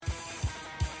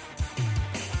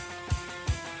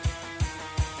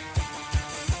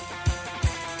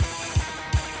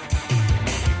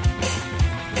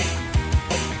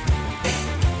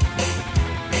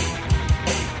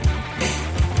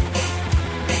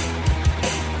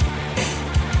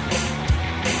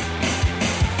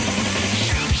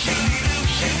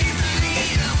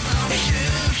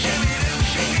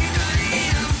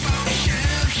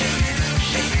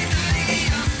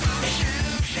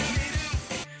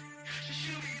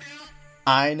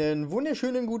Einen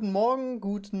wunderschönen guten Morgen,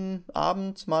 guten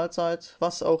Abend, Mahlzeit,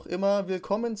 was auch immer.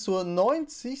 Willkommen zur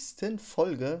 90.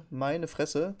 Folge, meine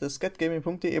Fresse, des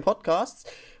getgaming.de Podcasts.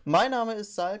 Mein Name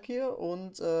ist Salkir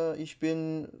und ich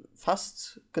bin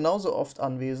fast genauso oft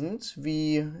anwesend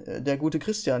wie der gute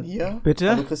Christian hier. Bitte?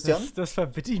 Hallo Christian. Das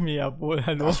verbitte ich mir ja wohl,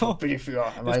 hallo. Das verbitte ich für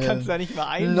das kannst du ja nicht mal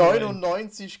einholen.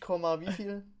 99, wie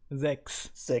viel?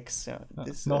 6. 6, ja.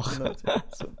 Ist noch. So.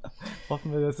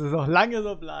 Hoffen wir, dass es noch lange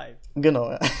so bleibt.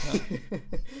 Genau, ja.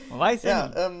 Man weiß ja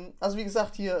nicht. Also wie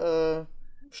gesagt, hier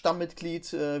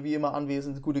Stammmitglied, wie immer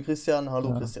anwesend, gute Christian.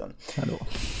 Hallo Christian. Hallo.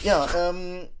 Ja,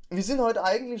 wir sind heute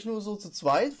eigentlich nur so zu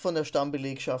zweit von der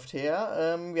Stammbelegschaft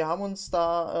her. Wir haben uns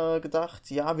da gedacht,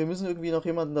 ja, wir müssen irgendwie noch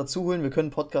jemanden dazu holen. Wir können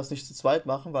einen Podcast nicht zu zweit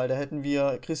machen, weil da hätten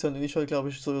wir, Christian und ich heute, glaube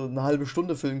ich, so eine halbe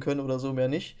Stunde füllen können oder so, mehr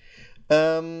nicht.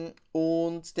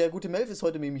 Und der gute Melf ist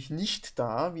heute nämlich nicht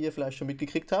da, wie ihr vielleicht schon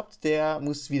mitgekriegt habt. Der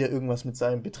muss wieder irgendwas mit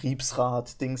seinem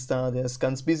Betriebsrat-Dings da, der ist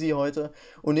ganz busy heute.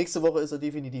 Und nächste Woche ist er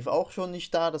definitiv auch schon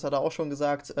nicht da, das hat er auch schon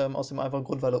gesagt, aus dem einfachen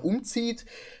Grund, weil er umzieht.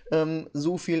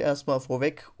 So viel erstmal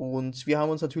vorweg. Und wir haben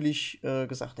uns natürlich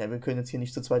gesagt, ja, wir können jetzt hier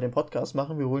nicht zu zweit den Podcast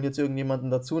machen, wir holen jetzt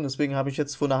irgendjemanden dazu. Und deswegen habe ich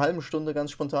jetzt vor einer halben Stunde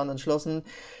ganz spontan entschlossen,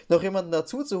 noch jemanden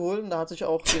dazu zu holen. Da hat sich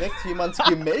auch direkt jemand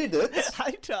gemeldet.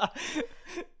 Alter!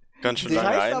 Ganz schön lange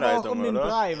Einleitung, aber auch um oder? Den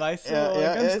Brei, weißt du?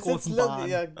 Ja, ganz ist großen jetzt Bahn.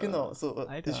 Ja, genau. So.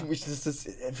 Alter. Jetzt aber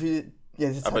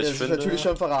hat er ich sich finde, natürlich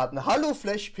schon verraten. Hallo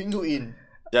Flash Pinguin.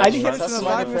 Ja, Eigentlich hättest hättest du du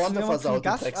meine sagen müssen, Pointe wir haben uns einen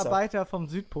versaut, du Gastarbeiter vom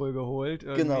Südpol geholt.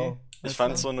 Irgendwie. Genau. ich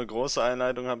fand, so eine große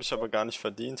Einleitung habe ich aber gar nicht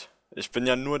verdient. Ich bin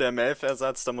ja nur der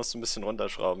Melf-Ersatz, da musst du ein bisschen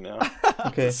runterschrauben, ja.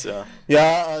 Okay. Das, ja.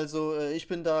 Ja, also ich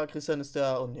bin da, Christian ist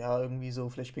da und ja, irgendwie so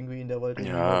Flash Pinguin, der wollte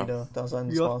irgendwie mal wieder da sein.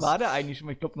 Wie oft war der eigentlich schon?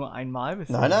 Ich glaube nur einmal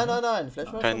bisher. Nein.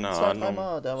 Flash war Keine schon 2-3 Ahnung.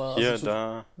 Mal. Der war Hier, also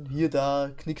da. Hier, da,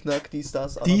 Knickknack, dies,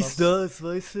 das, Dies, das,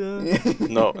 weißt du?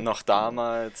 Noch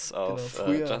damals auf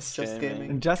früher, Just Just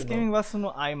Gaming. In Just Gaming warst du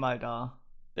nur einmal da.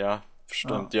 Ja,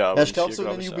 stimmt, ja. Ja, ich glaube so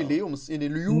hier, in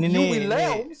den glaub ich,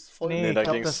 Jubiläumsfolgen. Nee, da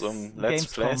glaub, ging es um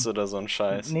Let's Gamescom. Plays oder so ein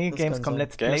Scheiß. Nee, Das Gamescom, kann sein.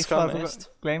 Let's Plays Gamescom, war sogar.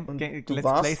 echt? Du Let's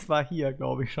warst- Plays war hier,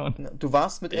 glaube ich schon. Du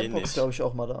warst mit Eh Mpox, nicht. glaube ich,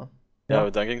 auch mal da. Ja,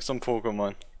 aber da ging es um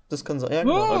Pokémon. Das kann sein. Ja,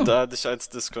 genau. Und da hatte ich als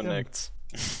Disconnect.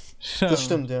 Das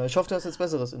stimmt, ja. Ich hoffe, du hast jetzt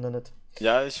besseres Internet.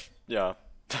 Ja. Ja.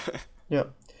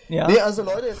 Ja. Nee, also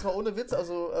Leute, jetzt mal ohne Witz,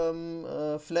 also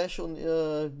Flash und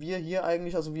wir hier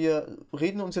eigentlich, also wir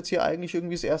reden uns jetzt hier eigentlich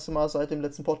irgendwie das erste Mal seit dem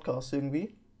letzten Podcast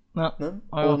irgendwie. Ja, Ne?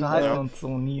 aber wir unterhalten ja. uns so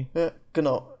nie. Ja,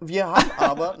 genau. Wir haben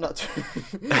aber, natürlich,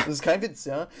 das ist kein Witz,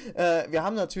 ja, wir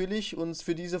haben natürlich uns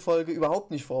für diese Folge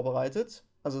überhaupt nicht vorbereitet.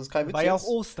 Also das ist kein Witz. War ja jetzt. auch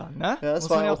Ostern, ne? Ja, es Muss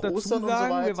war man ja ja auch dazu Ostern und so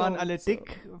sagen, weiter wir waren und alle so.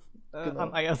 dick Genau.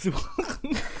 am Eiersuchen.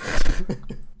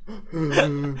 Ich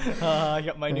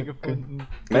habe meine gefunden.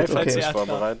 Melf hat okay. sich Erster.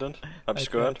 vorbereitet, hab ich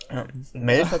gehört. Ja.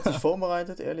 Melf hat sich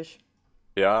vorbereitet, ehrlich.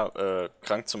 Ja,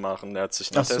 krank zu machen. Der hat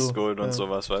sich einen Ach so, Test geholt und ja.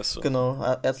 sowas, weißt du. Genau,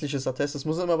 ärztliches Attest. Das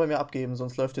muss er immer bei mir abgeben,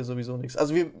 sonst läuft ja sowieso nichts.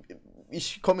 Also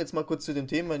ich komme jetzt mal kurz zu dem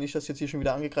Thema, weil nicht, dass jetzt hier schon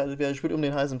wieder angekreidet werde. Ich will um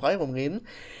den heißen Brei rumreden.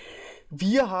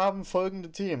 Wir haben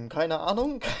folgende Themen. Keine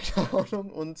Ahnung.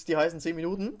 Und die heißen 10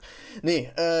 Minuten.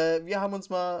 Nee, wir haben uns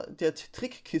mal der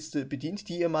Trickkiste bedient,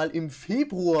 die ihr mal im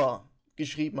Februar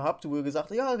geschrieben habt, wo ihr gesagt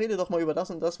habt, ja, rede doch mal über das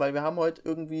und das, weil wir haben heute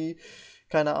irgendwie,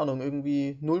 keine Ahnung,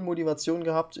 irgendwie null Motivation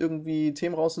gehabt, irgendwie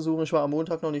Themen rauszusuchen. Ich war am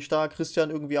Montag noch nicht da,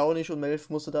 Christian irgendwie auch nicht und Melf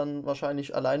musste dann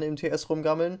wahrscheinlich alleine im TS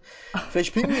rumgammeln.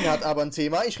 Vielleicht Pinguin hat aber ein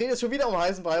Thema. Ich rede jetzt schon wieder um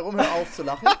heißen Brei rum, hör auf zu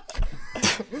lachen.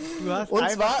 Du hast Und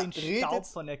einfach zwar den Staub redet-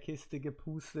 von der Kiste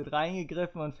gepustet,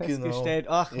 reingegriffen und festgestellt,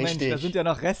 Genau. ach Mensch, Richtig. da sind ja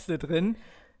noch Reste drin.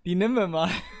 Die nehmen wir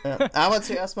mal. Ja, aber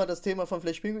zuerst mal das Thema von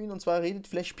Flash Pinguin, und zwar redet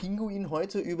Flash Pinguin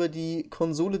heute über die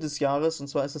Konsole des Jahres, und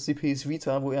zwar ist das die PS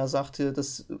Vita, wo er sagte,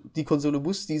 dass die Konsole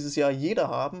muss dieses Jahr jeder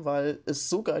haben, weil es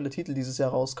so geile Titel dieses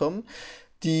Jahr rauskommen,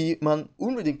 die man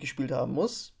unbedingt gespielt haben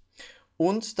muss.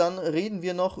 Und dann reden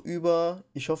wir noch über,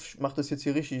 ich hoffe, ich mache das jetzt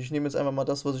hier richtig, ich nehme jetzt einfach mal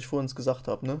das, was ich vorhin gesagt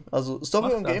habe, ne? Also Story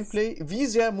Mach und das. Gameplay, wie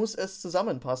sehr muss es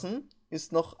zusammenpassen,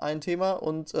 ist noch ein Thema,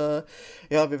 und ja,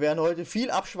 wir werden heute viel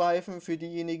abschweifen für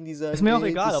diejenigen, die sagen, Ist mir auch nee,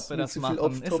 egal, das ob wir ist das zu viel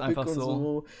machen, ist Off-Topic einfach und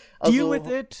so. Also, Deal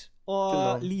with it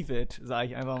or genau. leave it, sage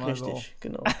ich einfach mal Richtig,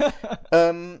 genau.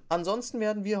 Ansonsten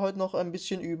werden wir heute noch ein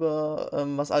bisschen über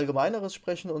was Allgemeineres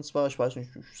sprechen, und zwar, ich weiß nicht,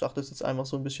 ich sage das jetzt einfach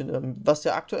so ein bisschen, was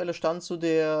der aktuelle Stand zu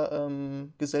der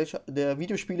Gesellschaft, der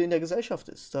Videospiele in der Gesellschaft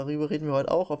ist. Darüber reden wir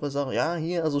heute auch, ob wir sagen, ja,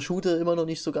 hier, also Shooter immer noch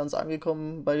nicht so ganz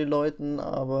angekommen bei den Leuten,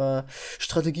 aber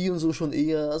Strategie und so schon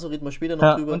eher, also reden wir später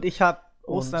noch so. drüber. Und ich habe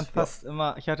Und, Ostern fast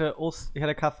immer, ich hatte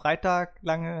Karfreitag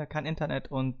lange kein Internet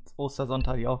und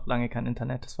Ostersonntag auch lange kein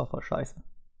Internet. Das war voll scheiße.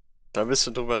 Da willst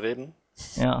du drüber reden?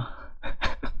 Ja.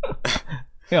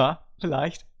 Ja,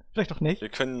 vielleicht. Vielleicht doch nicht. Wir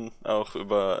können auch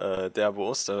über derbe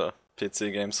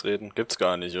Oster-PC-Games reden. Gibt's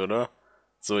gar nicht, oder?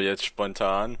 So jetzt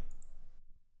spontan.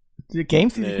 Die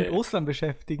Games, die sich mit Nee. Ostern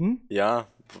beschäftigen. Ja,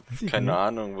 Weiß ich keine nicht.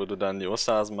 Ahnung, wo du dann die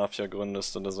Osterhasen-Mafia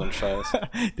gründest oder so ein Scheiß.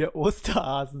 Der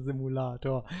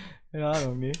Osterhasen-Simulator. Keine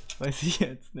Ahnung, nee. Weiß ich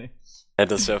jetzt nicht. Ja,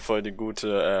 das ist ja voll die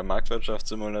gute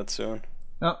Marktwirtschaftssimulation.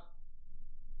 Ja.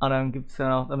 Aber dann gibt's ja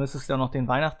noch, dann müsste es ja noch den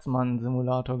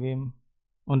Weihnachtsmann-Simulator geben.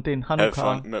 Und den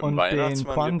Hanukkah Mit dem und den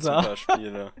Weihnachtsmann gibt's ein Kwanzaa paar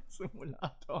Spiele.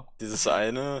 Simulator. Dieses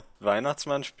eine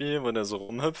Weihnachtsmann-Spiel, wo der so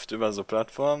rumhüpft über so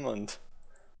Plattformen und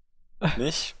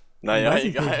nicht? Naja, Weiß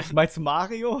ich egal. nicht. Meinst du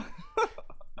Mario?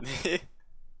 Nee.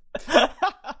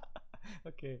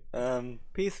 Okay. Ähm,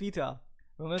 PS Vita.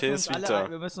 PS Vita.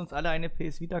 Wir müssen uns alle eine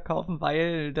PS Vita kaufen,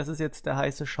 weil das ist jetzt der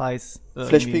heiße Scheiß.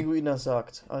 Flash Pinguin das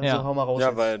sagt. Also Ja. hau mal raus. ja,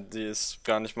 jetzt. weil die ist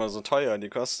gar nicht mal so teuer. Die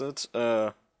kostet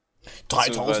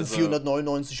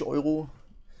 3.499 Euro.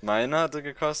 meine hatte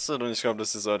gekostet und ich glaube,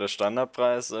 das ist auch der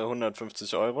Standardpreis,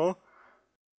 150 Euro.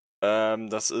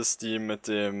 Das ist die mit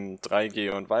dem 3G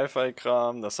und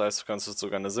Wi-Fi-Kram. Das heißt, du kannst jetzt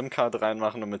sogar eine SIM-Karte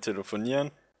reinmachen und mit telefonieren.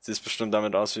 Siehst bestimmt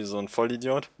damit aus wie so ein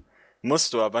Vollidiot.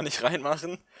 Musst du aber nicht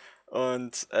reinmachen.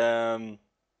 Und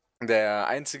der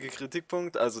einzige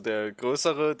Kritikpunkt, also der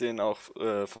größere, den auch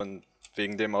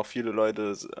wegen dem auch viele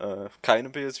Leute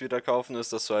keine PS Vita kaufen,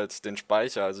 ist, dass du halt den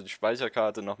Speicher, also die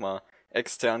Speicherkarte nochmal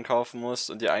extern kaufen musst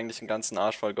und die eigentlich einen ganzen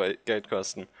Arsch voll Geld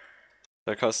kosten.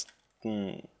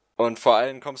 Und vor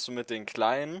allem kommst du mit den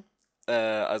kleinen,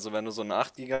 also wenn du so eine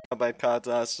 8 GB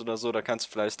Karte hast oder so, da kannst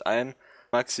du vielleicht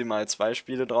maximal 2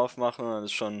 Spiele drauf machen und dann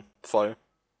ist schon voll,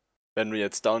 wenn du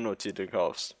jetzt Download-Titel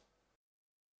kaufst.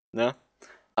 Ne?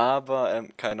 Aber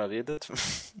keiner redet.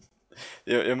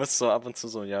 ihr müsst so ab und zu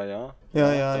so, ja. Ja,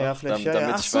 doch, vielleicht.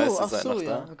 damit Ach ich so, weiß, ihr ach seid so, noch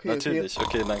ja. da. Okay, Natürlich,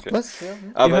 okay, danke. Was? Ja. Wir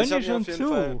Aber hören ich dir habe mir schon auf jeden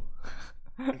Fall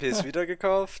zu. PS Vita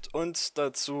gekauft und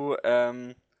dazu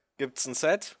gibt's ein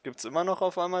Set, gibt's immer noch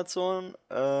auf Amazon,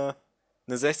 eine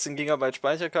 16 GB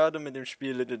Speicherkarte mit dem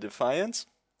Spiel Little Defiance,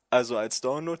 also als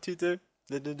Download-Titel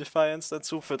Little Defiance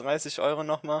dazu für 30 Euro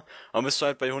nochmal, und bist du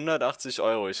halt bei 180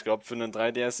 Euro. Ich glaube, für einen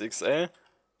 3DS XL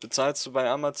bezahlst du bei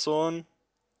Amazon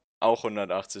auch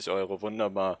 180 Euro,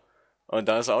 wunderbar. Und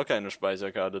da ist auch keine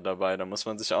Speicherkarte dabei, da muss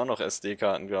man sich auch noch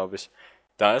SD-Karten, glaube ich.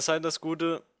 Da ist halt das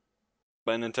Gute,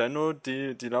 bei Nintendo,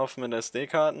 die laufen mit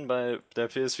SD-Karten, bei der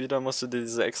PS Vita musst du dir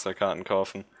diese Extra-Karten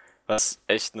kaufen. Was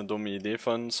echt eine dumme Idee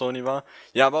von Sony war.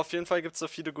 Ja, aber auf jeden Fall gibt es da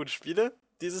viele gute Spiele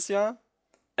dieses Jahr.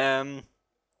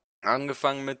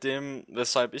 Angefangen mit dem,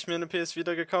 weshalb ich mir eine PS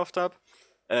Vita gekauft habe,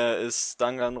 ist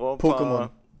Danganronpa. Pokémon.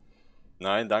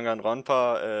 Nein,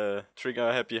 Danganronpa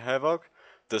Trigger Happy Havoc.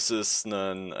 Das ist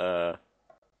ein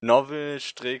Novel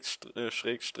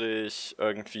Schrägstrich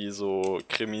irgendwie so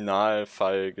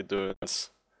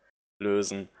Kriminalfall-Gedöns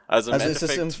lösen. Also im Also ist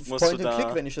das Endeffekt im musst du Point-and-Click,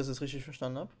 da... wenn ich das jetzt richtig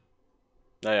verstanden habe?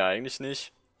 Naja, eigentlich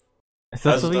nicht. Ist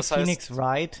das Also so wie das heißt- Phoenix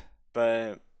Wright?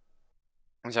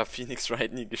 Ich habe Phoenix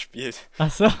Wright nie gespielt.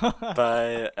 Achso.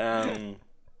 Bei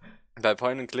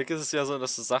Point and Click ist es ja so,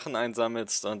 dass du Sachen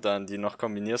einsammelst und dann die noch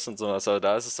kombinierst und sowas. Aber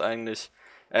da ist es eigentlich,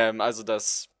 also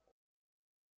das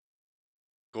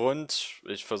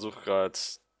ich versuche gerade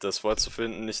das Wort zu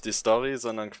finden, nicht die Story,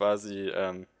 sondern quasi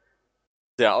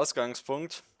der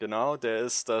Ausgangspunkt, genau, der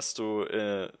ist, dass du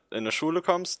in eine Schule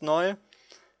kommst, neu.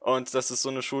 Und das ist so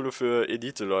eine Schule für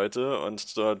Elite-Leute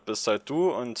und dort bist halt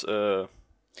du und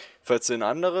 14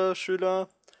 andere Schüler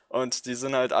und die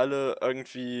sind halt alle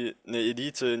irgendwie eine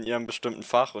Elite in ihrem bestimmten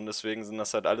Fach und deswegen sind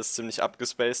das halt alles ziemlich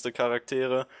abgespacede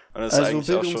Charaktere und das ist Also eigentlich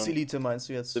auch schon Bildungselite meinst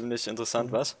du jetzt? ziemlich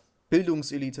interessant, was?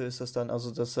 Bildungselite ist das dann,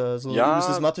 also das so du Ja, bist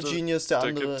das Mathe-Genius, der da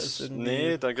andere gibt's, ist irgendwie...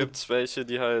 nee, da gibt's welche,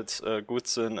 die halt gut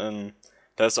sind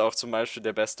da ist auch zum Beispiel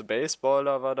der beste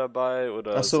Baseballer war dabei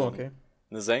oder Ach so, so okay.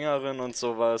 eine Sängerin und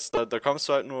sowas. Da kommst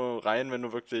du halt nur rein, wenn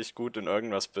du wirklich gut in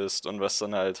irgendwas bist und was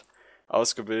dann halt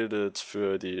ausgebildet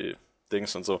für die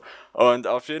Dings und so. Und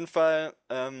auf jeden Fall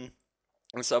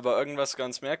ist aber irgendwas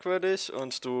ganz merkwürdig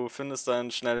und du findest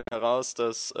dann schnell heraus,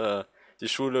 dass die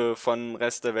Schule vom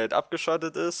Rest der Welt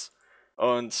abgeschottet ist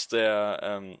und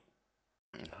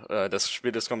das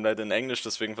Spiel ist komplett in Englisch,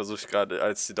 deswegen versuche ich gerade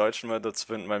als die deutschen Wörter zu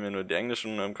finden, weil mir nur die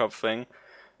englischen im Kopf hängen,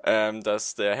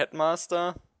 dass der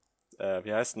Headmaster,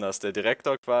 wie heißt denn das, der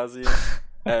Direktor quasi,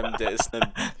 der ist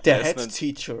ein... Der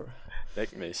Head-Teacher.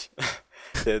 Leck mich.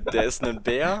 Der ist ein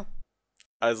Bär,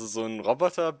 also so ein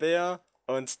Roboterbär,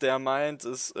 und der meint,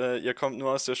 ihr kommt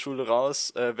nur aus der Schule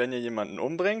raus, wenn ihr jemanden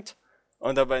umbringt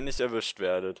und dabei nicht erwischt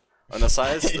werdet. Und das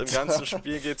heißt, im ganzen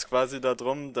Spiel geht es quasi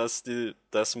darum, dass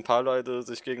ein paar Leute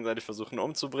sich gegenseitig versuchen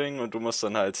umzubringen und du musst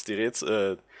dann halt die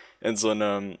Rätsel in so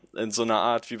einer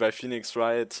Art wie bei Phoenix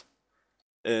Wright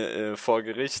vor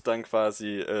Gericht dann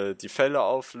quasi die Fälle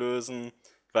auflösen,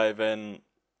 weil wenn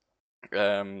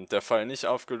der Fall nicht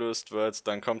aufgelöst wird,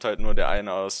 dann kommt halt nur der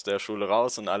eine aus der Schule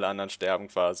raus und alle anderen sterben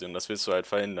quasi und das willst du halt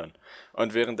verhindern.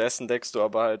 Und währenddessen deckst du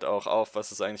aber halt auch auf,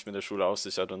 was es eigentlich mit der Schule auf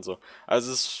sich hat und so.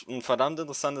 Also es ist ein verdammt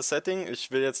interessantes Setting. Ich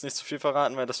will jetzt nicht zu viel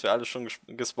verraten, weil das wäre alles schon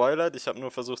gespoilert. Ich habe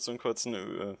nur versucht, so einen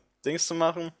kurzen Dings zu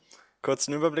machen,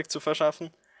 kurzen Überblick zu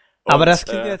verschaffen. Aber Und, das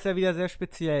klingt jetzt ja wieder sehr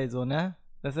speziell so, ne?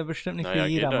 Das ist ja bestimmt nicht naja, für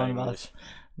geht jedermann eigentlich. was.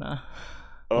 Na,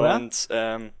 oder? Und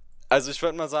also ich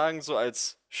würde mal sagen, so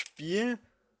als Spiel,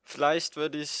 vielleicht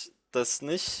würde ich das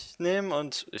nicht nehmen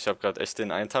und ich habe gerade echt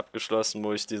den einen Tab geschlossen,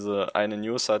 wo ich diese eine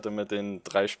News hatte mit den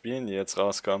 3 Spielen, die jetzt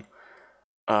rauskommen.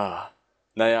 Ah,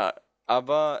 naja,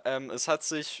 aber es hat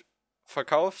sich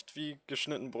verkauft wie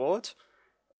geschnitten Brot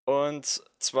und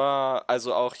zwar,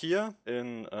 also auch hier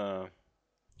in,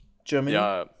 Germany.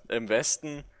 ja, im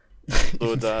Westen,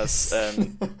 so dass,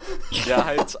 ja,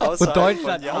 halt Und außerhalb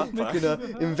Deutschland von auch mit, Japan.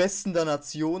 Genau. Im Westen der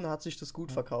Nation hat sich das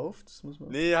gut verkauft. Das muss man.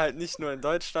 Nee, halt nicht nur in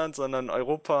Deutschland, sondern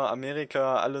Europa,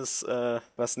 Amerika, alles,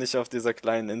 was nicht auf dieser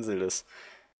kleinen Insel ist.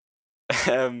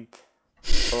 Ähm,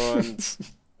 und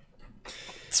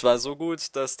zwar so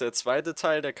gut, dass der zweite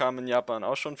Teil, der kam in Japan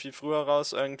auch schon viel früher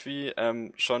raus irgendwie,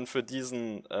 schon für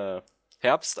diesen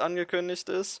Herbst angekündigt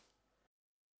ist.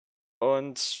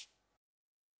 Und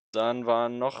dann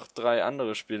waren noch 3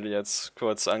 andere Spiele jetzt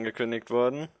kurz angekündigt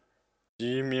worden,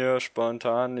 die mir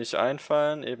spontan nicht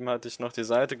einfallen. Eben hatte ich noch die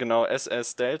Seite, genau,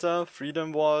 SS Delta,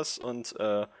 Freedom Wars und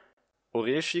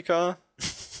Oreshika.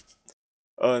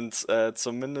 Und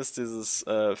zumindest dieses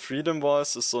Freedom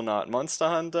Wars ist so eine Art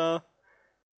Monster Hunter.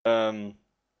 Ähm,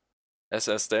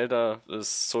 SS Delta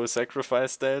ist Soul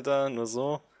Sacrifice Delta, nur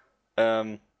so. Da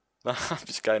habe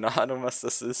ich keine Ahnung, was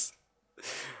das ist.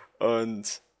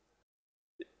 Und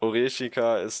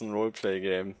Oreshika ist ein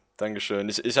Roleplay-Game. Dankeschön.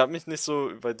 Ich habe mich nicht so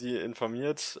über die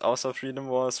informiert, außer Freedom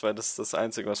Wars, weil das ist das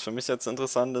Einzige, was für mich jetzt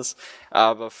interessant ist.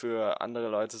 Aber für andere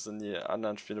Leute sind die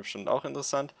anderen Spiele bestimmt auch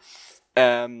interessant.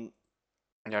 Ähm,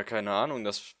 ja, keine Ahnung,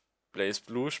 das Blaze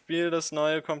Blue Spiel, das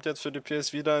neue, kommt jetzt für die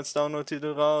PS Vita als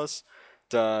Download-Titel raus.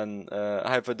 Dann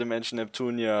Hyperdimension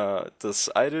Neptunia, das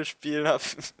Idle-Spiel,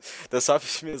 das habe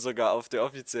ich mir sogar auf der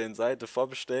offiziellen Seite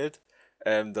vorbestellt.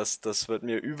 Das wird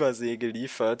mir übersee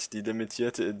geliefert, die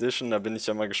limitierte Edition. Da bin ich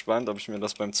ja mal gespannt, ob ich mir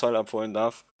das beim Zoll abholen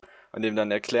darf und dem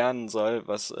dann erklären soll,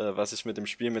 was ich mit dem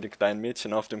Spiel mit den kleinen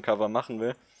Mädchen auf dem Cover machen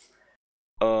will.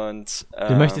 Und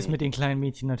Du möchtest mit den kleinen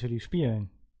Mädchen natürlich spielen.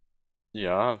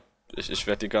 ja, ich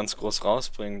werde die ganz groß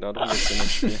rausbringen, darum geht's in dem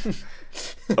Spiel.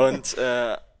 Und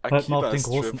Hört mal auf den Akibas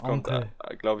großen Trip kommt, Onkel.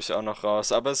 glaube ich, auch noch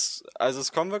raus. Aber es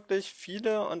kommen wirklich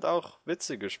viele und auch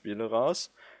witzige Spiele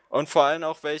raus. Und vor allem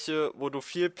auch welche, wo du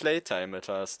viel Playtime mit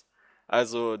hast.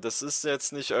 Also, das ist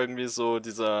jetzt nicht irgendwie so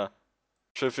dieser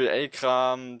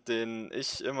AAA-Kram, den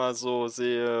ich immer so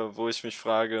sehe, wo ich mich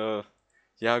frage,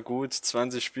 ja gut,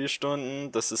 20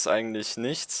 Spielstunden, das ist eigentlich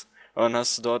nichts. Und dann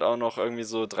hast du dort auch noch irgendwie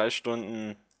so 3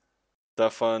 Stunden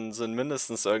davon sind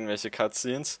mindestens irgendwelche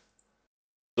Cutscenes.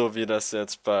 So wie das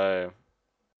jetzt bei,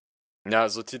 ja,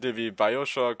 so Titel wie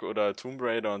BioShock oder Tomb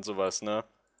Raider und sowas, ne?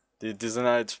 Die sind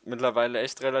halt mittlerweile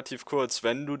echt relativ kurz,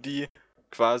 wenn du die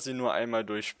quasi nur einmal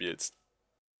durchspielst.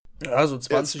 Ja, so Jetzt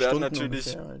 20 werden Stunden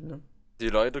natürlich ungefähr halt, ne? die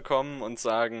Leute kommen und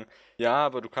sagen, ja,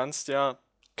 aber du kannst ja,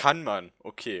 kann man,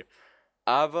 okay.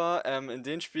 Aber in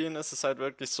den Spielen ist es halt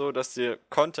wirklich so, dass dir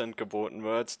Content geboten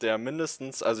wird, der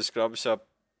mindestens, also ich glaube, ich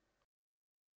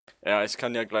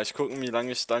kann ja gleich gucken, wie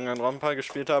lange ich Danganronpa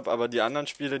gespielt habe, aber die anderen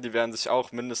Spiele, die werden sich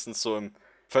auch mindestens so im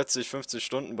 40, 50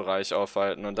 Stunden Bereich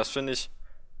aufhalten und das finde ich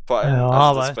vor allem, Ja,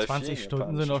 also das aber bei 20 vielen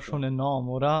Stunden sind japanischen doch schon Spielen. enorm,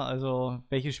 oder? Also,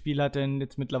 welches Spiel hat denn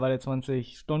jetzt mittlerweile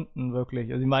 20 Stunden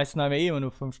wirklich? Also, die meisten haben ja eh immer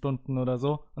nur 5 Stunden oder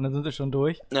so und dann sind sie schon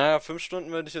durch. Naja, 5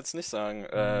 Stunden würde ich jetzt nicht sagen.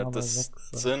 Ja, aber Das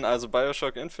 6. sind, also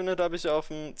BioShock Infinite habe ich auf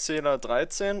dem Zähler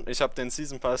 13. Ich habe den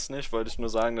Season Pass nicht, wollte ich nur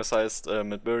sagen, das heißt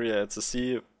mit Burial at the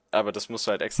Sea, aber das musst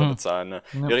du halt extra bezahlen, ne?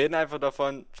 Ja. Wir reden einfach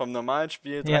davon, vom normalen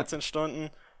Spiel Ja. 13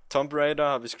 Stunden. Tomb Raider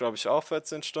habe ich, glaube ich, auch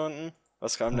 14 Stunden.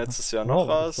 Was kam letztes Jahr noch Wow,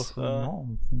 das ist raus? doch schon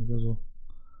enorm, finde ich so.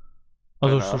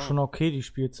 Also, Keine ist doch Ahnung. schon okay, die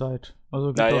Spielzeit. Also,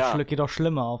 geht, Naja. geht auch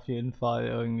schlimmer auf jeden Fall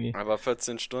irgendwie. Aber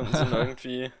 14 Stunden sind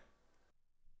irgendwie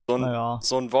so Naja.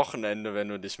 so ein Wochenende, wenn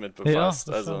du dich mit Ja, befasst.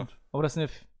 das Also, stimmt. Aber das,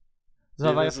 das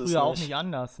viel war ja ist es früher auch nicht. nicht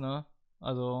anders, ne?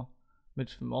 Also,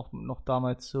 mit auch noch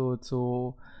damals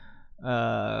zu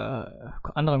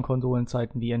anderen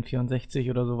Konsolenzeiten wie N64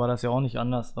 oder so war das ja auch nicht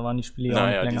anders. Da waren die Spiele ja auch nicht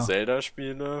Naja, die länger.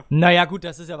 Zelda-Spiele. Naja, gut,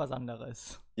 das ist ja was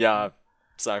anderes. Ja,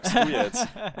 sagst du jetzt.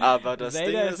 Aber das Ding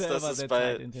Zelda ist, ja dass immer es sehr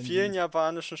bei zeitintensiv. vielen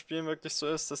japanischen Spielen wirklich so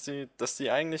ist, dass die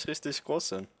eigentlich richtig groß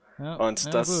sind. Ja, Und ja,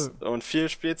 das gut. und viel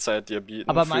Spielzeit dir bieten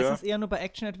Aber für. meistens eher nur bei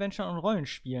Action-Adventure und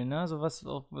Rollenspielen, ne? Sowas,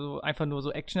 so einfach nur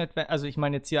so Action-Adventure, also ich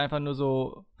meine jetzt hier einfach nur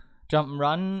so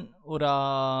Jump'n'Run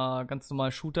oder ganz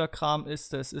normal Shooter-Kram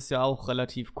das ist ja auch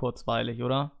relativ kurzweilig,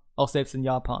 oder? Auch selbst in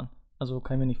Japan. Also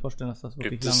kann ich mir nicht vorstellen, dass das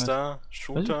wirklich Gibt lang es ist. da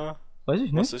Shooter? Weiß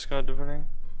ich Muss nicht. ich gerade überlegen.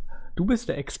 Du bist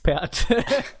der Experte.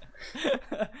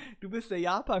 Du bist der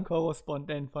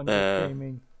Japan-Korrespondent von Get Äh,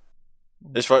 Gaming.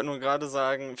 Ich wollte nur gerade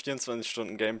sagen, 24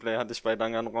 Stunden Gameplay hatte ich bei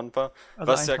Danganronpa,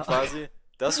 Also was ein ja Tag. quasi,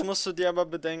 das musst du dir aber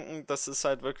bedenken, das ist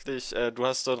halt wirklich, du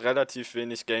hast dort relativ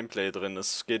wenig Gameplay drin.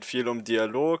 Es geht viel um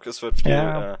Dialog, es wird viel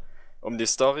Ja. um die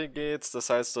Story geht's, das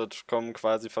heißt, dort kommen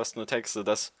quasi fast nur Texte.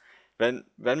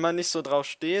 Wenn man nicht so drauf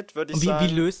steht, würde ich Und wie sagen,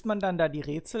 löst man dann da die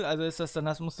Rätsel? Also ist das dann,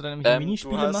 musst du dann nämlich du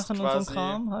Minispiele hast machen und so ein quasi,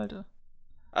 Kram halt?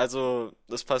 also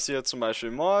es passiert zum Beispiel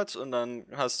Mord und dann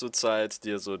hast du Zeit,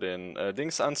 dir so den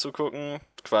Dings anzugucken,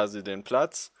 quasi den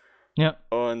Platz. Ja.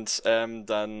 Und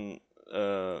dann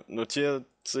notiert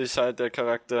sich halt der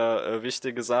Charakter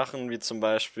wichtige Sachen, wie zum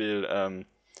Beispiel,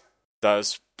 da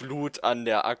ist Blut an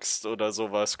der Axt oder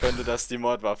sowas. Könnte das die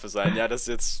Mordwaffe sein? Ja, das ist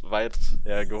jetzt weit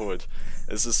hergeholt.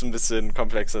 Es ist ein bisschen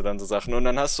komplexer dann so Sachen. Und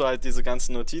dann hast du halt diese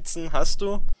ganzen Notizen, hast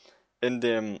du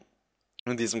in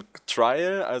diesem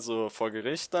Trial, also vor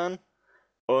Gericht dann.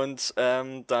 Und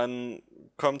dann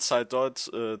kommt es halt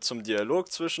dort zum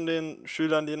Dialog zwischen den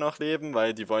Schülern, die noch leben,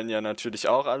 weil die wollen ja natürlich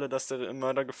auch alle, dass der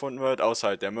Mörder gefunden wird, außer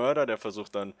halt der Mörder, der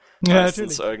versucht dann Ja,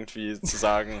 meistens natürlich. irgendwie zu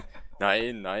sagen,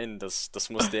 nein, das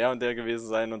muss der und der gewesen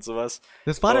sein und sowas.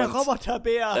 Das war der Und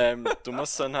Roboterbär. du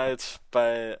musst dann halt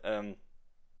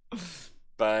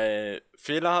bei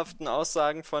fehlerhaften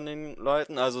Aussagen von den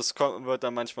Leuten, also wird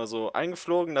dann manchmal so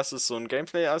eingeflogen, das ist so ein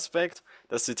Gameplay-Aspekt,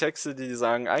 dass die Texte, die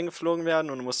sagen, eingeflogen werden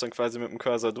und du musst dann quasi mit dem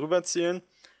Cursor drüber zielen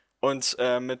und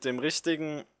mit dem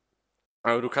richtigen,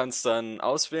 aber du kannst dann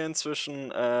auswählen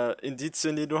zwischen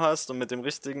Indizien, die du hast und mit dem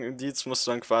richtigen Indiz musst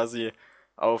du dann quasi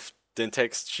auf den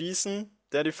Text schießen,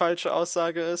 der die falsche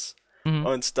Aussage ist. Mhm.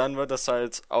 Und dann wird das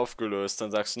halt aufgelöst.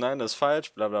 Dann sagst du, nein, das ist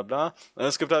falsch, bla bla bla. Und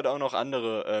es gibt halt auch noch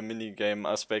andere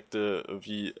Minigame-Aspekte,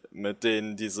 wie mit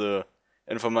denen diese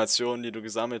Informationen, die du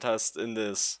gesammelt hast in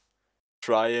das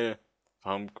Trial.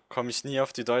 Warum komme ich nie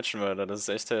auf die deutschen Wörter? Das ist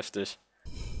echt heftig.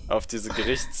 Auf diese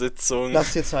Gerichtssitzung.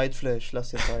 Lass dir Zeit, Flash, lass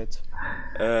dir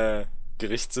Zeit.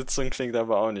 Gerichtssitzung klingt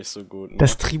aber auch nicht so gut. Ne?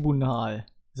 Das Tribunal.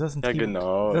 Ist das ein Ja,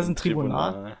 genau. Ist das ein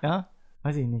Tribunal? Ja?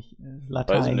 Weiß ich nicht.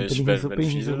 Latein. Weiß ich nicht. Wenn bin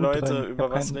ich nicht viele so gut Leute drin.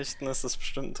 über was richten, ist das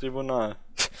bestimmt ein Tribunal.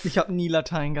 Ich habe nie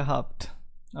Latein gehabt.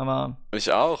 Aber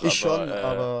Ich auch, Ich aber. schon,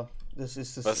 aber das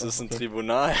ist das. Was ist ein okay.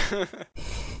 Tribunal?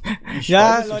 Ich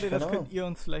ja, weiß es Leute, nicht, das keine könnt Ahnung. ihr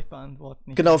uns vielleicht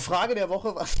beantworten. Genau, Frage der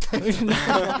Woche, was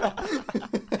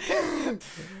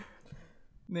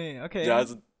Nee, okay. Ja,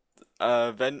 also,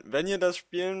 wenn ihr das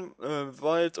spielen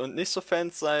wollt und nicht so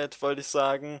Fans seid, wollte ich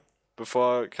sagen,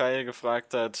 bevor Kai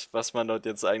gefragt hat, was man dort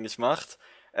jetzt eigentlich macht,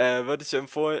 würde ich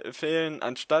empfehlen,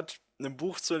 anstatt ein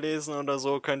Buch zu lesen oder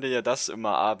so, könnt ihr ja das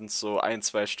immer abends so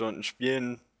 1-2 Stunden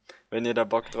spielen, wenn ihr da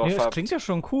Bock drauf Nee, das habt. klingt ja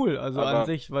schon cool, also Aber- an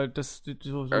sich, weil das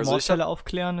so Also Mordfälle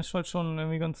aufklären ist halt schon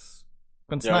irgendwie ganz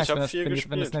Ja, nice, ich hab wenn das, viel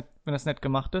gespielt. wenn das nett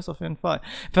gemacht ist, auf jeden Fall.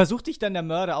 Versucht dich dann der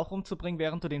Mörder auch umzubringen,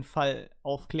 während du den Fall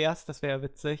aufklärst? Das wäre ja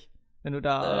witzig, wenn du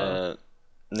da.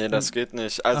 Nee, das geht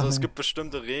nicht. Also Ach, es nee. gibt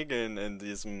bestimmte Regeln in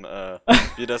diesem,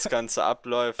 wie das Ganze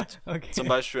abläuft. Okay. Zum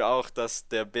Beispiel auch, dass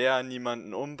der Bär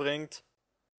niemanden umbringt.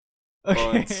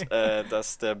 Okay. Und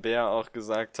dass der Bär auch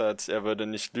gesagt hat, er würde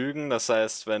nicht lügen. Das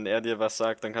heißt, wenn er dir was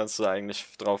sagt, dann kannst du eigentlich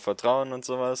drauf vertrauen und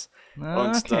sowas. Und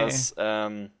Okay. dass,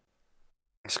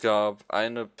 ich glaube,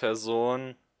 eine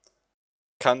Person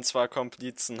kann zwar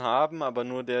Komplizen haben, aber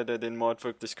nur der den Mord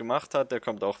wirklich gemacht hat, der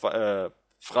kommt auch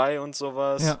frei und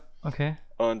sowas. Ja, okay.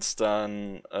 Und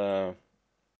dann,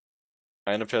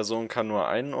 eine Person kann nur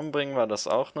einen umbringen, war das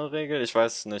auch eine Regel? Ich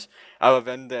weiß es nicht. Aber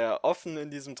wenn der offen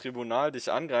in diesem Tribunal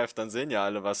dich angreift, dann sehen ja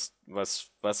alle, was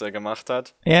er gemacht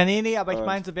hat. Ja, nee, aber ich Und-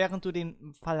 meine, so während du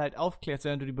den Fall halt aufklärst,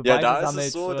 während du die Ja, Beweise da ist sammelst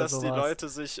es so, oder dass die sowas. Leute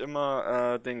sich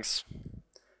immer,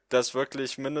 dass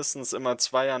wirklich mindestens immer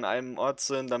 2 an einem Ort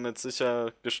sind, damit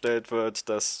sichergestellt wird,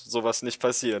 dass sowas nicht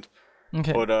passiert.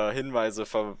 Okay. Oder Hinweise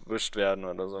verwischt werden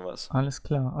oder sowas. Alles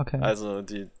klar, okay. Also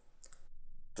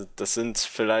das sind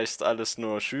vielleicht alles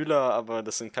nur Schüler, aber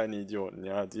das sind keine Idioten,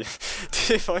 ja. Die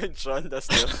wollen schon, dass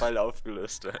der Fall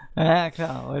aufgelöst wird. Ja,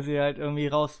 klar, weil sie halt irgendwie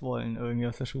raus wollen, irgendwie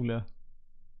aus der Schule.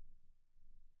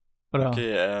 Oder?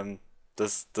 Okay,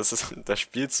 das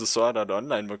Spiel zu Sword Art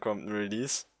Online bekommt ein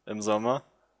Release im Sommer.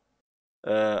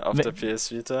 Auf We- der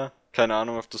PS Vita. Keine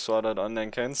Ahnung, ob du Sword Art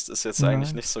Online kennst. Ist jetzt Nein.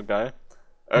 eigentlich nicht so geil.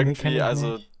 Nee, kenn Irgendwie, ich also,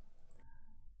 nicht.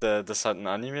 das hat ein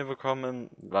Anime bekommen,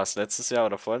 war es letztes Jahr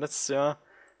oder vorletztes Jahr.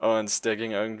 Und der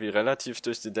ging irgendwie relativ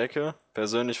durch die Decke.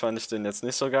 Persönlich fand ich den jetzt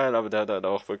nicht so geil, aber der hat halt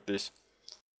auch wirklich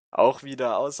auch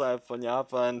wieder außerhalb von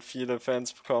Japan viele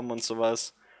Fans bekommen und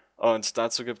sowas. Und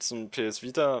dazu gibt es ein PS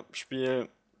Vita-Spiel.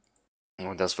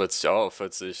 Und das wird sich auch auf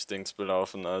 40 Dings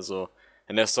belaufen. Also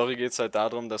in der Story geht es halt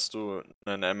darum, dass du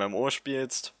ein MMO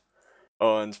spielst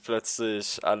und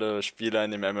plötzlich alle Spieler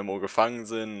in dem MMO gefangen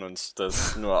sind und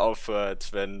das nur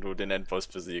aufhört, wenn du den Endboss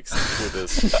besiegst. Gut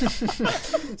ist.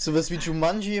 Sowas wie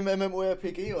Jumanji im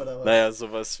MMORPG oder was? Naja,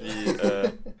 sowas wie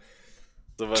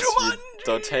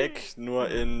 .hack, nur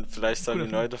in, vielleicht haben die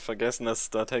Leute vergessen, dass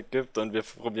es .hack gibt und wir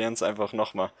probieren es einfach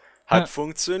nochmal. Hat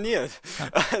funktioniert.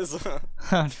 Also,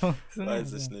 Hat funktioniert.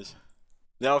 weiß ich nicht.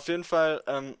 Ja, auf jeden Fall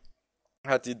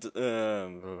hat die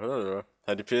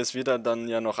PS Vita dann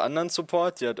ja noch anderen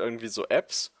Support. Die hat irgendwie so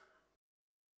Apps,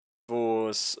 wo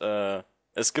es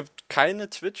gibt keine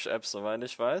Twitch-Apps, soweit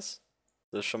ich weiß.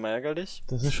 Das ist schon mal ärgerlich.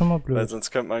 Das ist schon mal blöd. Weil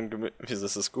sonst könnte man wieso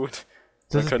ist das gut?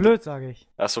 Das ist blöd, sage ich.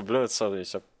 Ach so, blöd, sorry,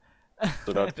 ich hab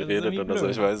so laut geredet oder so,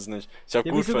 ich weiß es nicht. Ich hab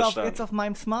gut sogar verstanden. jetzt auf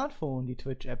meinem Smartphone, die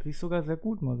Twitch-App. Die ist sogar sehr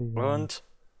gut, muss ich sagen. Und,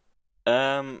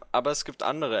 aber es gibt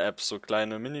andere Apps, so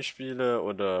kleine Minispiele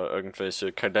oder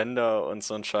irgendwelche Kalender und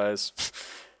so ein Scheiß.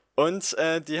 Und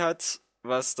die hat,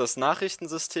 was das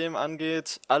Nachrichtensystem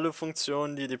angeht, alle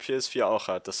Funktionen, die die PS4 auch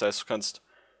hat. Das heißt, du kannst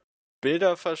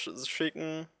Bilder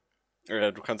verschicken,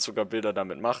 du kannst sogar Bilder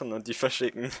damit machen und die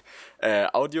verschicken,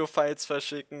 Audio-Files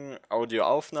verschicken,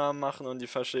 Audioaufnahmen machen und die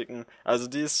verschicken. Also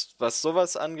die ist, was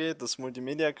sowas angeht, das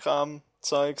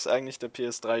Multimedia-Kram-Zeugs, eigentlich der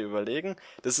PS3 überlegen.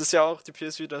 Das ist ja auch, die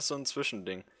PS Vita ist so ein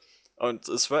Zwischending. Und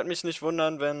es würde mich nicht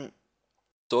wundern, wenn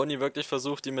Sony wirklich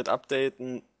versucht, die mit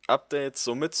Updates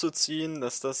so mitzuziehen,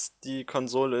 dass das die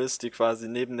Konsole ist, die quasi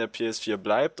neben der PS4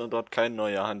 bleibt und dort kein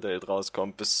neuer Handheld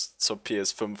rauskommt bis zur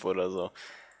PS5 oder so.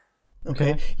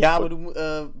 Okay. Ja, aber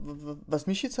was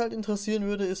mich jetzt halt interessieren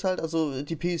würde, ist halt, also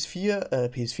die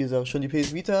PS4 sag ich schon, die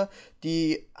PS Vita,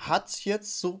 die hat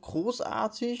jetzt so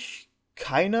großartig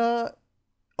keiner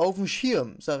auf dem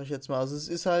Schirm, sag ich jetzt mal. Also es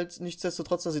ist halt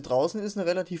nichtsdestotrotz, dass sie draußen ist, eine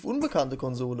relativ unbekannte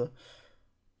Konsole.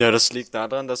 Ja, das liegt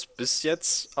daran, dass bis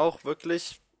jetzt auch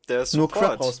wirklich der Nur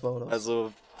Crap Support, raus war, oder was?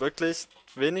 also wirklich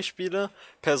wenig Spiele.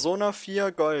 Persona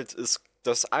 4 Gold ist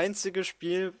das einzige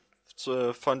Spiel,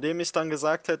 von dem ich dann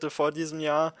gesagt hätte vor diesem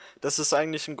Jahr, das ist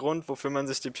eigentlich ein Grund, wofür man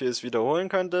sich die PS wiederholen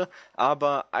könnte.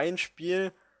 Aber ein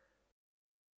Spiel,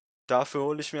 dafür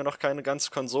hole ich mir noch keine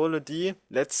ganze Konsole, die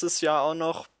letztes Jahr auch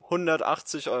noch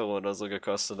 180 € oder so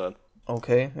gekostet hat.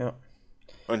 Okay, ja.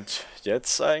 Und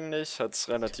jetzt eigentlich hat es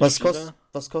relativ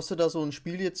Was kostet da so ein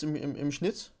Spiel jetzt im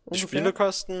Schnitt Die ungefähr? Spiele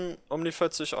kosten um die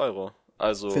 40 €.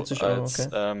 Also 40 Euro, als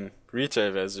okay.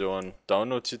 Retail-Version.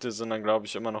 Download-Titel sind dann, glaube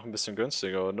ich, immer noch ein bisschen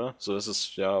günstiger, oder? So ist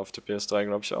es ja auf der PS3,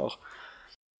 glaube ich, auch.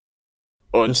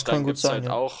 Das Und kann dann gut gibt es sein, halt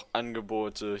ja. auch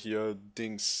Angebote. Hier,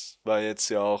 Dings, war jetzt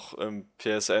ja auch im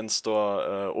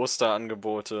PSN-Store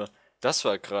Osterangebote. Das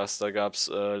war krass, da gab's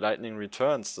Lightning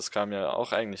Returns. Das kam ja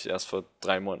auch eigentlich erst vor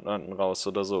 3 Monaten raus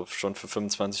oder so, schon für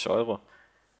 25 €.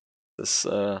 Das,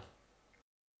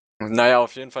 naja,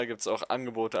 auf jeden Fall gibt's auch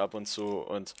Angebote ab und zu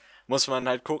und muss man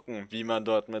halt gucken, wie man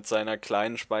dort mit seiner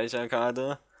kleinen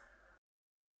Speicherkarte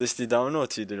sich die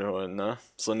Download-Titel holt, ne?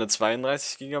 So eine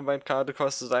 32 GB Karte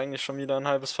kostet eigentlich schon wieder ein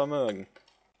halbes Vermögen.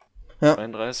 Ja.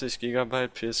 32 GB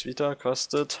PS Vita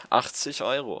kostet 80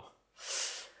 €.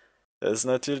 Das ist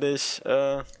natürlich,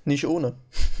 Nicht ohne.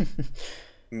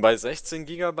 bei 16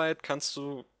 GB kannst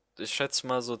du, ich schätze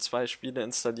mal, so 2 Spiele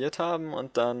installiert haben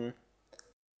und dann,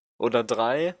 oder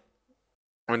 3.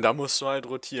 Und da musst du halt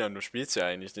rotieren. Du spielst ja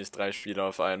eigentlich nicht 3 Spiele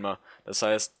auf einmal. Das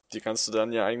heißt, die kannst du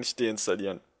dann ja eigentlich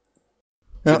deinstallieren.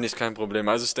 Ja. Finde ich kein Problem.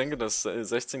 Also ich denke, dass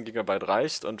 16 GB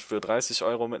reicht und für 30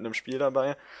 € mit einem Spiel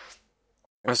dabei.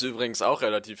 Was übrigens auch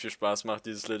relativ viel Spaß macht,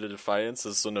 dieses Little Defiance.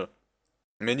 Das ist so eine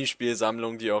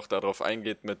Minispielsammlung, die auch darauf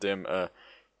eingeht mit dem,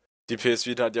 die PS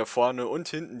Vita hat ja vorne und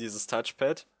hinten dieses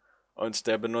Touchpad. Und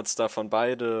der benutzt davon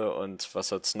beide. Und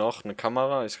was hat's noch? Eine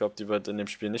Kamera. Ich glaube, die wird in dem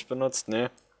Spiel nicht benutzt. Nee.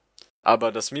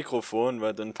 Aber das Mikrofon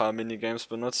wird in ein paar Minigames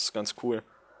benutzt, ist ganz cool.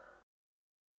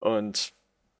 Und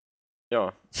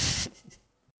ja.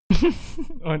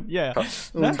 Und ja.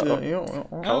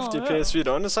 Kauft die PS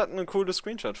Vita. Und es hat eine coole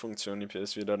Screenshot-Funktion, die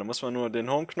PS Vita. Da muss man nur den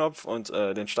Home-Knopf und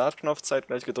den Start-Knopf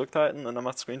zeitgleich gedrückt halten und dann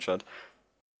macht Screenshot.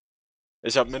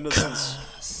 Ich habe mindestens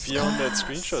 400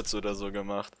 Screenshots oder so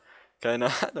gemacht.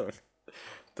 Keine Ahnung.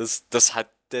 Das hat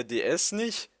der DS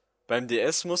nicht. Beim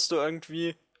DS musst du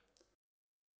irgendwie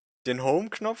den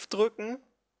Home-Knopf drücken,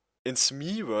 ins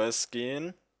Miiverse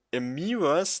gehen, im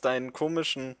Miiverse deinen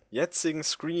komischen jetzigen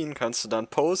Screen kannst du dann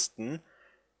posten,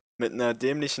 mit einer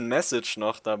dämlichen Message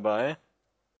noch dabei,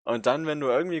 Und dann, wenn du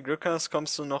irgendwie Glück hast,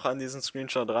 kommst du noch an diesen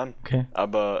Screenshot ran. Okay.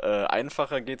 Aber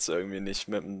einfacher geht's irgendwie nicht,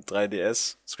 mit einem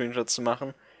 3DS Screenshot zu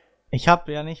machen. Ich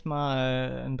habe ja nicht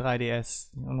mal ein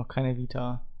 3DS und noch keine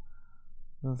Vita.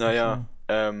 Naja,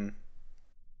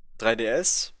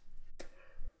 3DS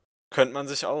könnte man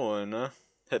sich auch holen, ne?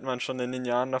 Hätte man schon in den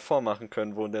Jahren davor machen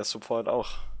können, wo der Support auch.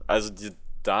 Also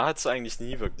da hat es eigentlich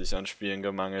nie wirklich an Spielen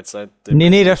gemangelt, seitdem.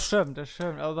 Nee, das stimmt.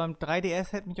 Aber beim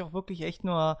 3DS hätte mich auch wirklich echt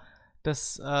nur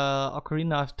das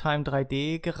Ocarina of Time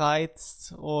 3D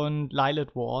gereizt und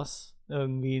Lilith Wars.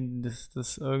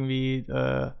 Irgendwie,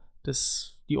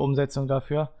 die Umsetzung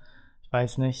dafür. Ich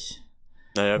weiß nicht.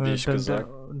 Naja, wie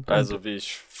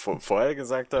ich vorher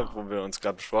gesagt habe, wo wir uns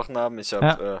gerade besprochen haben, ich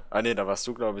habe, da warst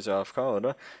du, glaube ich, AFK,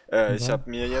 oder? Ich habe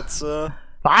mir jetzt,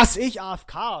 Was? Ich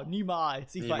AFK?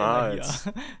 Niemals. Ich war immer hier.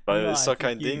 Weil Niemals, ist doch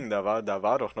kein Ding, da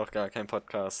war doch noch gar kein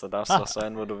Podcast, da darfst du doch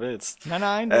sein, wo du willst.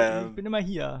 Nein, ich bin immer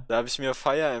hier. Da habe ich mir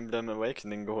Fire Emblem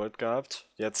Awakening geholt gehabt,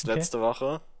 jetzt letzte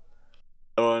Woche.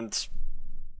 Und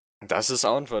das ist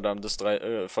auch ein verdammt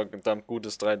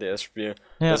gutes 3DS-Spiel.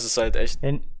 Ja. Das ist halt echt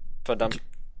verdammt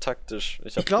taktisch.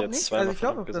 Ich glaube nicht, ich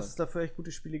glaube auch, dass es dafür echt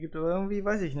gute Spiele gibt, aber irgendwie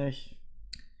weiß ich nicht.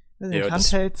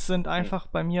 Handhelds sind einfach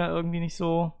bei mir irgendwie nicht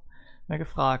so mehr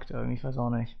gefragt, irgendwie, ich weiß auch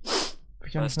nicht.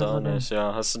 Weißt du auch nicht,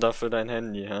 ja. Hast du dafür dein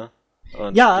Handy, ja?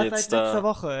 Und ja, seit letzter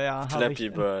Woche, ja. Flappy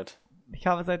Bird. Ich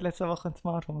habe seit letzter Woche ein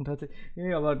Smartphone tatsächlich.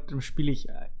 Nee, aber dann spiele ich.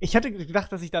 Ich hatte gedacht,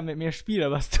 dass ich damit mehr spiele,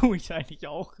 aber das tue ich eigentlich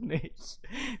auch nicht.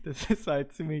 Das ist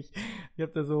halt ziemlich. Ich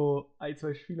habe da so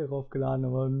 1-2 Spiele raufgeladen,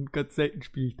 aber ganz selten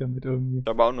spiele ich damit irgendwie. Ich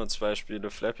habe auch nur 2 Spiele,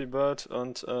 Flappy Bird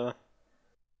und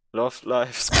Love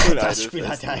Live School. Das Spiel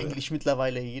hat ja eigentlich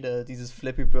mittlerweile jeder, dieses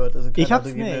Flappy Bird. Also ich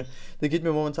hab's nicht. Da geht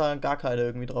mir momentan gar keiner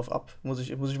irgendwie drauf ab, muss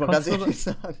ich mal ganz ehrlich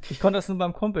sagen. Ich konnte das nur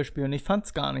beim Kumpel spielen und ich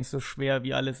fand's gar nicht so schwer,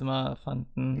 wie alles immer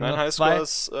fanden. Mein Highscore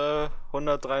ist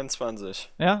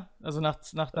 123. Ja, also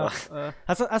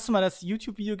hast du mal das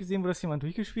YouTube-Video gesehen, wo das jemand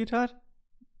durchgespielt hat?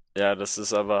 Ja, das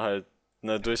ist aber halt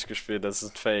durchgespielt, das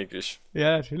ist ein Fake.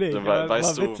 Ja, natürlich.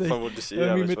 Weißt du vermutlich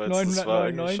eher, aber ich weiß,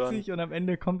 999 und am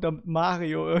Ende kommt dann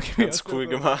Mario irgendwie. Ganz cool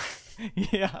gemacht.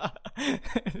 Ja,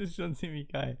 das ist schon ziemlich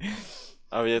geil.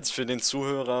 Aber jetzt für den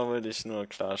Zuhörer wollte ich nur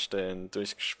klarstellen,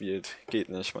 durchgespielt geht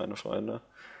nicht, meine Freunde.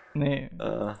 Nee,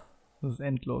 das ist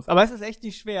endlos. Aber es ist echt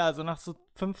nicht schwer. Also nach so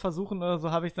 5 Versuchen oder so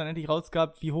habe ich dann endlich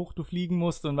rausgehabt, wie hoch du fliegen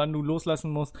musst und wann du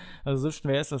loslassen musst. Also so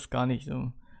schwer ist das gar nicht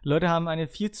so. Leute haben eine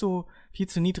viel zu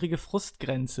niedrige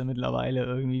Frustgrenze mittlerweile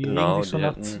irgendwie. Die regen sich schon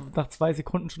nach 2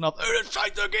 Sekunden schon auf. Das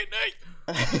Scheiße geht nicht!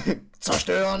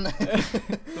 Zerstören!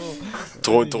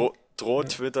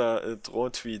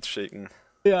 Droh-Tweet schicken.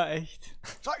 Ja, echt.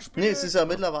 Nee, es ist ja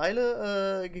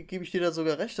mittlerweile, gebe ich dir da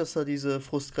sogar recht, dass da diese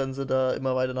Frustgrenze da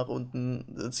immer weiter nach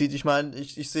unten zieht. Ich meine,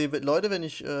 ich sehe Leute, wenn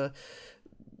ich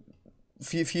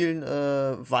vielen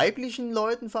weiblichen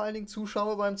Leuten vor allen Dingen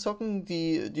zuschaue beim Zocken,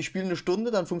 die spielen eine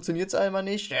Stunde, dann funktioniert es einmal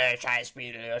nicht.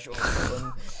 Scheißspiel, ja schon.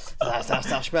 Das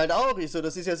sag ich mir halt auch.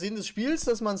 Das ist ja Sinn des Spiels,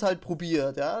 dass man es halt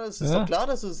probiert. Ja, das ist doch klar,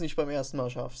 dass du es nicht beim ersten Mal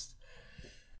schaffst.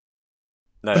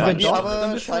 Naja, Scheint die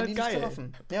aber scheint die nicht zu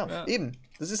schaffen. Ja, eben.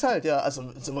 Das ist halt, ja,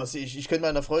 also sowas, ich könnte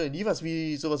meiner Freundin nie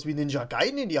sowas wie Ninja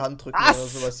Gaiden in die Hand drücken oder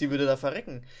sowas, die würde da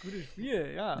verrecken. Gutes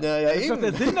Spiel, ja. Ja, das ist eben. doch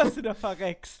der Sinn, dass du da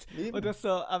verreckst. Eben. Und dass du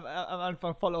am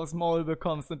Anfang voll aus dem Maul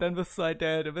bekommst und dann bist du halt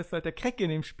der Crack in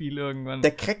dem Spiel irgendwann.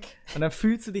 Der Crack. Und dann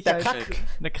fühlst du dich der halt... Crack.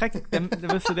 Der Crack. Dann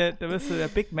bist du der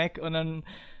Big Mac und dann...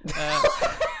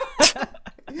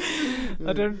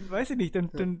 Und dann, weiß ich nicht,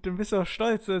 dann bist du auch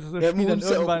stolz, dass du das Spiel dann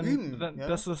irgendwann,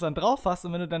 dass du es dann drauf hast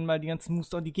und wenn du dann mal die ganzen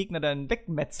Moves und die Gegner dann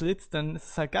wegmetzelst, dann ist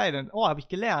es halt geil. Dann, habe ich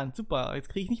gelernt, super, jetzt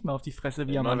kriege ich nicht mehr auf die Fresse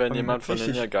wie am Anfang. Wenn jemand von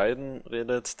Ninja Gaiden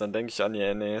redet, dann denke ich an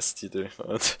die NES-Titel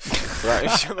und frage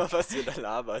mich immer, was ihr da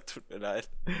labert, tut mir leid.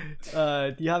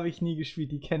 Die habe ich nie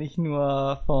gespielt, die kenne ich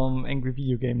nur vom Angry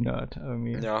Video Game Nerd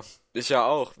irgendwie. Ja, ich ja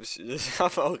auch. Ich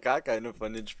habe auch gar keine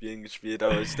von den Spielen gespielt,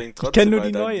 aber ich denke trotzdem. Ich kenne nur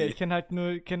die neue, ich kenne halt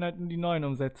nur die neuen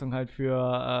Umsetzungen halt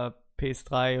für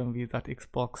PS3 und wie gesagt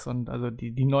Xbox und also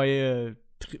die neue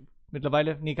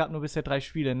mittlerweile, gab nur bisher 3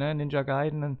 Spiele, ne? Ninja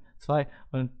Gaiden 2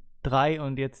 und 3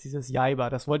 und jetzt dieses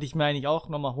Jaiba. Das wollte ich mir eigentlich auch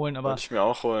nochmal holen, aber wollte ich mir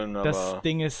auch holen, aber das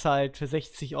Ding ist halt für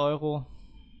 60 Euro.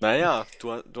 Naja,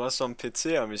 du hast doch einen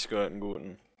PC, habe ich gehört, einen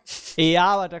guten.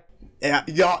 Ja, aber da... Ja,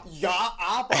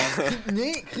 aber.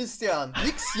 Nee, Christian,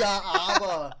 nix ja,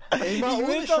 aber. Ey, mal ich ohne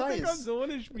will doch Scheiß. eine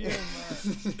Konsole spielen,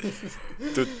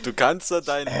 Mann. Du kannst da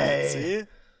deinen PC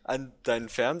an deinen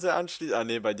Fernseher anschließen. Ah,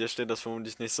 nee, bei dir steht das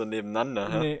vermutlich nicht so nebeneinander.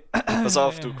 Ja? Nee. Pass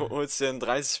auf, du holst dir ein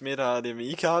 30 Meter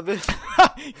HDMI-Kabel.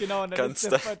 Genau, und dann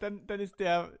ist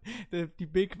die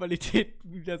Bildqualität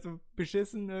wieder so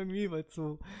beschissen irgendwie, weil es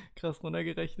so krass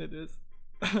runtergerechnet ist.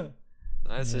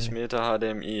 30 Meter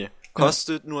HDMI.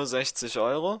 Kostet nur 60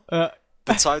 Euro. Ja.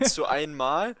 Bezahlst du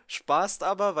einmal, sparst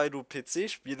aber, weil du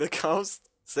PC-Spiele kaufst,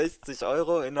 60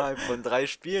 Euro innerhalb von 3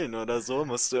 Spielen oder so,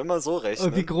 musst du immer so rechnen.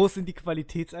 Und wie groß sind die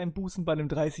Qualitätseinbußen bei einem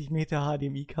 30 Meter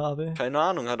HDMI-Kabel? Keine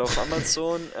Ahnung, hat auf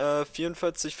Amazon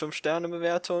 44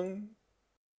 5-Sterne-Bewertungen.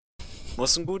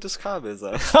 Muss ein gutes Kabel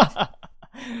sein. Ich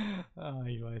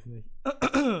weiß nicht.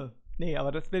 Nee,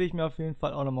 aber das werde ich mir auf jeden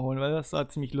Fall auch nochmal holen, weil das sah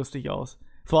ziemlich lustig aus.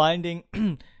 Vor allen Dingen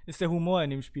ist der Humor in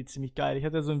dem Spiel ziemlich geil. Ich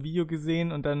hatte so ein Video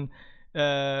gesehen und dann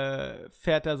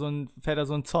fährt da so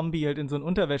ein Zombie halt in so einen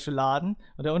Unterwäscheladen.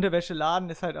 Und der Unterwäscheladen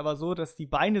ist halt aber so, dass die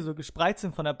Beine so gespreizt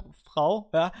sind von der Frau,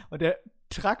 ja, und der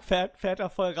Truck fährt da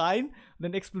voll rein und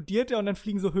dann explodiert er und dann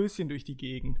fliegen so Höschen durch die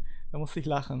Gegend. Da musste ich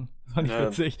lachen. Das war nicht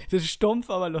witzig. Das ist stumpf,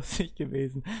 aber lustig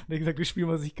gewesen. Und er hat gesagt, das Spiel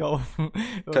muss ich kaufen.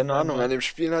 Keine Ahnung, an dem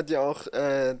Spiel hat ja auch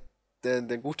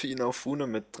der gute Inafune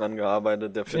mit dran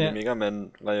gearbeitet, der für die Mega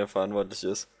Man-Reihe verantwortlich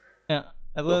ist. Ja,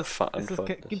 also es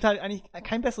gibt halt eigentlich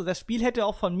kein besseres. Das Spiel hätte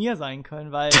auch von mir sein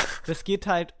können, weil es gibt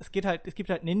halt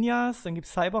Ninjas, dann gibt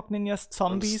es Cyborg-Ninjas,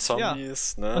 Zombies.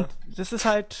 Ne? Und das ist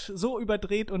halt so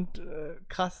überdreht und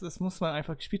krass, das muss man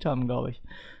einfach gespielt haben, glaube ich.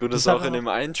 Gut, das auch in dem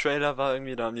einen Trailer war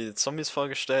irgendwie, da haben die Zombies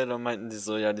vorgestellt und meinten die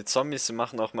so, ja, die Zombies, die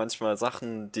machen auch manchmal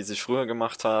Sachen, die sie früher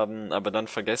gemacht haben, aber dann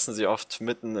vergessen sie oft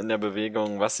mitten in der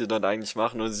Bewegung, was sie dort eigentlich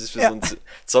machen und sie ist wie so ein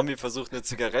Zombie versucht, eine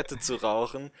Zigarette zu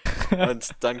rauchen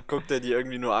und dann guckt er die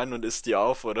irgendwie nur an und isst die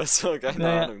auf oder so,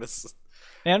 keine Ahnung.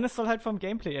 Und es soll halt vom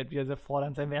Gameplay halt wieder sehr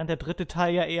fordernd sein, während der dritte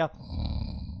Teil ja eher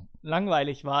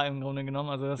langweilig war im Grunde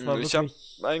genommen. Also das war ich habe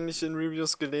eigentlich in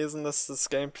Reviews gelesen, dass das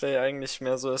Gameplay eigentlich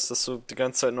mehr so ist, dass du die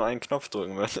ganze Zeit nur einen Knopf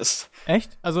drücken würdest.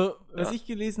 Echt? Also, was ich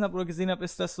gelesen habe oder gesehen habe,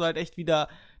 ist, dass du halt echt wieder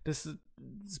das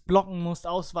blocken musst,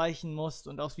 ausweichen musst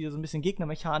und auch wieder so ein bisschen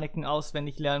Gegnermechaniken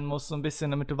auswendig lernen musst, so ein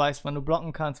bisschen, damit du weißt, wann du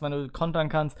blocken kannst, wann du kontern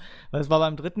kannst. Weil es war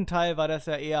beim dritten Teil, war das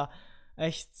ja eher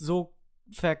echt so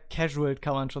vercasualt,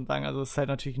 kann man schon sagen. Also es ist halt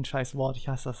natürlich ein scheiß Wort, ich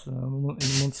hasse das in den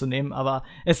Mund zu nehmen, aber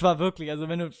es war wirklich, also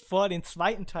wenn du vor den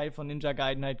zweiten Teil von Ninja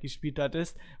Gaiden halt gespielt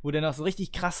hattest, wo der noch so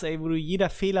richtig krass, wo du jeder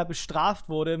Fehler bestraft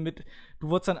wurde, du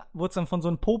wurdest dann von so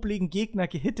einem popligen Gegner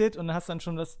gehittet und hast dann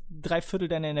schon 3/4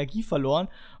 deiner Energie verloren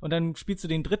und dann spielst du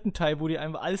den dritten Teil, wo dir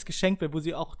einfach alles geschenkt wird, wo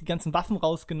sie auch die ganzen Waffen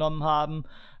rausgenommen haben,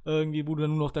 irgendwie, wo du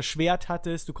dann nur noch das Schwert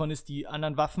hattest, du konntest die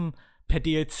anderen Waffen per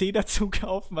DLC dazu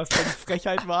kaufen, was voll die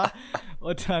Frechheit war.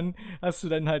 Und dann hast du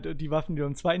dann halt die Waffen, die du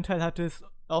im zweiten Teil hattest,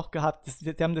 auch gehabt.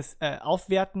 Sie haben das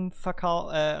Aufwerten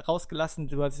rausgelassen.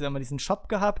 Du hast ja mal diesen Shop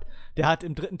gehabt. Der hat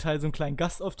im dritten Teil so einen kleinen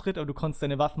Gastauftritt, aber du konntest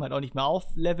deine Waffen halt auch nicht mehr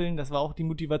aufleveln. Das war auch die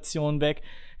Motivation weg.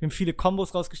 Wir haben viele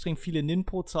Kombos rausgestrichen, viele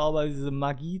Ninpo-Zauber, diese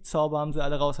Magie-Zauber haben sie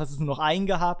alle raus. Hast du nur noch einen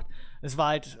gehabt. Es war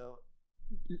halt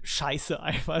scheiße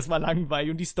einfach, es war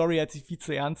langweilig und die Story hat sich viel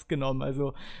zu ernst genommen,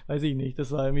 also weiß ich nicht,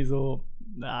 das war irgendwie so,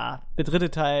 der dritte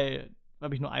Teil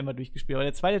habe ich nur einmal durchgespielt, aber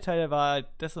der zweite Teil,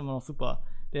 das ist immer noch super,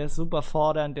 der ist super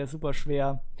fordernd, der ist super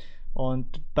schwer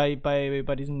und bei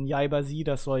diesem Yaiba-Z,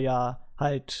 das soll ja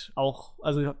halt auch,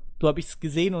 also so habe ich es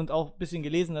gesehen und auch ein bisschen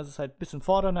gelesen, dass es halt ein bisschen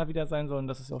fordernder wieder sein soll und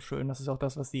das ist auch schön, das ist auch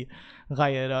das, was die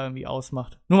Reihe da irgendwie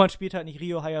ausmacht. Nur man spielt halt nicht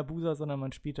Ryo Hayabusa, sondern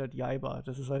man spielt halt Yaiba,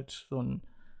 das ist halt so ein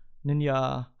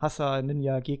Ninja-Hasser,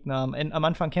 Ninja-Gegner. Am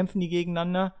Anfang kämpfen die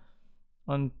gegeneinander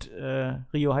und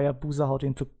Ryo Hayabusa haut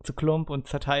ihn zu Klump und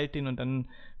zerteilt den und dann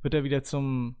wird er wieder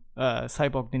zum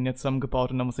Cyborg-Ninja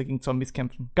zusammengebaut und dann muss er gegen Zombies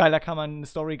kämpfen. Geil, da kann man eine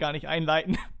Story gar nicht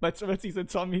einleiten, weil plötzlich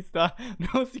sind Zombies da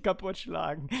und du musst die kaputt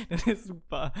schlagen. Das ist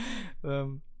super.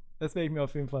 Das werde ich mir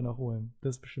auf jeden Fall noch holen.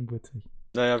 Das ist bestimmt witzig.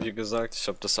 Naja, wie gesagt, ich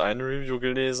habe das eine Review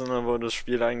gelesen, da wurde das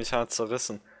Spiel eigentlich hart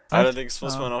zerrissen. Allerdings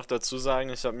muss man auch dazu sagen,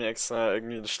 ich habe mir extra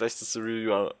irgendwie das schlechteste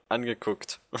Review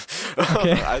angeguckt.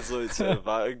 Okay. Also ich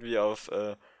war irgendwie auf,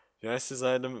 wie heißt die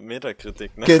Seite?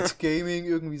 Metacritic, ne? Get Gaming,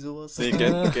 irgendwie sowas. Nee,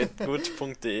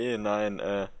 getgood.de, nein,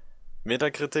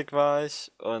 Metacritic war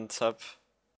ich und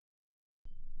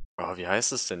wie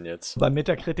heißt es denn jetzt? Bei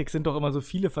Metacritic sind doch immer so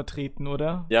viele vertreten,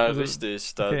 oder? Ja, also,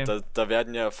 richtig. Da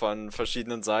werden ja von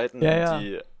verschiedenen Seiten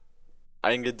die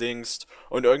eingedingst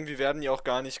und irgendwie werden die auch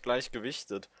gar nicht gleich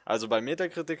gewichtet. Also bei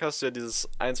Metacritic hast du ja dieses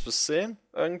 1 bis 10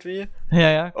 irgendwie.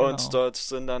 Ja, genau. Und dort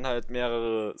sind dann halt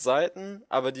mehrere Seiten,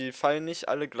 aber die fallen nicht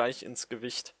alle gleich ins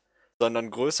Gewicht,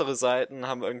 sondern größere Seiten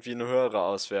haben irgendwie eine höhere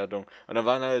Auswertung. Und da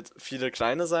waren halt viele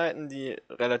kleine Seiten, die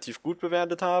relativ gut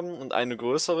bewertet haben und eine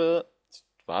größere,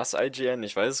 war es IGN,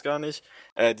 ich weiß es gar nicht,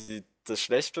 die das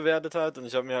schlecht bewertet hat und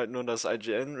ich habe mir halt nur das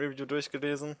IGN-Review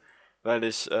durchgelesen, weil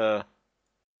ich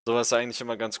sowas eigentlich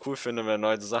immer ganz cool finde, wenn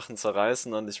Leute Sachen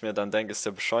zerreißen und ich mir dann denke, ist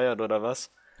der bescheuert oder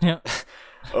was? Ja.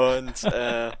 Und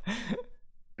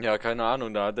ja, keine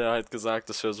Ahnung, da hat er halt gesagt,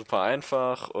 das wäre super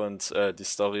einfach und die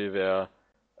Story wäre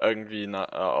irgendwie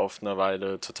auf einer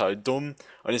Weile total dumm.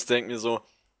 Und ich denke mir so,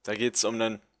 da geht's um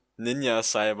einen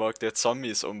Ninja-Cyborg, der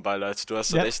Zombies umballert. Du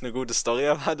hast doch echt eine gute Story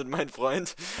erwartet, mein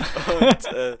Freund.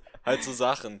 Und halt so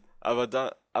Sachen.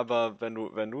 Aber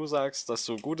wenn du sagst, dass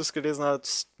du Gutes gelesen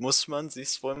hast, muss man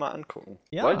sich's wohl mal angucken.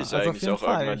 Ja, wollte ich also eigentlich auch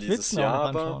irgendwann dieses Jahr,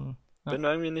 aber bin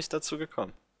irgendwie nicht dazu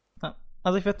gekommen. Ja.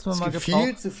 Also ich werde es mir mal gebraucht.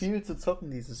 viel zu viel zu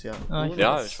zocken dieses Jahr.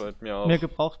 Ich wollte mir auch mir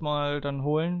gebraucht mal dann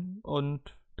holen und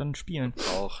dann spielen.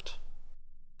 Gebraucht.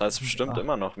 Das ist bestimmt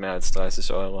immer noch mehr als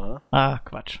 30 Euro, ha? Ah,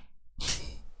 Quatsch.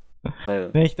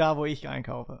 Nicht da, wo ich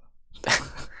einkaufe.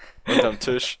 Unterm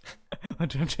Tisch.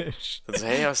 Unterm Tisch. Also,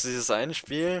 hey, hast du dieses eine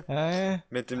Spiel?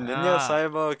 Mit dem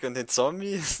Ninja-Cyborg und den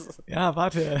Zombies? Ja,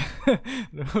 warte.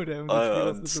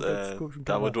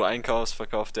 Da, wo du einkaufst,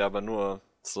 verkauft er aber nur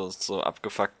so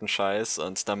abgefuckten Scheiß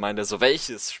und dann meint er so,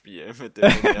 welches Spiel mit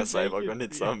dem Ninja-Cyborg und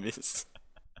den Zombies?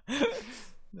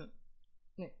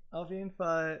 Nee, auf jeden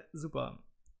Fall super.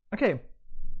 Okay.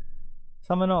 Was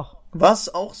haben wir noch?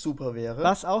 Was auch super wäre.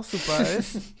 Was auch super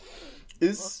ist.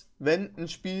 ist, wenn ein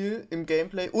Spiel im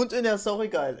Gameplay und in der Story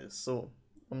geil ist. So,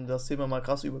 um das Thema mal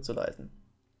krass überzuleiten.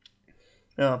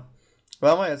 Ja.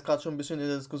 Waren wir jetzt gerade schon ein bisschen in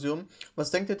der Diskussion. Was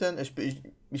denkt ihr denn?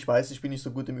 Ich weiß, ich bin nicht so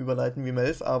gut im Überleiten wie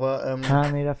Melf, aber...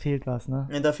 nee, da fehlt was, ne?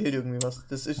 Ja, da fehlt irgendwie was.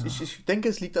 Ich denke,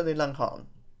 es liegt an den langen Haaren.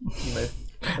 Die Melf.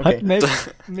 Okay.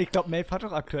 Ich glaube, Melf hat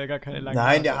doch aktuell gar keine langen Haare.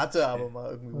 Nein, der hatte aber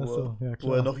mal irgendwo,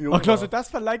 wo er noch jung war. Klaus,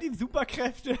 das verleiht ihm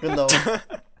Superkräfte. Genau.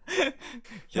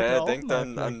 Ja, er denkt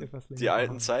dann an die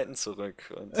alten Zeiten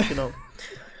zurück. Genau.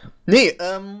 Nee,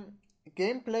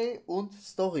 Gameplay und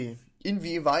Story.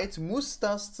 Inwieweit muss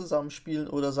das zusammenspielen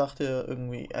oder sagt er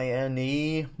irgendwie,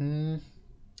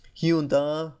 hier und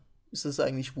da ist es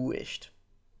eigentlich wurscht?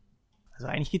 Also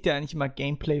eigentlich geht ja eigentlich immer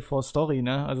Gameplay vor Story,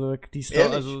 ne? Also die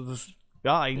Story, also das,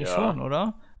 ja, eigentlich schon,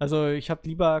 oder? Also ich habe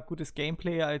lieber gutes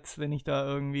Gameplay, als wenn ich da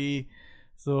irgendwie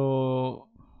so,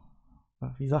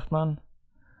 wie sagt man?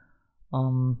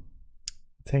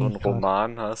 So einen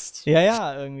Roman hast.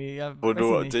 Ja, irgendwie. Ja, wo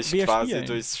du dich quasi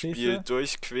durchs Spiel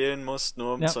durchquälen musst,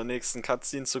 nur um zur nächsten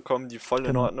Cutscene zu kommen, die voll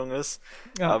in Ordnung ist.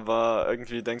 Ja. Aber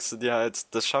irgendwie denkst du dir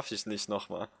halt, das schaffe ich nicht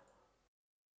nochmal.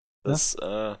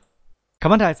 Kann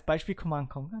man da als Beispiel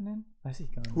Command Conquer nennen? Weiß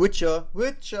ich gar nicht. Witcher.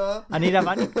 Ah nee, da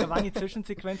waren die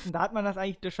Zwischensequenzen, da hat man das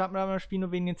Spiel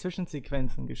nur wegen den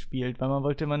Zwischensequenzen gespielt, weil man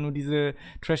wollte immer nur diese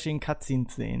trashigen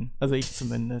Cutscenes sehen. Also ich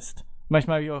zumindest.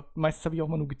 Meistens habe ich auch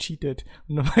mal nur gecheatet,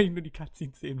 weil ich nur die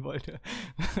Cutscenes sehen wollte.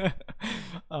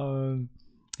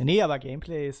 Nee, aber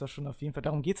Gameplay ist doch schon auf jeden Fall,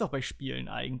 darum geht's auch bei Spielen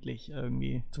eigentlich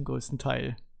irgendwie zum größten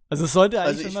Teil. Also es sollte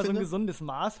eigentlich immer so ein gesundes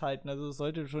Maß halten, also es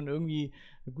sollte schon irgendwie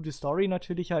eine gute Story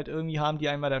natürlich halt irgendwie haben, die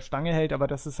einem bei der Stange hält, aber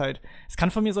das ist halt, es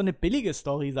kann von mir so eine billige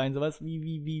Story sein, sowas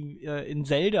wie in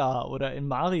Zelda oder in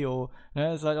Mario,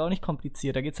 ne, ist halt auch nicht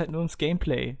kompliziert, da geht's halt nur ums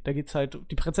Gameplay, da geht's halt,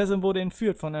 die Prinzessin wurde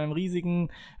entführt von einer riesigen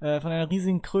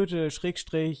Kröte,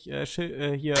 Schrägstrich,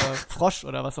 hier Frosch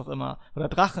oder was auch immer, oder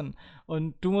Drachen,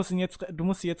 und du musst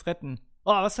sie jetzt retten.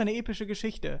 Oh, was für eine epische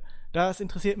Geschichte. Das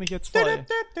interessiert mich jetzt voll.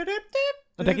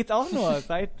 Und da geht's auch nur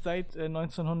seit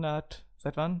 1900,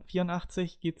 seit wann?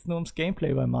 84 geht's nur ums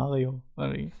Gameplay bei Mario.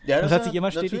 Ja, das hat sich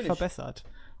immer stetig verbessert.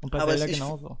 Und bei Zelda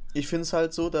genauso. Ich finde es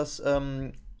halt so, dass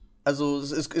also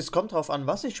es kommt drauf an,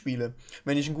 was ich spiele.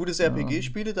 Wenn ich ein gutes RPG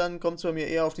spiele, dann kommt es bei mir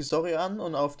eher auf die Story an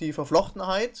und auf die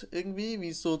Verflochtenheit irgendwie, wie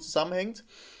es so zusammenhängt.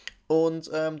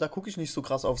 Und da gucke ich nicht so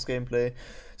krass aufs Gameplay. Das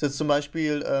ist jetzt zum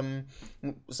Beispiel,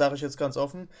 sage ich jetzt ganz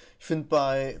offen, ich finde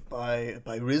bei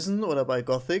Risen oder bei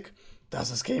Gothic, das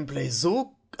ist Gameplay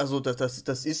so, also das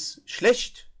ist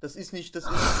schlecht. Das ist nicht,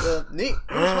 nee,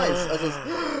 ich weiß. Also,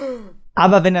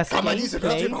 aber wenn das kann man diese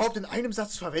Wörter überhaupt in einem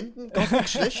Satz verwenden? Gothic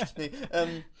schlecht? Nee,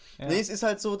 nee, es ist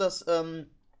halt so, dass,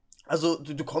 also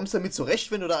du kommst damit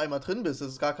zurecht, wenn du da einmal drin bist, das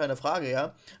ist gar keine Frage,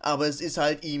 ja. Aber es ist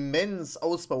halt immens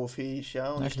ausbaufähig,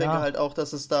 ja. Und ich denke halt auch,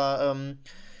 dass da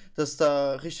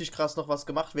richtig krass noch was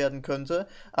gemacht werden könnte.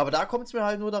 Aber da kommt es mir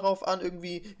halt nur darauf an,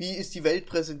 irgendwie, wie ist die Welt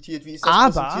präsentiert, wie ist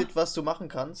das präsentiert, was du machen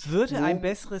kannst. Würde ein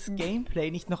besseres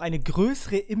Gameplay nicht noch eine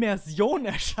größere Immersion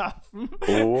erschaffen?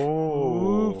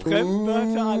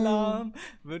 Fremdwörteralarm.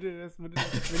 Würde das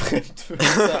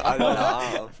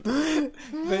Fremdwörteralarm.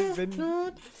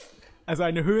 Also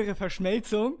eine höhere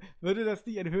Verschmelzung, würde das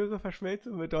nicht eine höhere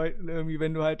Verschmelzung bedeuten, irgendwie,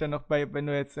 wenn du halt dann noch wenn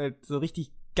du jetzt halt so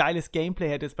richtig geiles Gameplay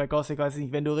hättest bei Gothic, weiß ich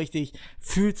nicht, wenn du richtig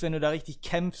fühlst, wenn du da richtig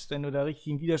kämpfst, wenn du da richtig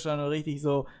im Widerstand oder richtig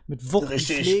so mit Wucht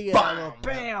Schläge, bam,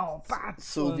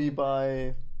 so wie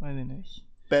bei weiß ich nicht.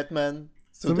 Batman,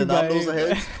 so der namenlose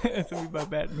Held. So wie bei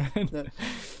Batman. Ja.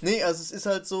 Nee, also es ist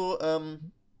halt so,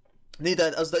 Nee,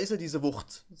 also da ist ja diese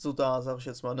Wucht so da, sag ich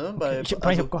jetzt mal, ne? Okay.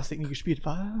 Ich hab Gothic nie gespielt,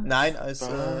 was? Nein,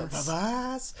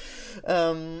 was?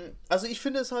 Also ich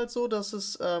finde es halt so, dass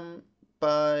es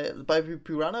bei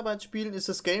Piranha-Bytes-Spielen ist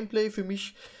das Gameplay für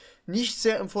mich nicht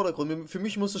sehr im Vordergrund. Für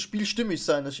mich muss das Spiel stimmig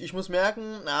sein. Ich muss merken,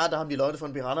 da haben die Leute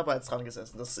von Piranha-Bytes dran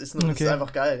gesessen. Das ist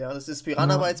einfach geil, ja. Das ist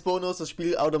Piranha-Bytes-Bonus, das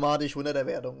Spiel automatisch 100er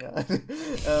Wertung, ja.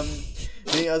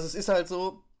 Nee, also es ist halt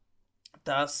so,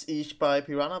 dass ich bei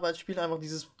Piranha-Bytes-Spielen einfach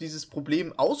dieses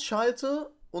Problem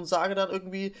ausschalte und sage dann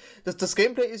irgendwie, das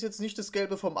Gameplay ist jetzt nicht das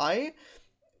Gelbe vom Ei.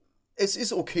 Es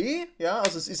ist okay, ja,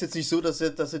 also es ist jetzt nicht so, dass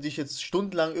du dich jetzt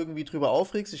stundenlang irgendwie drüber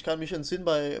aufregst. Ich kann mich entsinnen,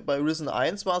 bei Risen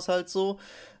 1 war es halt so,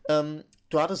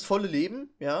 du hattest volle Leben,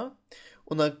 ja,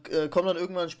 und dann kommen dann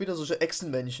irgendwann später solche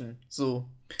Echsenmännchen, so.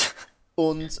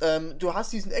 Und du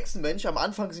hast diesen Echsenmensch, am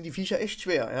Anfang sind die Viecher echt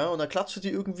schwer, ja, und dann klatscht du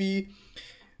die irgendwie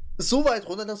so weit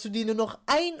runter, dass du die nur noch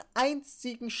einen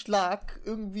einzigen Schlag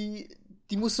irgendwie,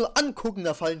 die musst du angucken,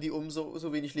 da fallen die um,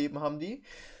 so wenig Leben haben die.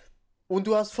 Und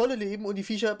du hast volle Leben und die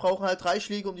Viecher brauchen halt 3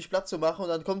 Schläge, um dich platt zu machen und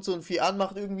dann kommt so ein Vieh an,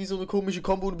 macht irgendwie so eine komische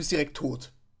Kombo und du bist direkt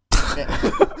tot. Ja.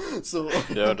 So.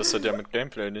 Ja, das hat ja mit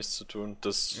Gameplay nichts zu tun.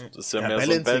 Das ist ja mehr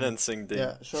Balancing. So ein Balancing-Ding.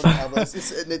 Ja, schon, aber es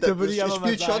ist... da würde ich aber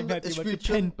mal sagen, es spielt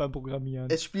schon beim Programmieren.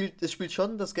 Es spielt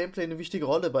schon das Gameplay eine wichtige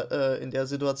Rolle in der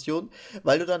Situation,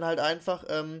 weil du dann halt einfach...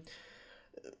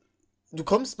 du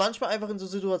kommst manchmal einfach in so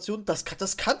Situationen, das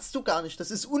kannst du gar nicht.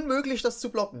 Das ist unmöglich, das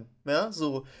zu blocken. Ja,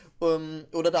 so.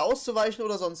 Oder da auszuweichen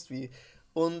oder sonst wie.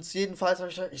 Und jedenfalls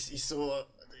habe ich so,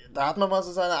 da hat man mal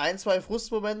so seine 1, 2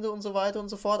 Frustmomente und so weiter und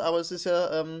so fort, aber es ist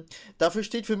ja, dafür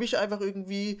steht für mich einfach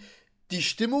irgendwie die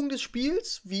Stimmung des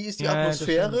Spiels, wie ist die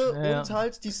Atmosphäre und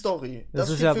halt die Story.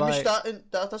 Das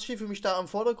steht für mich da im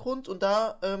Vordergrund und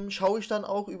da schaue ich dann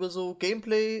auch über so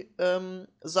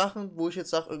Gameplay-Sachen, wo ich jetzt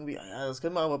sage irgendwie, das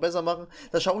können wir aber besser machen,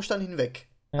 da schaue ich dann hinweg.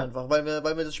 Ja. Einfach, weil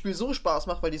mir das Spiel so Spaß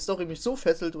macht, weil die Story mich so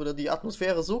fesselt oder die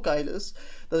Atmosphäre so geil ist,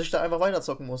 dass ich da einfach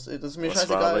weiterzocken muss. Das ist mir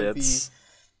scheißegal, wie...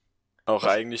 Auch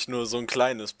eigentlich nur so ein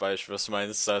kleines Beispiel, was du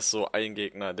meinst, da ist so ein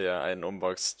Gegner, der einen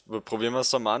umboxt. Probieren wir es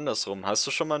doch mal andersrum. Hast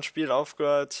du schon mal ein Spiel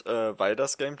aufgehört, weil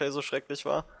das Gameplay so schrecklich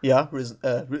war? Ja, Risen.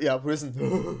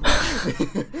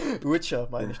 Witcher,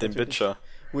 meine ich. Den Witcher.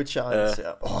 Witcher 1,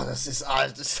 ja. Oh, das ist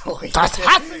alt, sorry. Das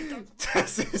hasse ich!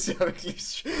 Das ist ja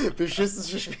wirklich das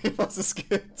beschissenste Spiel, was es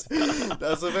gibt.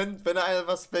 Also, wenn du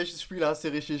welches Spiel hast,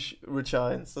 hier richtig Witcher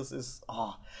 1, das ist,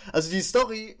 Also die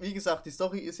Story, wie gesagt, die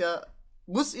Story ist ja,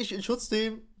 muss ich in Schutz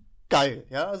nehmen, geil,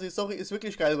 ja, also die Story ist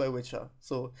wirklich geil bei Witcher,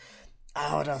 so.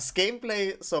 Aber das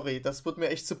Gameplay, sorry, das wird mir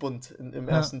echt zu bunt im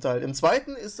ersten Teil. Im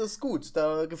zweiten ist das gut,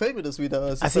 da gefällt mir das wieder.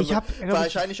 Es ist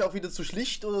wahrscheinlich auch wieder zu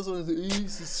schlicht oder so.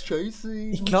 Es ist scheiße.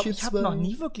 Ich glaube, ich habe noch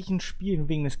nie wirklich ein Spiel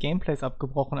wegen des Gameplays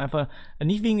abgebrochen. Einfach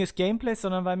nicht wegen des Gameplays,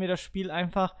 sondern weil mir das Spiel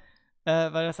einfach,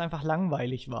 weil das einfach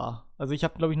langweilig war. Also ich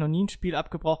habe, glaube ich, noch nie ein Spiel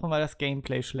abgebrochen, weil das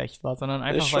Gameplay schlecht war, sondern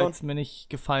einfach, weil es mir nicht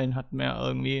gefallen hat mehr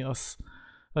irgendwie aus,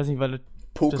 weiß nicht, weil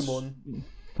Pokémon.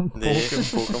 Nee,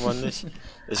 Pokémon nicht.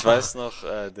 Ich weiß noch,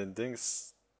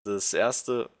 das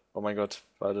erste, oh mein Gott,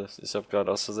 warte, ich habe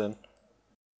gerade aus Versehen.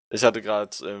 Ich hatte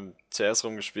gerade CS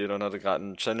rumgespielt und hatte gerade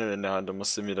einen Channel in der Hand und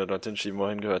musste mir da dorthin schieben,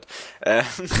 wohin gehört.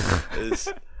 Ich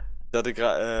hatte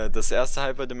gerade das erste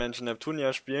Hyperdimension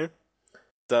Neptunia Spiel.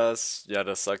 Das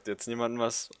sagt jetzt niemandem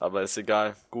was, aber ist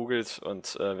egal. Googelt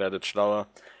und werdet schlauer.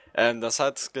 Das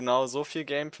hat genau so viel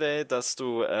Gameplay, dass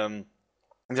du,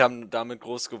 die haben damit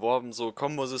groß geworben, so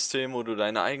Kombosystem, wo du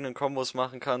deine eigenen Kombos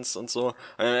machen kannst und so.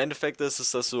 Und im Endeffekt ist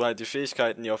es, dass du halt die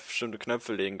Fähigkeiten hier auf bestimmte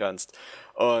Knöpfe legen kannst.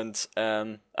 Und,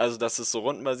 also das ist so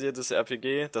rundenbasiertes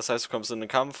RPG, das heißt, du kommst in den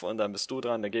Kampf und dann bist du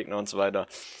dran, der Gegner und so weiter.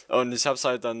 Und ich hab's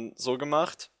halt dann so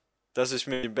gemacht, dass ich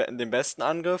mir den besten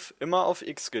Angriff immer auf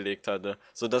X gelegt hatte,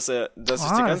 sodass ich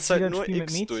die ganze Zeit nur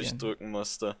X durchdrücken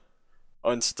musste.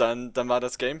 Und dann war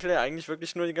das Gameplay eigentlich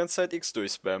wirklich nur die ganze Zeit X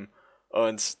durchspammen.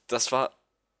 Und das war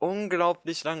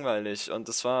unglaublich langweilig und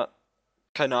das war,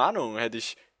 keine Ahnung, hätte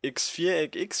ich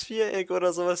X-Viereck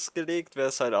oder sowas gelegt, wäre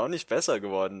es halt auch nicht besser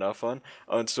geworden davon.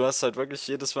 Und du hast halt wirklich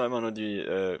jedes Mal immer nur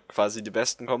quasi die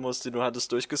besten Kombos, die du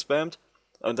hattest, durchgespammt.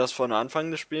 Und das von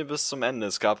Anfang des Spiels bis zum Ende.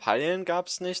 Es gab Heilen,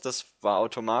 gab's nicht, das war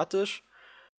automatisch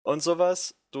und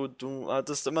sowas. Du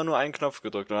hattest immer nur einen Knopf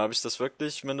gedrückt. Und dann habe ich das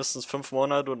wirklich mindestens 5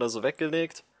 Monate oder so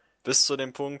weggelegt, bis zu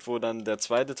dem Punkt, wo dann der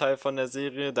zweite Teil von der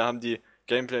Serie, da haben die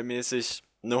Gameplay-mäßig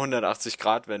eine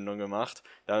 180-Grad-Wendung gemacht.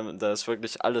 Da ist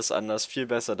wirklich alles anders, viel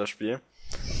besser das Spiel.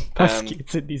 Was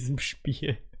gibt's in diesem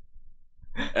Spiel?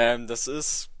 Das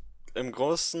ist im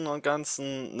Großen und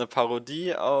Ganzen eine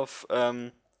Parodie auf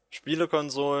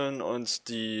Spielekonsolen und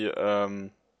die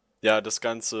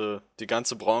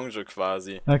ganze Branche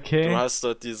quasi. Okay. Du hast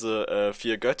dort diese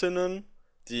 4 Göttinnen,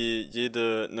 die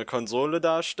jede eine Konsole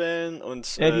darstellen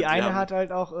und Ja, die eine haben, hat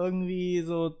halt auch irgendwie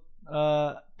so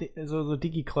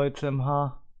Digi-Kreuze im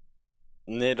Haar.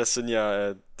 nee, das sind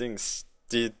ja Dings.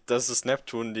 Das ist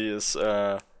Neptun, die ist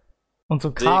Und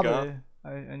so Sega. Kabel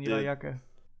in ihrer Die- Jacke.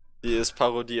 Die ist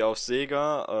Parodie auf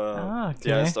Sega. Die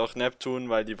Okay. heißt auch Neptun,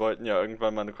 weil die wollten ja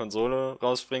irgendwann mal eine Konsole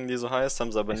rausbringen, die so heißt,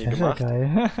 haben sie aber nie Das ist ja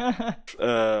gemacht.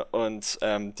 geil. Und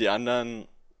die anderen,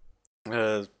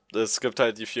 es gibt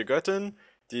halt die 4 Göttinnen,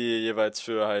 die jeweils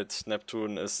für halt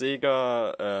Neptun ist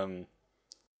Sega,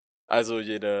 also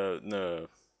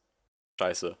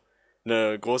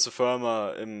eine große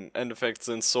Firma, im Endeffekt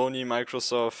sind Sony,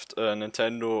 Microsoft,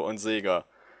 Nintendo und Sega.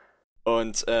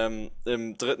 Und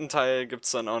im dritten Teil gibt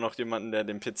es dann auch noch jemanden, der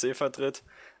den PC vertritt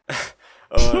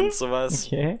und sowas.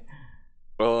 Okay.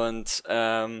 Und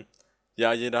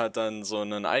ja, jeder hat dann so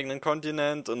einen eigenen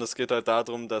Kontinent und es geht halt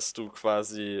darum, dass du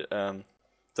quasi,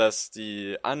 dass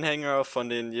die Anhänger von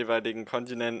den jeweiligen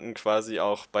Kontinenten quasi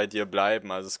auch bei dir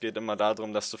bleiben. Also es geht immer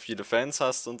darum, dass du viele Fans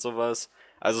hast und sowas.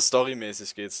 Also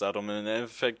storymäßig geht es darum. Im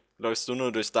Endeffekt läufst du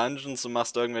nur durch Dungeons und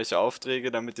machst irgendwelche Aufträge,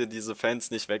 damit dir diese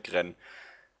Fans nicht wegrennen.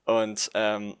 Und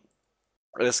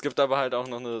es gibt aber halt auch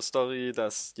noch eine Story,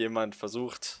 dass jemand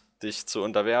versucht, dich zu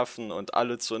unterwerfen und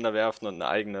alle zu unterwerfen und eine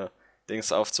eigene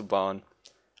Dings aufzubauen.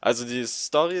 Also die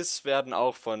Stories werden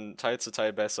auch von Teil zu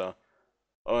Teil besser.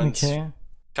 Und Okay.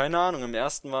 keine Ahnung, im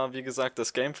ersten war, wie gesagt,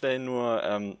 das Gameplay nur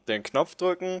den Knopf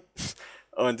drücken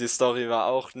und die Story war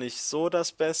auch nicht so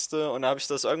das Beste und da habe ich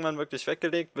das irgendwann wirklich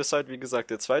weggelegt, bis halt, wie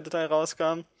gesagt, der zweite Teil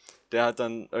rauskam. Der hat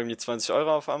dann irgendwie 20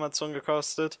 Euro auf Amazon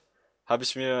gekostet. Habe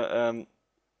ich mir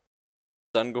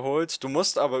dann geholt. Du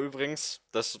musst aber übrigens,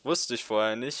 das wusste ich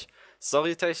vorher nicht,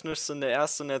 storytechnisch sind der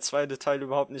erste und der zweite Teil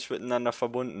überhaupt nicht miteinander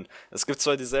verbunden. Es gibt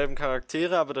zwar dieselben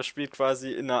Charaktere, aber das spielt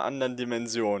quasi in einer anderen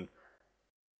Dimension.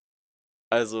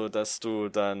 Also, dass du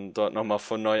dann dort nochmal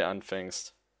von neu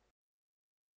anfängst.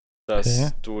 Dass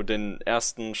Okay. du den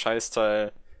ersten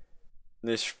Scheißteil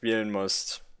nicht spielen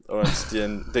musst und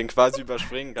den quasi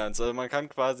überspringen kannst. Also man kann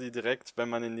quasi direkt, wenn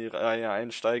man in die Reihe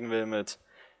einsteigen will, mit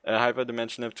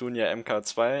Hyperdimension Neptunia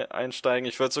MK2 einsteigen.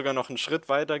 Ich würde sogar noch einen Schritt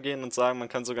weiter gehen und sagen, man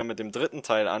kann sogar mit dem dritten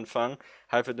Teil anfangen,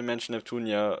 Hyperdimension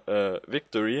Neptunia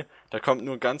Victory. Da kommt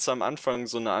nur ganz am Anfang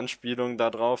so eine Anspielung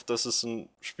darauf, dass es ein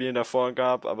Spiel davor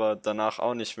gab, aber danach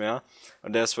auch nicht mehr.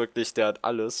 Und der ist wirklich, der hat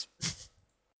alles.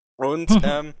 Und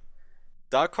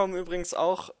da kommen übrigens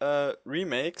auch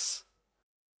Remakes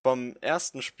vom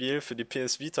ersten Spiel für die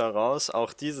PS Vita raus,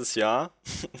 auch dieses Jahr.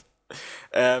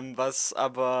 Was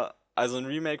aber, also ein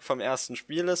Remake vom ersten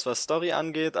Spiel ist, was Story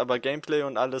angeht, aber Gameplay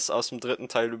und alles aus dem dritten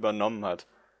Teil übernommen hat.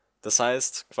 Das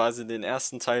heißt, quasi den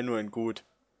ersten Teil nur in gut.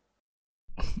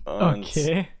 Und,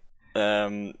 Okay.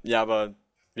 ja, aber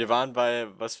wir waren bei,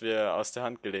 was wir aus der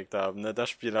Hand gelegt haben. Ne? Das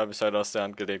Spiel habe ich halt aus der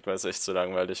Hand gelegt, weil es echt zu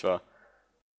langweilig war.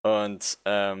 Und,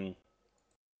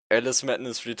 Alice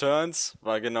Madness Returns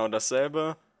war genau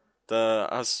dasselbe. Da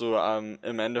hast du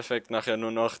im Endeffekt nachher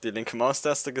nur noch die linke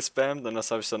Maustaste gespammt und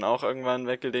das habe ich dann auch irgendwann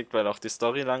weggelegt, weil auch die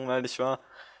Story langweilig war.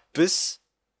 Bis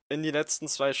in die letzten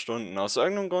 2 Stunden. Aus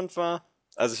irgendeinem Grund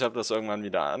also ich habe das irgendwann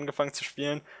wieder angefangen zu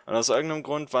spielen und aus irgendeinem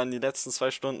Grund waren die letzten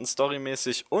 2 Stunden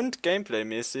storymäßig und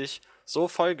gameplaymäßig so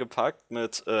vollgepackt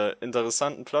mit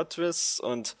interessanten Plot-Twists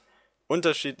und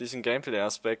unterschiedlichen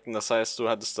Gameplay-Aspekten. Das heißt, du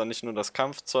hattest dann nicht nur das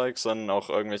Kampfzeug, sondern auch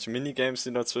irgendwelche Minigames,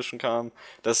 die dazwischen kamen.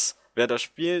 Wäre das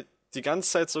Spiel die ganze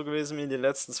Zeit so gewesen wie in den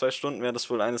letzten 2 Stunden, wäre das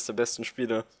wohl eines der besten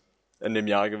Spiele in dem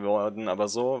Jahr geworden. Aber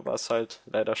so war es halt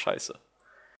leider scheiße.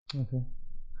 Okay.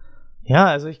 Ja,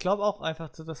 also ich glaube auch einfach,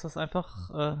 dass das einfach,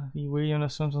 wie William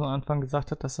das schon am Anfang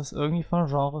gesagt hat, dass das irgendwie von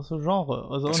Genre zu Genre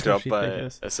also Ich glaube, unterschiedlich bei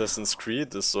ist. Assassin's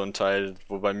Creed ist so ein Teil,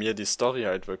 wo bei mir die Story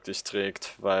halt wirklich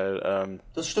trägt, weil,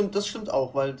 Das stimmt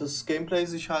auch, weil das Gameplay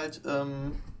sich halt,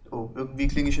 irgendwie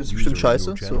klinge ich jetzt bestimmt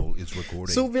scheiße.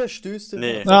 So, wer stößt denn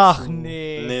Nee. dazu? Ach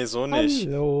nee. nee, so nicht.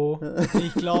 Hallo.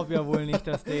 Ich glaube ja wohl nicht,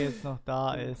 dass der jetzt noch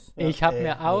da ist. Ich habe ey,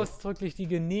 mir nee. ausdrücklich die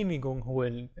Genehmigung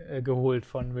geholt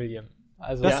von William.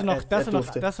 Also Dass, Ja, du noch, er dass,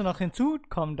 durfte. dass du noch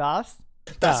hinzukommen darfst.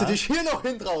 Dass Ja. du dich hier noch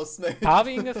hin traust, ne?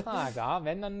 habe ihn gefragt, ja,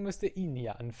 wenn, dann müsste ihn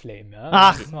hier anflamen. Ja?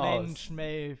 Ach Sieht's mal aus. Mensch,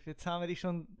 Melf, jetzt haben wir dich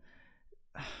schon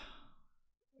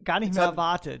gar nicht Jetzt mehr haben-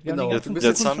 erwartet. Wir genau, haben die jetzt ganzen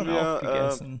jetzt Kuchen haben schon wir,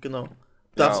 aufgegessen. Genau.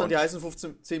 Darfst Ja, dann die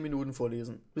heißen 10 Minuten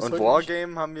vorlesen. Bis Und heute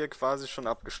Wargame haben wir quasi schon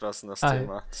abgeschlossen, das Ah,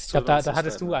 Thema. Das Ich tut glaube, da uns nicht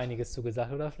hattest leid. du einiges zu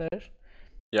gesagt, oder Flash?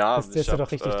 Ja, Das ist ja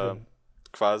doch richtig drin.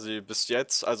 quasi bis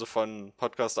jetzt, also von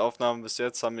Podcast-Aufnahmen bis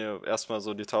jetzt, haben wir erstmal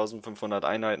so die 1500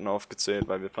 Einheiten aufgezählt,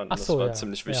 weil wir fanden, Ach so, das war ja,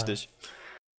 ziemlich ja. wichtig.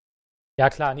 Ja,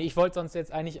 klar. Nee, ich wollte sonst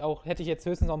jetzt eigentlich auch, hätte ich jetzt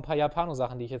höchstens noch ein paar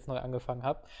Japano-Sachen, die ich jetzt neu angefangen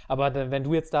habe. Aber wenn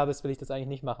du jetzt da bist, will ich das eigentlich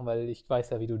nicht machen, weil ich weiß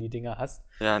ja, wie du die Dinger hast.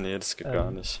 Ja, nee, das geht gar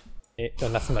Ähm, nicht. Nee,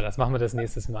 dann lassen wir das. Machen wir das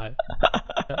nächstes Mal.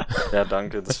 Ja,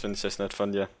 danke, das finde ich echt nett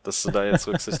von dir, dass du da jetzt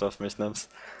Rücksicht auf mich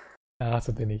nimmst. Ja,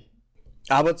 so bin ich.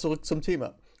 Aber zurück zum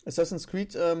Thema. Assassin's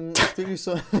Creed ist wirklich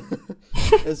so,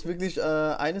 ist wirklich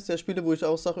eines der Spiele, wo ich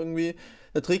auch sage, irgendwie,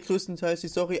 da trägt größtenteils die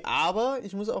Story, aber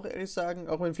ich muss auch ehrlich sagen,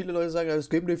 auch wenn viele Leute sagen, das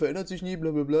Gameplay verändert sich nie,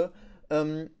 bla bla bla,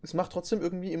 es macht trotzdem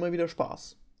irgendwie immer wieder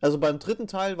Spaß. Also beim dritten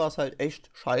Teil war es halt echt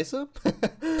scheiße.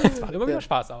 Es macht immer wieder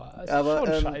Spaß, aber es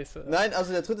ist schon scheiße. Nein,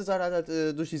 also der dritte Teil hat halt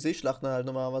durch die Seeschlachten halt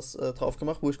nochmal was drauf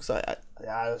gemacht, wo ich gesagt habe,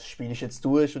 ja, das spiele ich jetzt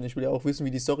durch und ich will ja auch wissen,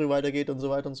 wie die Story weitergeht und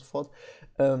so weiter und so fort.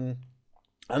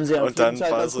 Haben sie ja auf jeden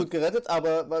Teil ganz gut gerettet,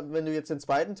 aber wenn du jetzt den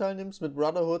zweiten Teil nimmst mit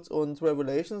Brotherhood und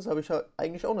Revelations, habe ich halt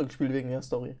eigentlich auch noch gespielt wegen der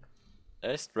Story.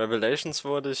 Echt? Revelations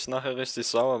wurde ich nachher richtig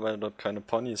sauer, weil dort keine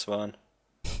Ponys waren.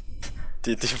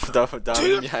 Da haben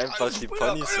die mir einfach die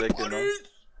Ponys weggenommen.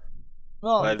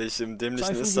 Ja. Weil ich im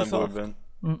dämlichen Istanbul bin.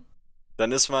 Mhm.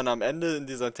 Dann ist man am Ende in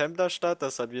dieser Templerstadt,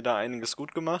 das hat wieder einiges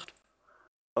gut gemacht.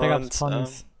 Da gab's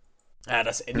Ponys. Ja,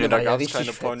 das Ende da war ja gab's richtig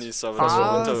keine fett. Ponys, aber das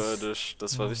war unterirdisch.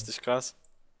 Das war richtig krass.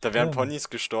 Da wären Ponys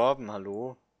gestorben,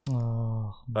 hallo.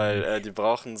 Ach, Weil die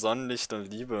brauchen Sonnenlicht und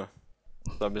Liebe.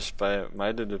 Das habe ich bei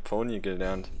My Little Pony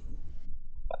gelernt.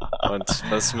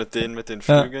 Und was mit den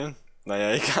Flügeln?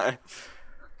 Naja, egal.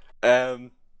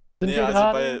 Nee, also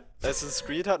bei Assassin's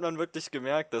Creed hat man wirklich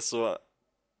gemerkt, dass so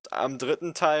am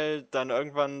dritten Teil dann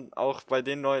irgendwann auch bei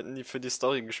den Leuten, die für die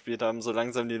Story gespielt haben, so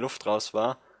langsam die Luft raus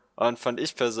war. Und fand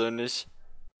ich persönlich,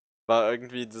 war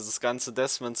irgendwie dieses ganze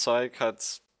Desmond-Zeug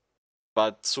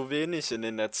war zu wenig in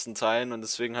den letzten Teilen und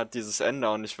deswegen hat dieses Ende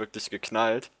auch nicht wirklich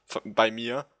geknallt. Bei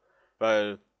mir.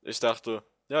 Weil ich dachte,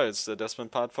 ja, jetzt ist der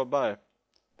Desmond-Part vorbei.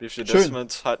 Wie viel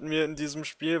Desmond hatten wir in diesem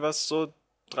Spiel, was so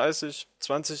 30,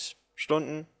 20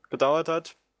 Stunden gedauert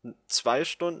hat? 2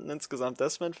 Stunden insgesamt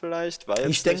Desmond vielleicht?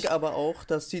 Ich denke aber auch,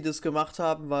 dass die das gemacht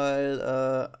haben, weil,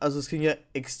 also es ging ja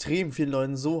extrem vielen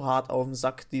Leuten so hart auf den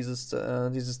Sack, dieses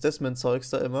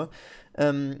Desmond-Zeugs da immer.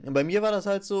 Bei mir war das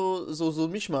halt so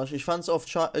ein Mischmasch. Ich fand's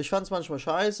manchmal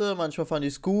scheiße, manchmal fand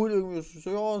ich es gut, irgendwie so,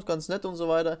 ja, ist ganz nett und so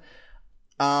weiter.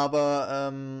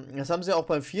 Aber das haben sie auch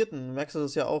beim vierten, merkst du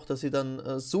das ja auch, dass sie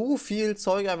dann so viel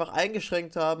Zeug einfach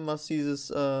eingeschränkt haben, was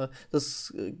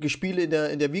das Gespiele in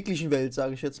der wirklichen Welt,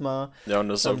 sage ich jetzt mal. Ja, und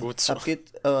das ist auch gut so.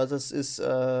 Abgeht. Aber das ist,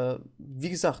 wie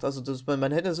gesagt, also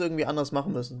man hätte es irgendwie anders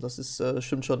machen müssen. Das ist,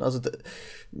 stimmt schon. Also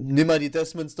nimm mal die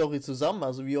Desmond-Story zusammen.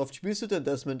 Also wie oft spielst du denn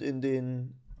Desmond in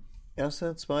den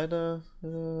ersten,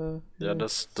 zweiten? Ja,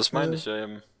 das meine ich ja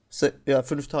eben.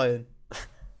 5 Teilen.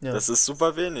 Ja. Das ist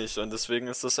super wenig und deswegen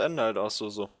ist das Ende halt auch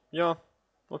so. Ja,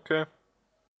 okay.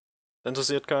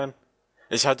 Interessiert keinen.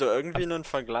 Ich hatte irgendwie einen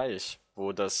Vergleich,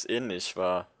 wo das ähnlich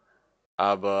war.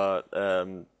 Aber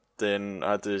den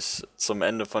hatte ich zum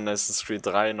Ende von Assassin's Creed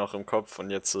 3 noch im Kopf und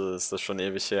jetzt ist das schon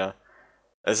ewig her.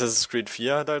 Assassin's Creed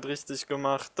 4 hat halt richtig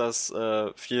gemacht, dass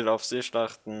viel auf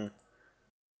Seeschlachten,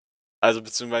 also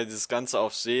beziehungsweise dieses Ganze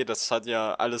auf See, das hat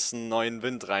ja alles einen neuen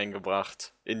Wind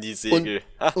reingebracht in die Segel.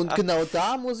 Und genau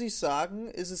da muss ich sagen,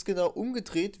 ist es genau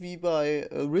umgedreht wie bei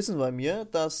Risen bei mir,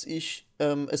 dass ich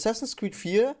Assassin's Creed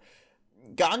 4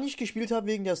 gar nicht gespielt habe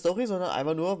wegen der Story, sondern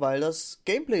einfach nur, weil das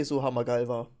Gameplay so hammergeil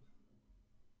war.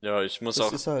 Ja, ich muss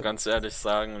Das auch ganz ehrlich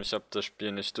sagen, ich habe das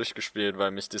Spiel nicht durchgespielt,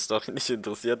 weil mich die Story nicht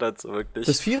interessiert hat, so wirklich.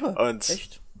 Das Vierer? Und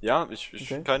echt? Ja,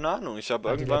 keine Ahnung, ich habe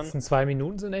irgendwann... Die letzten 2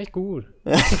 Minuten sind echt gut.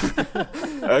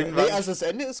 irgendwann Nee, also das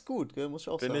Ende ist gut, gell, muss ich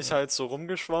auch sagen. bin ich halt so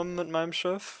rumgeschwommen mit meinem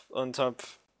Schiff und hab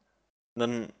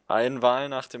einen Wal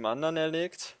nach dem anderen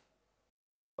erlegt.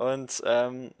 Und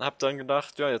hab dann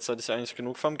gedacht, ja, jetzt hatte ich eigentlich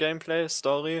genug vom Gameplay,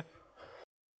 Story.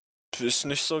 Ist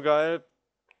nicht so geil,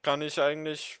 kann ich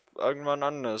eigentlich irgendwann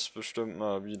anders bestimmt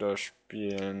mal wieder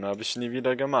spielen. Habe ich nie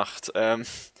wieder gemacht.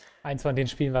 Eins von den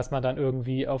Spielen, was man dann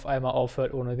irgendwie auf einmal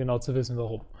aufhört, ohne genau zu wissen,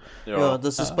 warum. Ja,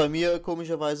 das ist bei mir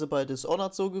komischerweise bei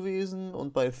Dishonored so gewesen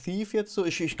und bei Thief jetzt so.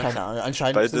 Ich keine Ahnung,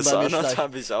 anscheinend Bei sind bei mir Dishonored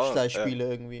habe ich auch. Schleichspiele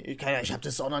irgendwie. Ich habe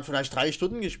Dishonored vielleicht 3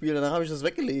 Stunden gespielt und dann habe ich das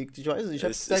weggelegt. Ich weiß nicht, ich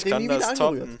habe Ich seitdem kann nie wieder das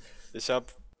angerührt. toppen. Ich habe...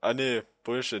 nee,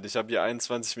 Bullshit. Ich habe hier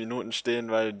 21 Minuten stehen,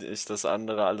 weil ich das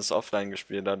andere alles offline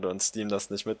gespielt hatte und Steam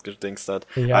das nicht mitgedingst hat.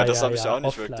 Ja, Aber das habe ich auch nicht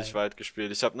offline. wirklich weit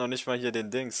gespielt. Ich habe noch nicht mal hier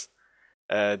den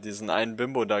diesen einen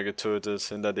Bimbo da getötet,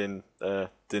 hinter den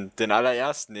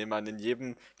allerersten, den man in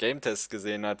jedem Game-Test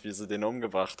gesehen hat, wie sie den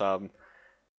umgebracht haben.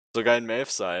 Sogar in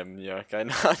Melfsheim, ja,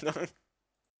 keine Ahnung.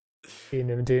 Den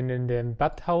in dem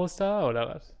Badhaus da, oder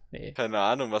was? Nee. Keine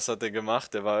Ahnung, was hat der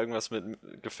gemacht? Der war irgendwas mit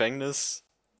Gefängnis,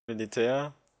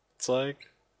 Militärzeug.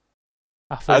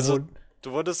 Ach, Also,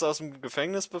 du wurdest aus dem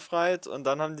Gefängnis befreit und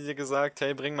dann haben die dir gesagt,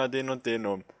 hey, bring mal den und den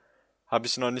um. Habe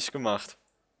ich noch nicht gemacht.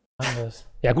 Anders.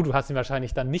 Ja gut, du hast ihn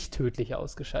wahrscheinlich dann nicht tödlich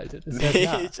ausgeschaltet. Ist ja Nee,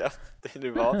 klar. ich hab den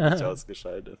überhaupt nicht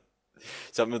ausgeschaltet.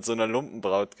 Ich habe mit so einer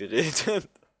Lumpenbraut geredet.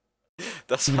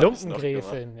 Das Die hab ich noch gemacht.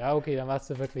 Lumpengräfin. Ja, okay, dann warst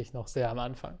du wirklich noch sehr am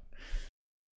Anfang.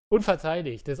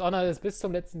 Unverteidigt. Dishonored ist bis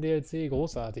zum letzten DLC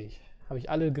großartig. Habe ich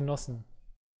alle genossen.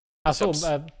 Achso, Ich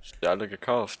hab's die alle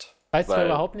gekauft. weißt du weil-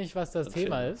 überhaupt nicht, was das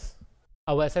Thema ist?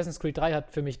 Aber Assassin's Creed 3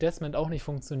 hat für mich Desmond auch nicht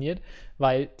funktioniert,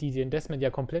 weil die den Desmond ja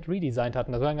komplett redesigned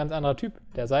hatten. Das war ein ganz anderer Typ.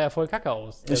 Der sah ja voll kacke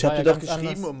aus. Der Ich sah habe ja dir doch ganz geschrieben,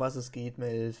 anders- um was es geht,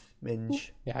 Melf.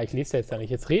 Mensch. Ja, ich lese jetzt ja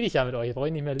nicht. Jetzt rede ich ja mit euch. Jetzt brauche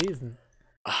ich nicht mehr lesen.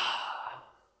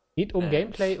 Geht um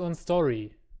Gameplay und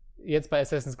Story. Jetzt bei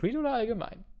Assassin's Creed oder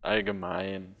allgemein?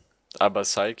 Allgemein. Aber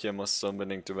Psyche musst du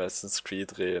unbedingt über Assassin's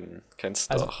Creed reden. Kennst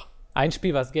du Also- doch. Ein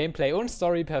Spiel, was Gameplay und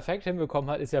Story perfekt hinbekommen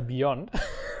hat, ist ja Beyond.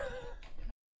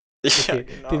 Ja, Okay,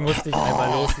 genau. den musste ich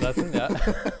einmal loslassen, ja.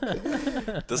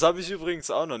 Das habe ich übrigens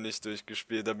auch noch nicht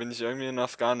durchgespielt. Da bin ich irgendwie in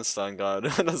Afghanistan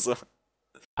gerade oder so.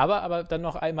 Aber dann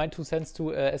noch mein Two Cents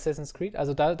to Assassin's Creed.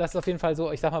 Also das ist auf jeden Fall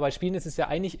so, ich sag mal, bei Spielen ist es ja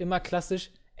eigentlich immer klassisch,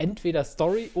 entweder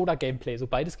Story oder Gameplay. So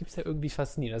beides gibt es ja irgendwie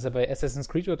fast nie. Das ist ja bei Assassin's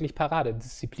Creed wirklich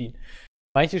Paradedisziplin.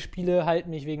 Manche Spiele halten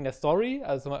mich wegen der Story,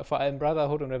 also vor allem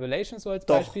Brotherhood und Revelations so als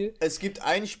Doch, Beispiel. es gibt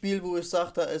ein Spiel, wo ich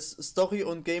sage, da ist Story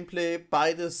und Gameplay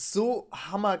beides so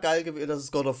hammergeil gewesen, das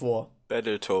ist God of War.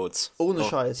 Battletoads. Ohne Doch.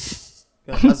 Scheiß.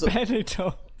 Ja, also,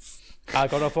 Battletoads.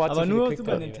 God of War hat Aber so viele nur Quick-Time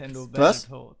Super Events. Nintendo Was?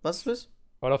 Battletoads. was ist?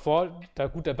 God of War,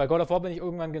 bei God of War bin ich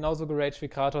irgendwann genauso geraged wie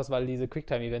Kratos, weil diese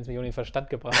Quicktime-Events mich um den Verstand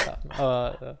gebracht haben.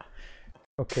 Aber,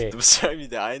 okay. Du bist ja irgendwie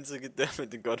der Einzige, der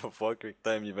mit den God of War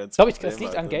Quicktime-Events Ich glaube, das Probleme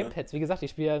liegt an hatte, ne? Gamepads. Wie gesagt,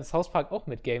 ich spiele ja in South Park auch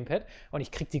mit Gamepad und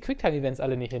ich krieg die Quicktime-Events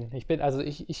alle nicht hin.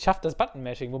 Ich schaffe das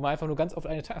Button-Mashing, wo man einfach nur ganz oft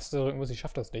eine Taste drücken muss. Ich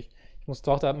schaffe das nicht. Ich muss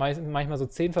doch da manchmal so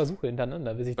 10 Versuche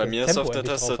hintereinander, bis ich Bei das mir ist Tempo auf der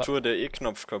endlich drauf hab. Tastatur der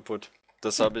E-Knopf kaputt.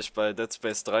 Das habe ich bei Dead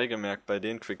Space 3 gemerkt, bei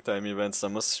den Quicktime-Events. Da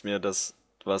musste ich mir das,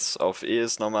 was auf E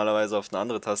ist, normalerweise auf eine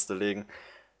andere Taste legen.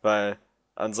 Weil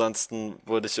ansonsten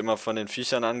wurde ich immer von den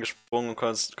Viechern angesprungen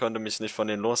und konnte mich nicht von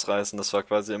denen losreißen. Das war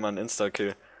quasi immer ein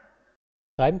Insta-Kill.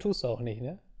 Schreiben tust du auch nicht,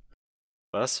 ne?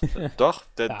 Was? Doch,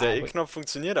 Ja, der aber- E-Knopf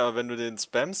funktioniert, aber wenn du den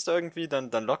spammst irgendwie,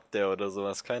 dann lockt der oder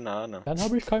sowas. Keine Ahnung. Dann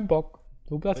habe ich keinen Bock.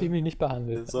 So lasse ich mich nicht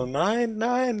behandeln. So,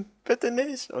 nein, bitte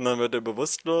nicht. Und dann wird er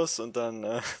bewusstlos und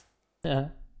dann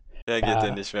Ja. reagiert Ja.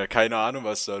 er nicht mehr. Keine Ahnung,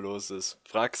 was da los ist.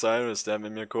 Frag Cyrus, der hat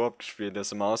mit mir Koop gespielt. Der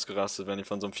ist immer ausgerastet, wenn ich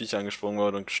von so einem Viech angesprungen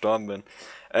wurde und gestorben bin.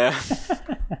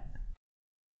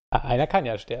 Einer kann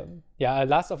ja sterben. Ja,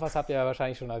 Last of Us habt ihr ja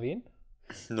wahrscheinlich schon erwähnt.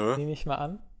 Nö. Nehme ich mal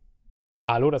an.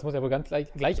 Hallo, das muss ja wohl ganz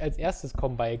gleich als erstes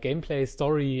kommen bei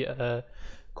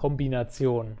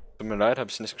Gameplay-Story-Kombination. Tut mir leid, habe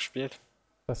ich nicht gespielt.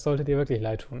 Das sollte dir wirklich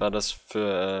leid tun. War das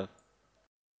für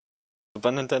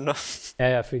Super Nintendo?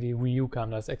 Ja, für die Wii U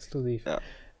kam das exklusiv. Ja.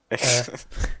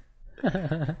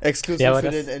 Exklusiv Ja, aber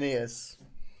für das- den NES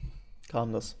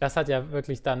kam das. Das hat ja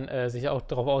wirklich dann sich auch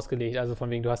darauf ausgelegt. Also von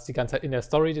wegen, du hast die ganze Zeit in der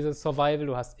Story dieses Survival,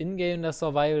 du hast in-game das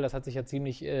Survival, das hat sich ja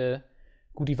ziemlich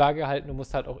gut die Waage gehalten. Du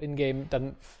musst halt auch in-game,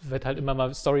 dann wird halt immer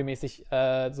mal storymäßig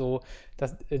so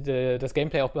das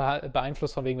Gameplay auch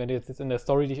beeinflusst, von wegen, wenn du jetzt in der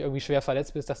Story dich irgendwie schwer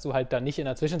verletzt bist, dass du halt dann nicht in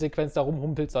der Zwischensequenz da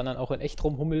rumhumpelst, sondern auch in echt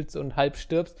rumhummelst und halb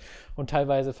stirbst und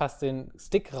teilweise fast den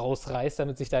Stick rausreißt,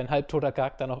 damit sich dein halbtoter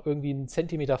Charakter noch irgendwie einen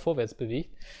Zentimeter vorwärts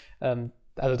bewegt.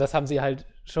 Also das haben sie halt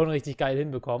schon richtig geil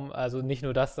hinbekommen. Also nicht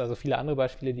nur das, also viele andere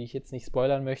Beispiele, die ich jetzt nicht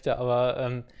spoilern möchte,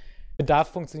 aber da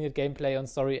funktioniert Gameplay und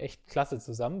Story echt klasse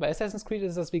zusammen. Bei Assassin's Creed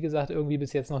ist das, wie gesagt, irgendwie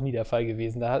bis jetzt noch nie der Fall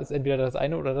gewesen. Da ist entweder das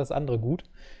eine oder das andere gut,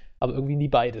 aber irgendwie nie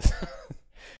beides.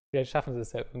 Vielleicht schaffen sie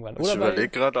es ja irgendwann. Ich überlege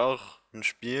gerade auch ein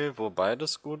Spiel, wo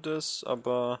beides gut ist,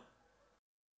 aber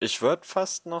ich würde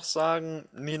fast noch sagen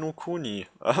Ni no Kuni.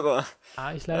 Aber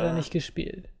ich leider nicht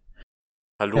gespielt.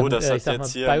 hallo, Ja, gut, das ich hat sag jetzt mal,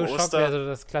 hier im Bioshock wäre so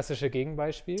das klassische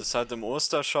Gegenbeispiel. Das hat im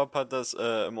Ostershop,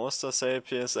 im Ostersale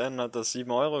PSN hat das 7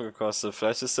 Euro gekostet.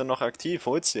 Vielleicht ist der noch aktiv.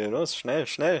 Hol's dir, los,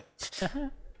 schnell.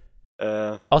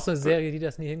 Auch so eine Serie, die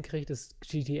das nie hinkriegt, ist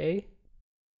GTA.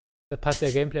 Da passt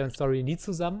ja Gameplay und Story nie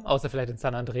zusammen, außer vielleicht in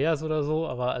San Andreas oder so,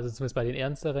 aber also zumindest bei den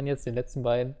ernsteren jetzt, den letzten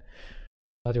beiden,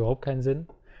 hat überhaupt keinen Sinn.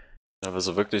 Aber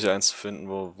so wirklich eins zu finden,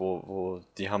 wo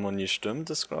die Harmonie stimmt,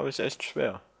 ist, glaube ich, echt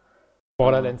schwer.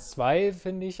 Borderlands 2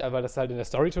 finde ich, weil das halt in der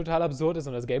Story total absurd ist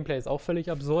und das Gameplay ist auch völlig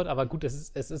absurd, aber gut, es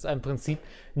ist im Prinzip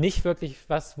nicht wirklich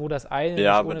was, wo das eine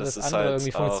Ja, nicht aber ohne das das ist andere halt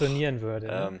irgendwie auch, funktionieren würde.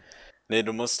 Ne? Nee,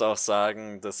 du musst auch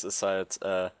sagen, das ist halt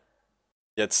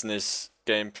jetzt nicht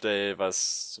Gameplay,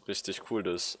 was richtig cool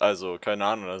ist. Also, keine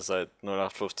Ahnung, das ist halt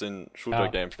 0815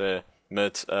 Shooter-Gameplay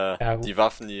mit gut. die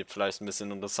Waffen, die vielleicht ein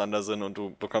bisschen interessanter sind und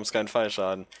du bekommst keinen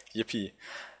Fallschaden. Yippie.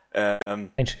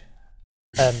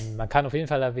 Man kann auf jeden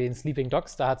Fall erwähnen, Sleeping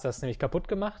Dogs, da hat es das nämlich kaputt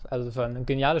gemacht. Also es war eine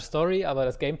geniale Story, aber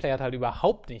das Gameplay hat halt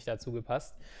überhaupt nicht dazu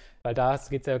gepasst. Weil da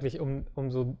geht es ja wirklich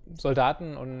um so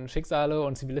Soldaten und Schicksale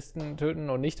und Zivilisten töten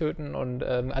und nicht töten und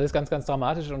alles ganz, ganz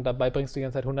dramatisch und dabei bringst du die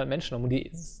ganze Zeit 100 Menschen um. Und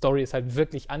die Story ist halt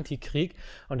wirklich Anti-Krieg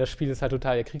und das Spiel ist halt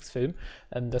total der Kriegsfilm.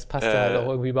 Das passt ja halt auch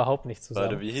irgendwie überhaupt nicht zusammen.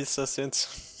 Warte, wie hieß das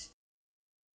jetzt?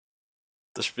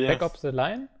 Das Spiel? Back of the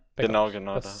Line? Genau,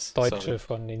 das Deutsche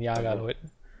von den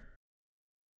Jagerleuten.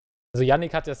 Also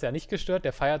Yannick hat das ja nicht gestört,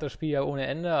 der feiert das Spiel ja ohne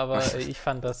Ende, aber ich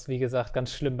fand das, wie gesagt,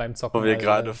 ganz schlimm beim Zocken. Wo wir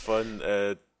gerade von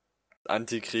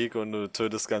Antikrieg und du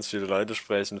tötest ganz viele Leute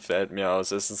sprechen, fällt mir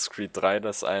aus Assassin's Creed 3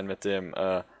 das ein mit dem,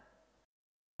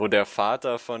 wo der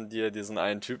Vater von dir diesen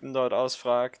einen Typen dort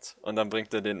ausfragt und dann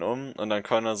bringt er den um und dann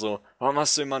Connor so, warum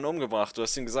hast du jemanden umgebracht? Du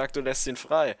hast ihm gesagt, du lässt ihn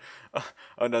frei.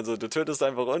 Und dann so, du tötest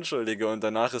einfach Unschuldige und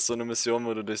danach ist so eine Mission,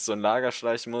 wo du durch so ein Lager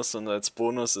schleichen musst und als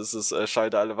Bonus ist es,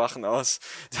 schalte alle Wachen aus.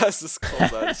 Das ist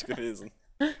großartig gewesen.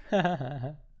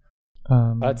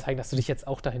 Mal zeigen, dass du dich jetzt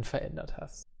auch dahin verändert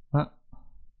hast.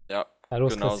 Ja,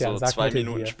 los, genau Christian, so 2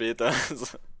 Minuten später.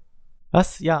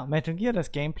 Was? Ja, Metal Gear,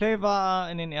 das Gameplay war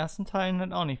in den ersten Teilen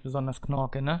halt auch nicht besonders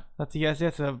knorke, ne? Hat sich erst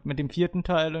jetzt mit dem 4.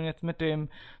 Teil und jetzt mit dem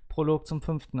Prolog zum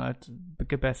 5. halt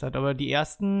gebessert. Aber die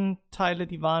ersten Teile,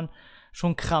 die waren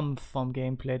schon Krampf vom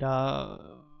Gameplay.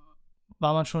 Da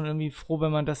war man schon irgendwie froh,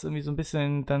 wenn man das irgendwie so ein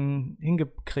bisschen dann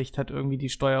hingekriegt hat, irgendwie die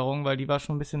Steuerung, weil die war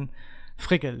schon ein bisschen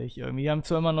frickelig irgendwie. Die haben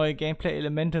zwar immer neue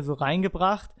Gameplay-Elemente so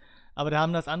reingebracht, aber da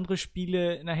haben das andere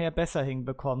Spiele nachher besser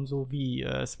hinbekommen, so wie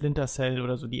Splinter Cell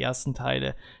oder so die ersten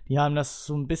Teile. Die haben das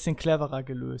so ein bisschen cleverer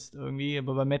gelöst irgendwie.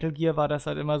 Aber bei Metal Gear war das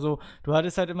halt immer so, du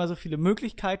hattest halt immer so viele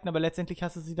Möglichkeiten, aber letztendlich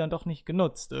hast du sie dann doch nicht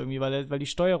genutzt irgendwie, weil die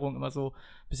Steuerung immer so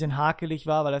ein bisschen hakelig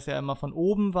war, weil das ja immer von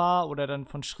oben war oder dann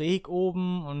von schräg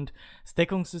oben und das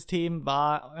Deckungssystem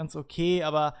war ganz okay,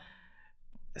 aber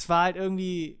es war halt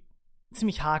irgendwie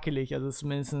ziemlich hakelig, also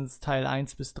zumindest Teil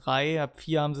 1 bis 3. Ab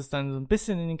 4 haben sie es dann so ein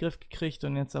bisschen in den Griff gekriegt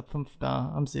und jetzt ab 5,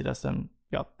 da haben sie das dann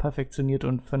ja perfektioniert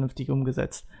und vernünftig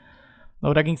umgesetzt.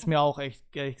 Aber da ging es mir auch echt,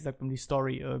 ehrlich gesagt, um die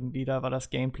Story irgendwie. Da war das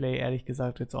Gameplay, ehrlich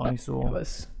gesagt, jetzt auch nicht so. Aber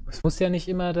es muss ja nicht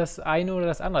immer das eine oder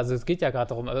das andere. Also es geht ja gerade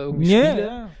darum, aber irgendwie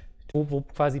Spiele, wo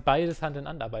quasi beides Hand in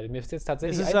Hand arbeitet. Mir ist jetzt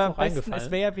tatsächlich eins noch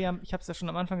eingefallen. Ich habe es ja schon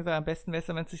am Anfang gesagt, am besten wäre es,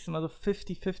 wenn es sich mal so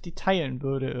 50-50 teilen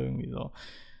würde irgendwie so.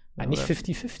 Nein, nicht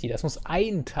 50-50, das muss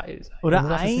ein Teil sein. Oder du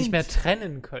musst es nicht mehr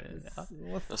trennen können. Ja.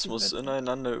 Das muss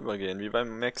ineinander übergehen, wie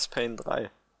beim Max Payne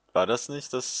 3. War das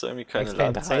nicht? Das ist irgendwie keine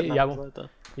Max Payne 3,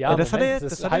 ja, das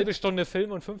ist eine halbe Stunde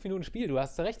Film und 5 Minuten Spiel. Du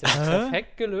hast recht, das ist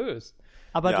perfekt gelöst.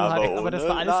 Aber, aber das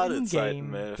war alles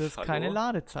in-game. Du hast keine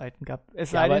Ladezeiten gehabt.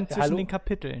 Es sei denn zwischen den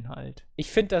Kapiteln halt.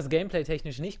 Ich finde das Gameplay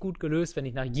technisch nicht gut gelöst, wenn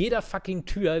ich nach jeder fucking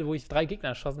Tür, wo ich 3 Gegner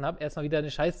erschossen habe, erstmal wieder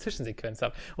eine scheiß Zwischensequenz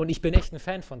habe. Und ich bin echt ein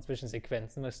Fan von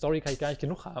Zwischensequenzen. Bei Story kann ich gar nicht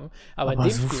genug haben. Aber in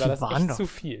dem Spiel war das echt zu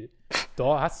viel.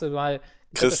 Da hast du mal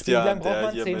Christian,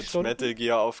 der hier mit Metal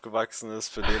Gear aufgewachsen ist,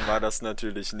 für den war das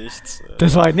natürlich nichts.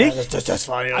 Das war nichts. Das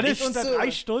war ja alles nichts. Unter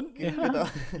 3 Stunden. Genau.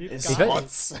 Ich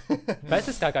weiß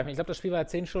es gar nicht. Ich glaube, das Spiel war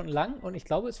 10 Stunden lang und ich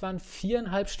glaube, es waren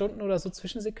 4,5 Stunden oder so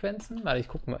Zwischensequenzen. Warte,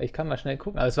 ich kann mal schnell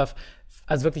gucken. Aber es war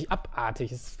also wirklich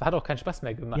abartig. Es hat auch keinen Spaß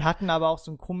mehr gemacht. Die hatten aber auch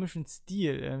so einen komischen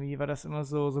Stil. Irgendwie war das immer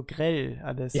so grell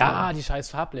alles. Ja, die scheiß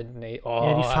Farbblenden, ey. Oh,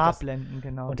 ja, die Farbblenden,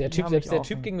 genau. Und der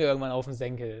Typ ging mir irgendwann auf den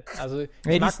Senkel. Also,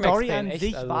 die Story an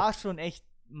sich war schon echt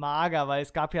mager, weil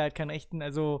es gab ja halt keinen echten,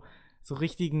 also so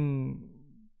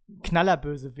richtigen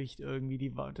Knallerbösewicht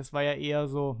irgendwie. Das war ja eher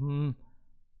so,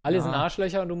 alle sind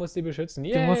Arschlöcher und du musst die beschützen.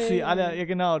 Yay. Du musst sie alle, ja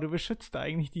genau, du beschützt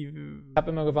eigentlich die. Ich hab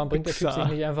immer gefragt, warum bringt der Typ sich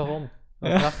nicht einfach um?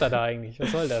 Was macht er da eigentlich?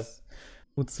 Was soll das?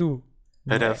 Wozu?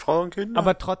 Bei der Frau und Kinder.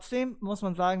 Aber trotzdem muss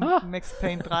man sagen, Max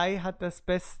Payne 3 hat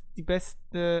die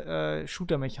beste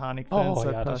Shooter-Mechanik für den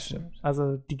Third das stimmt.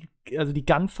 Also die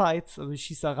Gunfights, also die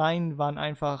Schießereien waren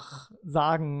einfach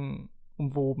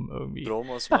sagenumwoben irgendwie.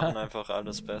 Slomos machen einfach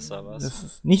alles besser, was? Das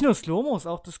ist nicht nur Slomos,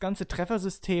 auch das ganze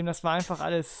Treffersystem, das war einfach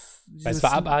alles. Es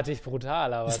war abartig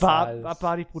brutal, aber es war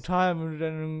abartig brutal, wenn du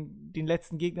dann den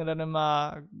letzten Gegner dann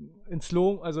immer in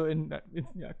Slow-Mo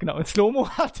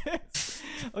hattest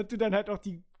und du dann halt auch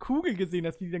die Kugel gesehen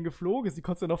hast, wie die dann geflogen ist, die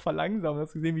konntest du noch verlangsamen,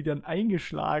 hast gesehen, wie die dann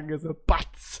eingeschlagen ist, so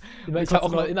batz!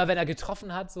 Immer wenn er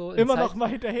getroffen hat, so immer noch mal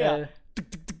hinterher.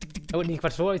 Und die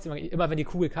immer wenn die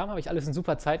Kugel kam, habe ich alles in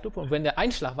super Zeitlupe und wenn der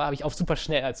Einschlag war, habe ich auf super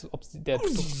schnell, als ob der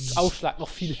Aufschlag noch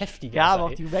viel heftiger war. Ja, aber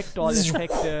auch die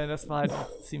Ragdoll-Effekte, das war halt auch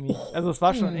ziemlich, also es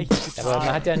war schon echt brutal. Aber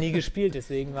man hat ja nie gespielt,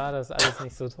 deswegen war das alles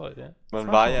nicht so toll. Ne? Man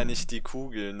war ja nicht die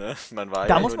Kugel, ne?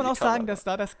 Da muss man auch sagen, dass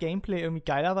da das Gameplay irgendwie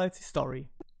geiler war als die Story.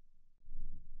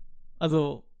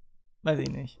 Also, weiß ich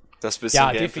nicht. Das bisschen Ja,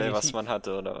 Gameplay, definitiv. was man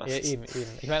hatte, oder was? Ja, eben.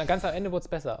 Ich meine, ganz am Ende wurde es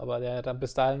besser, aber dann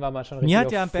bis dahin war man schon richtig Mir hat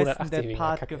auf ja am besten 180 der wegen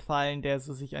Part Kacke. gefallen, der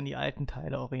so sich an die alten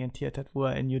Teile orientiert hat, wo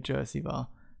er in New Jersey war.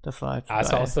 Das war halt so Ah,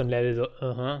 es war geil. auch so ein Level, so,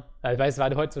 Ich weiß, es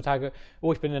war heutzutage,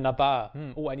 ich bin in einer Bar,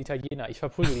 ein Italiener, ich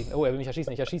verprügel ihn, er will mich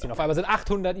erschießen, ich erschieße ihn. Auf einmal sind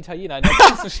 800 Italiener in der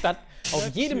ganzen Stadt, auf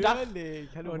jedem Dach. Natürlich.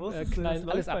 Hallo, und, wusstest du, knallen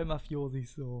das alles läuft bei ab.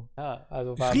 Mafiosis so. Ja,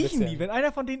 also Das war ein riechen bisschen, die, wenn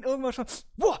einer von denen irgendwas schon,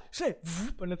 boah, schnell,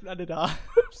 und dann sind alle da.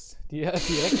 die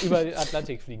direkt über den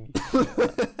Atlantik fliegen.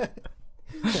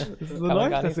 So man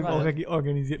läuft gar das nichts im machen.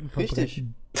 organisierten Richtig.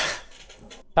 Verbrechen.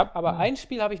 Aber ein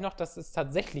Spiel habe ich noch, das es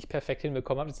tatsächlich perfekt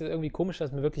hinbekommen hat. Das ist irgendwie komisch,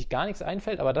 dass mir wirklich gar nichts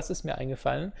einfällt, aber das ist mir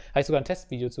eingefallen. Habe ich sogar ein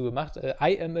Testvideo zu gemacht.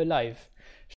 I Am Alive.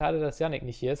 Schade, dass Yannick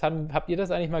nicht hier ist. Habt ihr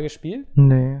das eigentlich mal gespielt?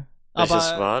 Nee.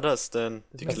 Welches war das denn?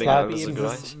 Die Das klingen war alle so eben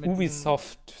gleich. dieses Mit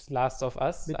Ubisoft Last of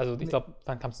Us. Also ich glaube,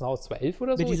 wann kam es noch aus? 2011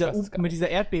 oder so? Mit Ich dieser, weiß es gar mit nicht. dieser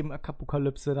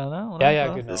Erdbeben-Apokalypse da, ne? Oder? Ja,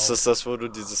 Was? genau. Ist das, wo du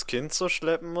dieses Kind so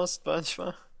schleppen musst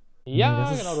manchmal? Ja, Nee,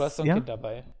 das ist- genau, du hast so ein ja? Kind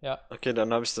dabei. Ja. Okay,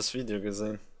 dann habe ich das Video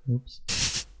gesehen. Ups.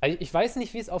 Also ich weiß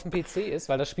nicht, wie es auf dem PC ist,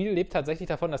 weil das Spiel lebt tatsächlich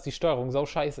davon, dass die Steuerung sau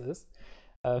scheiße ist.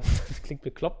 Das klingt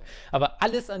bekloppt. Aber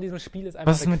alles an diesem Spiel ist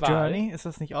einfach Was ist eine mit Qual. Journey? Ist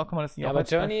das nicht auch? Kann man das nicht Ja, auch aber als-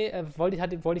 Journey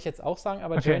wollte ich jetzt auch sagen,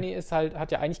 aber Okay. Journey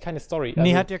hat ja eigentlich keine Story.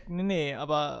 Nee, Also,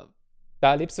 aber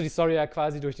da lebst du die Story ja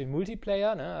quasi durch den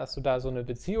Multiplayer, ne? Dass du da so eine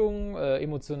Beziehung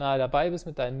emotional dabei bist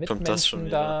mit deinen Kommt das schon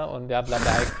Mitmenschen da und ja, bla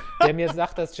bla. Der mir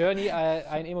sagt, dass Journey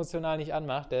einen emotional nicht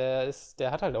anmacht, der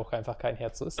hat halt auch einfach kein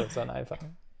Herz, so ist das dann einfach.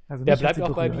 also Der mich hat bleibt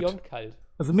sie auch bei berührt. Beyond kalt.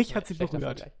 Also mich hat sie Schlechter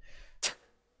berührt. Vergleich.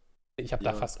 Ich habe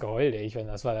da Ja. fast geheult, ey.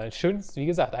 Das war das schönste, wie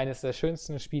gesagt, eines der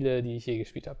schönsten Spiele, die ich je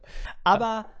gespielt habe.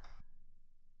 Aber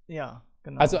ja,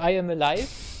 genau. Also I Am Alive,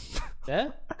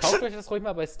 ne? Kauft euch das ruhig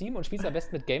mal bei Steam und spielt es am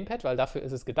besten mit Gamepad, weil dafür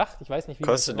ist es gedacht. Ich weiß nicht, wie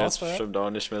Kostet das jetzt bestimmt auch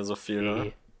nicht mehr so viel, ne?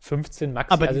 Nee, 15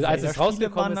 Max. Aber Also die als es Zelda-Spiele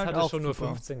rausgekommen waren ist, halt hat es auch schon nur super.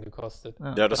 15 gekostet.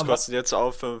 Ja, das Aber- kostet jetzt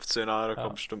auch 15, da Ja.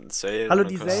 kommt bestimmt ein Sale. Hallo,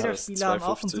 dann die kostet das Zelda-Spiele haben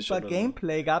auch ein 2,50 super oder so.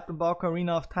 Gameplay gehabt. Im Bau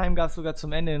Ocarina of Time gab es sogar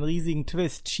zum Ende einen riesigen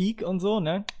Twist. Cheek und so,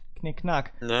 ne?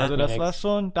 Knick-Knack. Ne? Also das Nix. war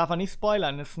schon, darf man nicht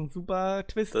spoilern, das ist ein super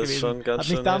Twist Das ist gewesen. schon ganz hat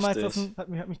mich schön damals heftig.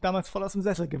 hat mich damals voll aus dem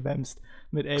Sessel gewämst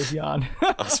mit 11 Jahren.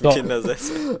 Aus dem Doch.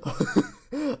 Kindersessel.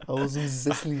 Aus dem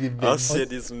Sessel gewinnt. Aus hier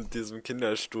diesem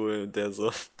Kinderstuhl, der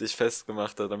so dich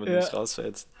festgemacht hat, damit du Ja. nicht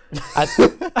rausfällst. Also,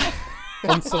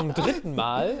 um zum dritten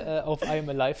Mal auf I Am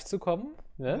Alive zu kommen,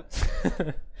 ne?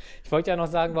 Ich wollte ja noch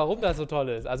sagen, warum das so toll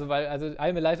ist. Also I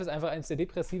Am Alive ist einfach eines der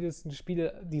depressivsten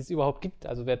Spiele, die es überhaupt gibt.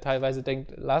 Also wer teilweise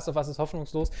denkt, Last of Us ist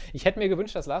hoffnungslos. Ich hätte mir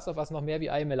gewünscht, dass Last of Us noch mehr wie I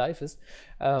Am Alive ist.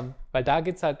 Weil da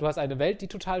geht's halt, du hast eine Welt, die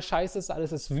total scheiße ist,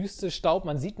 alles ist Wüste, Staub,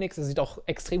 man sieht nichts, es sieht auch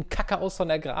extrem kacke aus von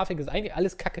der Grafik, ist eigentlich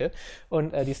alles kacke.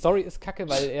 Und die Story ist kacke,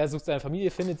 weil er sucht seine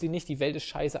Familie, findet sie nicht, die Welt ist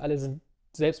scheiße, alle sind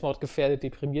selbstmordgefährdet,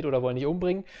 deprimiert oder wollen nicht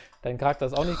umbringen. Dein Charakter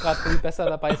ist auch nicht gerade viel besser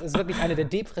dabei. Es ist wirklich eine der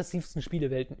depressivsten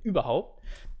Spielewelten überhaupt,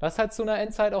 was halt zu einer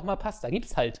Endzeit auch mal passt. Da gibt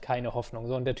es halt keine Hoffnung.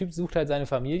 So, und der Typ sucht halt seine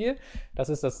Familie, das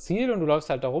ist das Ziel und du läufst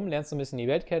halt da rum, lernst so ein bisschen die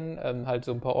Welt kennen, halt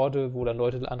so ein paar Orte, wo dann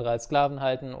Leute andere als Sklaven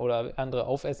halten oder andere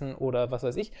aufessen oder was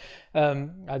weiß ich.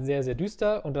 Also sehr, sehr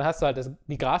düster. Und dann hast du halt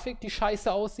die Grafik, die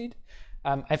scheiße aussieht.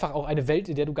 Einfach auch eine Welt,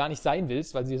 in der du gar nicht sein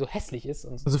willst, weil sie so hässlich ist.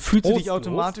 Und Also fühlst du dich trostlos.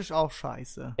 automatisch auch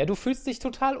scheiße. Ja, du fühlst dich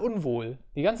total unwohl,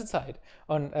 die ganze Zeit.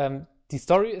 Und die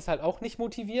Story ist halt auch nicht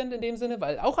motivierend in dem Sinne,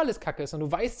 weil auch alles kacke ist und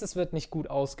du weißt, es wird nicht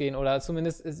gut ausgehen oder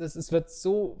zumindest es wird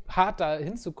so hart da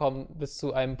hinzukommen bis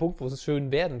zu einem Punkt, wo es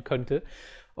schön werden könnte.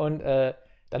 Und dann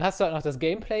hast du halt noch das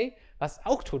Gameplay, was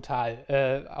auch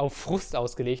total auf Frust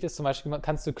ausgelegt ist. Zum Beispiel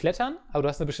kannst du klettern, aber du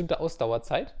hast eine bestimmte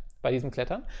Ausdauerzeit bei diesem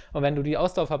Klettern. Und wenn du die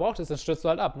Ausdauer verbraucht hast, dann stürzt du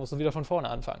halt ab, musst du wieder von vorne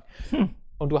anfangen.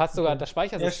 Und du hast sogar, das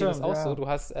Speichersystem Ja, ist stimmt, auch ja. so, du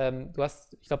hast,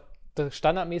 ich glaube,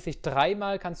 standardmäßig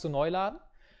 3-mal kannst du neu laden.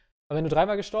 Und wenn du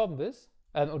 3-mal gestorben bist,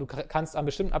 und du kannst an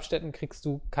bestimmten Abständen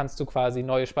kannst du quasi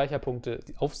neue Speicherpunkte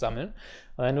aufsammeln.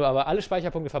 Und wenn du aber alle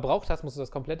Speicherpunkte verbraucht hast, musst du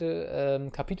das komplette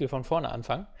Kapitel von vorne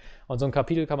anfangen. Und so ein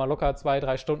Kapitel kann mal locker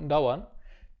 2-3 Stunden dauern.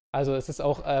 Also es ist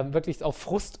auch wirklich auf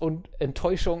Frust und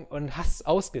Enttäuschung und Hass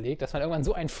ausgelegt, dass man irgendwann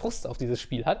so einen Frust auf dieses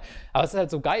Spiel hat. Aber es ist halt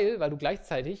so geil, weil du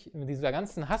gleichzeitig mit dieser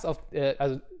ganzen Hass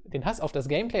also den Hass auf das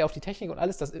Gameplay, auf die Technik und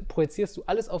alles, das projizierst du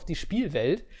alles auf die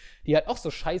Spielwelt, die halt auch so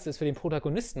scheiße ist für den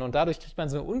Protagonisten. Und dadurch kriegt man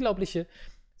so eine unglaubliche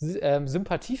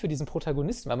Sympathie für diesen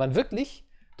Protagonisten, weil man wirklich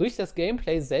durch das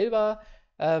Gameplay selber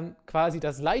quasi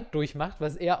das Leid durchmacht,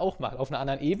 was er auch macht. Auf einer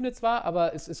anderen Ebene zwar,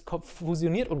 aber es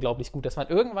fusioniert unglaublich gut, dass man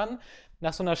irgendwann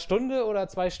nach so einer Stunde oder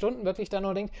 2 Stunden wirklich dann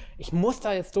noch denkt, ich muss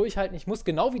da jetzt durchhalten, ich muss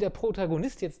genau wie der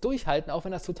Protagonist jetzt durchhalten, auch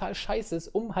wenn das total scheiße ist,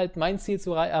 um halt mein Ziel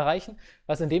zu erreichen,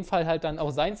 was in dem Fall halt dann auch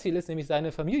sein Ziel ist, nämlich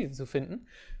seine Familie zu finden.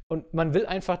 Und man will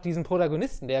einfach diesen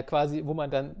Protagonisten, der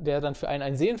dann für einen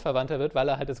ein Seelenverwandter wird, weil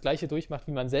er halt das Gleiche durchmacht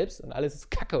wie man selbst und alles ist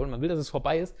Kacke und man will, dass es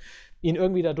vorbei ist, ihn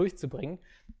irgendwie da durchzubringen.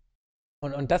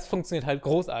 Und das funktioniert halt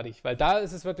großartig, weil da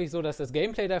ist es wirklich so, dass das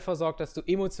Gameplay dafür sorgt, dass du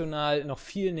emotional noch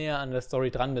viel näher an der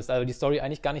Story dran bist. Also die Story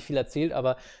eigentlich gar nicht viel erzählt,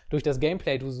 aber durch das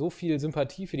Gameplay du so viel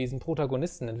Sympathie für diesen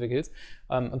Protagonisten entwickelst.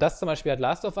 Und das zum Beispiel hat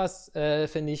Last of Us,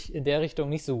 finde ich, in der Richtung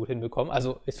nicht so gut hinbekommen.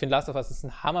 Also ich finde Last of Us ist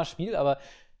ein Hammerspiel, aber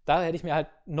da hätte ich mir halt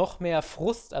noch mehr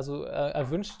Frust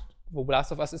erwünscht, wo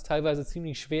Last of Us ist teilweise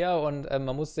ziemlich schwer und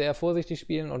man muss sehr vorsichtig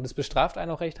spielen und es bestraft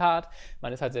einen auch recht hart.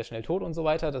 Man ist halt sehr schnell tot und so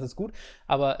weiter, das ist gut.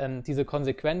 Aber diese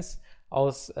Konsequenz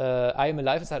aus I Am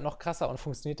Alive ist halt noch krasser und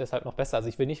funktioniert deshalb noch besser. Also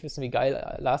ich will nicht wissen, wie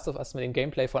geil Last of Us mit dem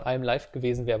Gameplay von I Am Alive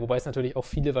gewesen wäre, wobei es natürlich auch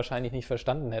viele wahrscheinlich nicht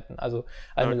verstanden hätten. Also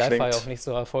I Am Alive war ja auch nicht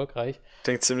so erfolgreich.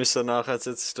 Klingt ziemlich danach, als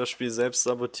hätte sich das Spiel selbst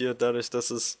sabotiert, dadurch,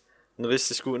 dass es einen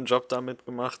richtig guten Job damit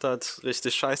gemacht hat,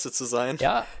 richtig scheiße zu sein.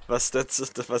 Ja. Was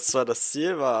zwar das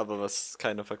Ziel war, aber was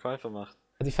keine Verkäufe macht.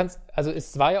 Also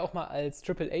es war ja auch mal als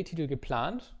AAA-Titel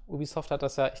geplant. Ubisoft hat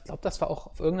das ja, ich glaube, das war auch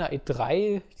auf irgendeiner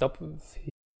E3,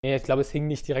 ich glaube, es hing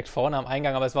nicht direkt vorne am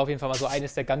Eingang, aber es war auf jeden Fall mal so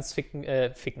eines der ganz dicken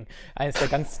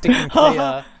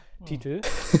Player-Titel,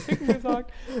 ficken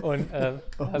gesagt. Und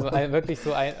also wirklich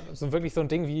so ein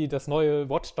Ding wie das neue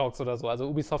Watch Dogs oder so. Also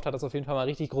Ubisoft hat das auf jeden Fall mal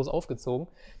richtig groß aufgezogen.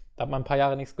 Da hat man ein paar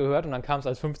Jahre nichts gehört und dann kam es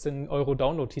als 15€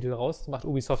 Download-Titel raus. Das macht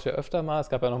Ubisoft ja öfter mal. Es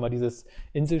gab ja noch mal dieses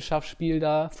Inselschaffspiel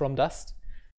da, From Dust.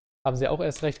 Haben sie auch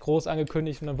erst recht groß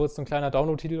angekündigt und dann wurde es so ein kleiner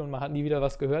Download-Titel und man hat nie wieder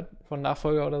was gehört von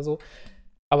Nachfolger oder so.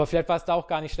 Aber vielleicht war es da auch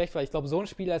gar nicht schlecht, weil ich glaube, so ein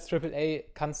Spiel als AAA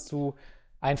kannst du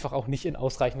einfach auch nicht in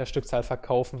ausreichender Stückzahl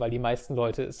verkaufen, weil die meisten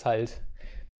Leute es halt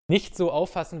nicht so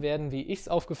auffassen werden, wie ich es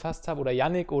aufgefasst habe oder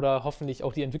Yannick oder hoffentlich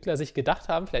auch die Entwickler sich gedacht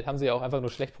haben. Vielleicht haben sie ja auch einfach nur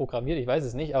schlecht programmiert, ich weiß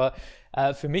es nicht, aber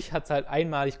für mich hat es halt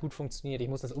einmalig gut funktioniert. Ich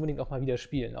muss das unbedingt auch mal wieder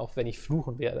spielen, auch wenn ich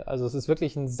fluchen werde. Also es ist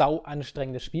wirklich ein sau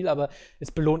anstrengendes Spiel, aber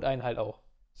es belohnt einen halt auch.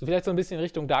 So vielleicht so ein bisschen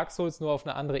Richtung Dark Souls, nur auf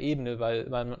eine andere Ebene, weil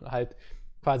man halt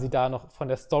quasi da noch von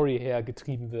der Story her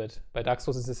getrieben wird. Bei Dark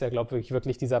Souls ist es ja, glaube ich,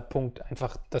 wirklich dieser Punkt,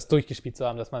 einfach das durchgespielt zu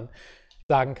haben, dass man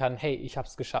sagen kann, hey, ich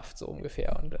hab's geschafft, so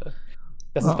ungefähr. Und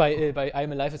das ist bei I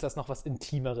Am Alive ist das noch was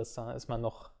Intimeres, da ist man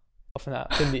noch auf einer,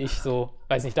 finde ich, so,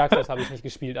 weiß nicht, Dark Souls habe ich nicht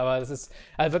gespielt, aber es ist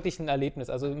halt wirklich ein Erlebnis.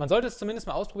 Also man sollte es zumindest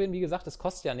mal ausprobieren, wie gesagt, es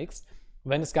kostet ja nichts. Und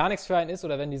wenn es gar nichts für einen ist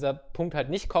oder wenn dieser Punkt halt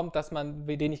nicht kommt,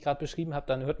 den ich gerade beschrieben habe,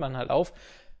 dann hört man halt auf.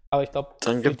 Aber ich glaube...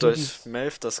 Dann gibt euch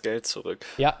Melf das Geld zurück.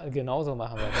 Ja, genau so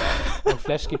machen wir das. Und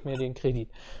Flash gibt mir den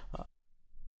Kredit.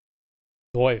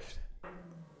 Läuft.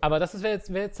 Aber das wäre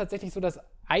jetzt tatsächlich so das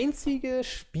einzige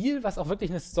Spiel, was auch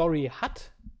wirklich eine Story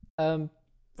hat,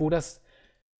 wo das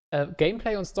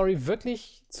Gameplay und Story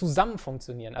wirklich zusammen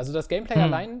funktionieren. Also das Gameplay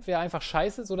allein wäre einfach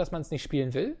scheiße, so dass man es nicht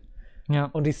spielen will. Ja.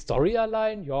 Und die Story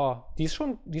allein, ja, die ist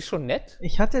schon nett.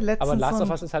 Ich hatte letztens aber Last of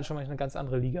Us ist halt schon mal eine ganz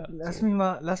andere Liga. Lass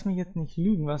mich jetzt nicht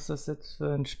lügen, was das jetzt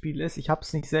für ein Spiel ist. Ich habe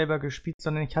es nicht selber gespielt,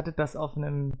 sondern ich hatte das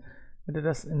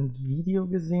in Video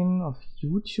gesehen, auf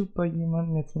YouTube bei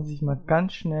jemandem. Jetzt muss ich mal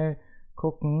ganz schnell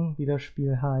gucken, wie das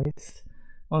Spiel heißt.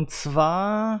 Und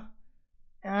zwar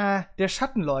der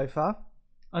Schattenläufer.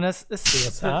 Und das ist...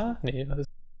 DSA? Nee, was ist...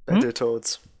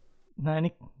 Battletoads. Nein,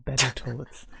 nicht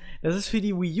Battletoads. Das ist für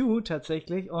die Wii U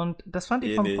tatsächlich und das fand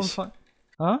ich von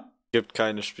Gibt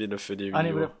keine Spiele für die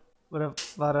Wii U. Oder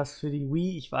war das für die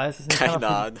Wii? Ich weiß es nicht. Keine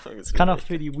Ahnung. Es kann auch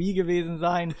für die Wii gewesen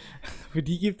sein. Für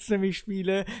die gibt es nämlich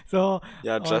Spiele. So,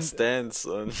 ja, Just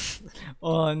Dance.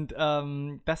 Und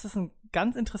das ist ein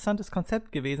ganz interessantes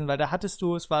Konzept gewesen, weil da hattest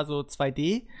du, es war so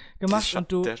 2D gemacht und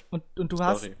du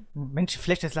hast... Mensch,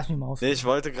 vielleicht jetzt lass mich mal aus. Nee, ich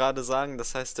wollte gerade sagen,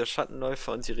 das heißt der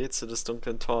Schattenläufer und die Rätsel des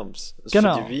dunklen Turms. Ist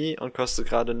genau. Für die Wii und kostet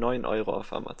gerade 9€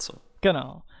 auf Amazon.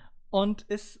 Genau. Und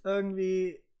ist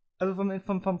irgendwie... Also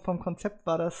vom Konzept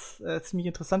war das ziemlich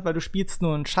interessant, weil du spielst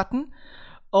nur einen Schatten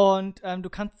und du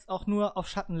kannst auch nur auf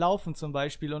Schatten laufen zum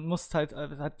Beispiel und musst halt,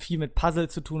 es hat viel mit Puzzle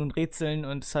zu tun und Rätseln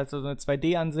und es ist halt so eine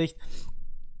 2D-Ansicht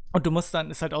und du musst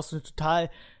dann, ist halt auch so eine total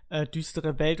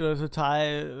düstere Welt oder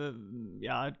total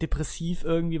depressiv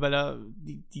irgendwie, weil da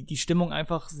die Stimmung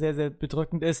einfach sehr, sehr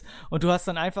bedrückend ist und du hast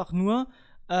dann einfach nur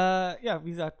wie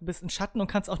gesagt, du bist ein Schatten und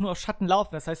kannst auch nur auf Schatten laufen.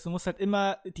 Das heißt, du musst halt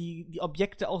immer die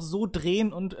Objekte auch so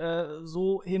drehen und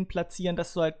so hin platzieren,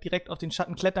 dass du halt direkt auf den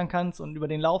Schatten klettern kannst und über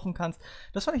den laufen kannst.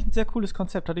 Das fand ich ein sehr cooles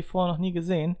Konzept, hatte ich vorher noch nie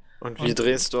gesehen. Und wie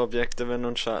drehst du Objekte, wenn du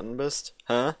ein Schatten bist?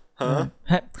 Hä?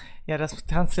 Ja, das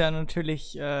kannst du ja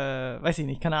natürlich, weiß ich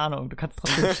nicht, keine Ahnung. Du kannst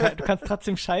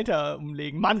trotzdem Schalter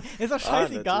umlegen. Mann, ist doch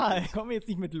scheißegal. Kommen wir jetzt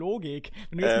nicht mit Logik.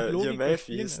 Wenn du jetzt mit Logik Melf,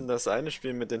 wie hieß denn das eine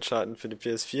Spiel mit den Schalten für die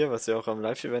PS4, was ihr auch am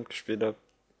Live-Event gespielt habt?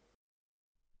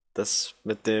 Das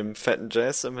mit dem fetten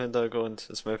Jazz im Hintergrund.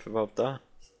 Ist Melf überhaupt da?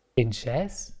 Den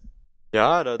Jazz?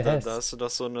 Ja, da Yes. hast du doch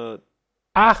so eine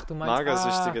Ach, du meinst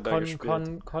Magersüchtige da gespielt.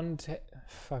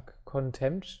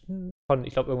 Contemption?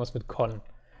 Ich glaube irgendwas mit Con.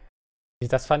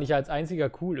 Das fand ich als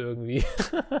einziger cool irgendwie.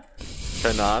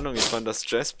 Keine Ahnung, ich fand das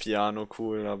Jazzpiano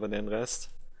cool, aber den Rest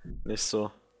nicht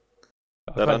so.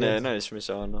 Aber Daran fand ich- erinnere ich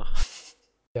mich auch noch.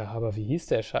 Ja, aber wie hieß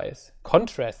der Scheiß?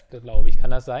 Contrast, glaube ich.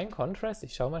 Kann das sein? Contrast?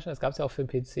 Ich schau mal schnell. Das gab es ja auch für den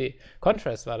PC.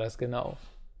 Contrast war das, genau.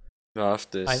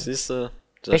 Wahrhaftig. Ein- Siehst du,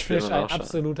 das Spiel Technisch war ein auch schon.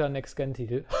 absoluter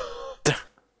Next-Gen-Titel.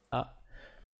 Ah.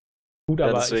 Gut, Ja,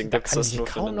 aber deswegen da gibt's kann das ich mich nur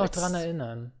für kaum den noch Next- dran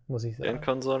erinnern, muss ich sagen.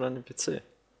 Konsole und den PC.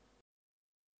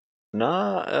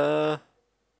 Na,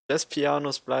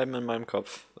 Jazzpianos bleiben in meinem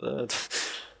Kopf.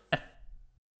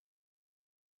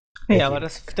 Nee, aber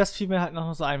das fiel mir halt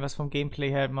noch so ein, was vom Gameplay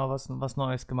her mal was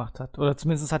Neues gemacht hat. Oder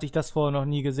zumindest hatte ich das vorher noch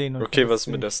nie gesehen. Und Okay, fand was das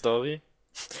mit der Story?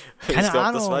 Keine Ich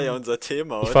glaube, das war Ahnung. ja unser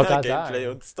Thema, Ich oder? wollte grad Gameplay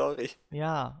sagen. und Story.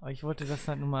 Ja, aber ich wollte das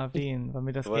halt nur mal erwähnen, weil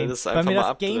mir das, Weil das weil einfach mir mal das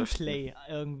abdriften. Gameplay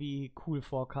irgendwie cool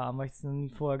vorkam, weil ich es noch nie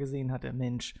vorher gesehen hatte.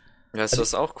 Mensch. Weißt du,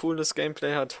 was auch cooles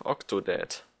Gameplay hat?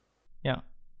 Octodad. Ja.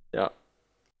 Ja.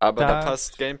 Aber da Da-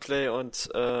 passt Gameplay und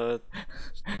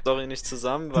Story nicht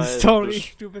zusammen, Die weil Story,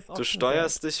 du bist du auch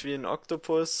steuerst dich wie ein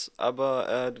Oktopus,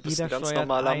 aber du bist Jeder ein ganz steuert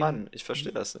normaler einen- Mann. Ich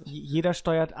verstehe das nicht. Jeder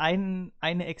steuert eine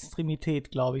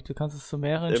Extremität, glaube ich. Du kannst es zu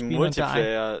mehreren Im spielen. und der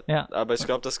Multiplayer, Ja. aber ich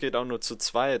glaube, das geht auch nur zu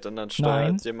zweit und dann steuert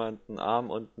Nein. jemand einen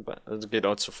Arm und ein Bein. Also geht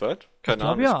auch zu viert? Ich Keine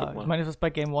glaube Ahnung, ja. guck mal. Ich meine, das bei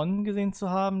Game One gesehen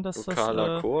zu haben, dass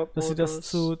Lokaler dass sie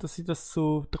das Koop-Modus.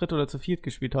 zu dritt oder zu viert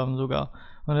gespielt haben sogar.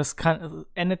 Und das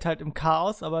endet halt im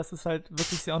Chaos, aber es ist halt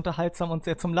wirklich sehr unterhaltsam und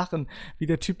sehr zum Lachen, wie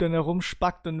der Typ dann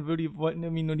herumspackt und wollten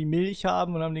irgendwie nur die Milch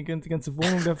haben und haben die ganze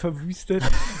Wohnung dann verwüstet.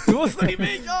 Du musst nur die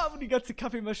Milch haben und die ganze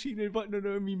Kaffeemaschine, die wollten dann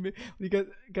irgendwie und die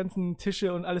ganzen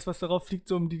Tische und alles, was darauf fliegt,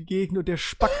 so um die Gegend und der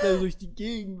spackt da durch die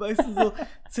Gegend, weißt du, so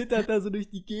zittert da so durch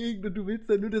die Gegend und du willst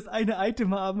dann nur das eine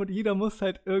Item haben und jeder muss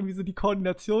halt irgendwie so die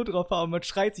Koordination drauf haben. Man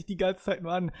schreit sich die ganze Zeit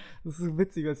nur an. Das ist so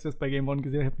witzig, als ich das bei Game One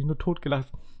gesehen habe. Ich hab mich nur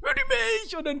totgelacht. Hör die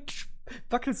Milch! Und dann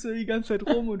wackelst du die ganze Zeit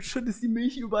rum und schüttest die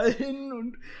Milch überall hin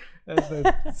und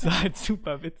das sah halt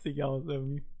super witzig aus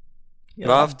irgendwie. Ja,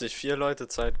 Wahrhaftig, 4 Leute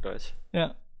zeitgleich.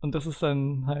 ja, und das ist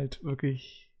dann halt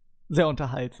wirklich sehr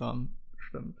unterhaltsam.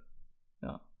 Stimmt.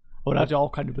 Ja. Aber hat ja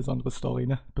auch keine besondere Story,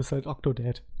 ne? Du bist halt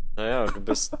Octodad. Naja, du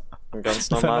bist ein ganz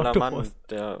Du bist ein normaler Mann, Oktopus.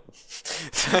 der.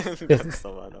 ein ganz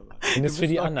normaler Mann. Zumindest für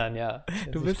bist die auch- anderen, ja.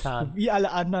 Du bist wie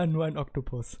alle anderen nur ein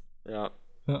Oktopus. Ja,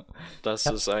 Ja. das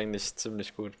Ja. ist eigentlich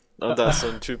ziemlich gut. Und da ist so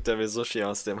ein Typ, der will Sushi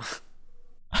aus dem.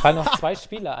 fallen noch 2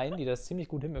 Spiele ein, die das ziemlich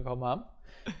gut hinbekommen haben.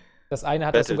 Das eine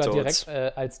hat das sogar Battletoads.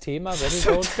 direkt als Thema,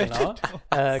 Battletoads, genau.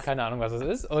 Keine Ahnung, was es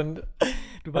ist. Und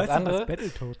Du Das weißt nicht, andere- was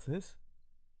Battletoads ist?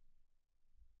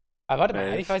 aber warte mal,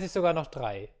 Elf. eigentlich weiß ich sogar noch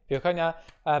 3. Wir können ja,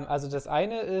 also das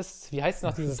eine ist, wie heißt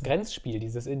noch dieses Grenzspiel,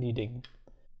 dieses Indie-Ding?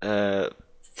 All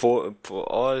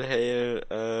Hail,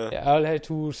 Der Earl Hell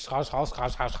to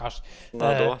rasch.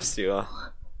 na äh, doch, ja.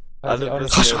 Weiß ich auch Alle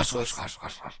nicht. wissen jetzt, was-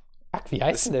 Fuck, wie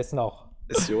heißt denn das noch?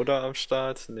 ist Yoda am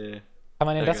Start? Nee. Kann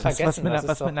man denn das Ja, Was vergessen? mit Das ist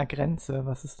was doch- mit einer Grenze?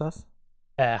 Was ist das?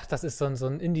 Ach, das ist so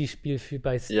ein Indie-Spiel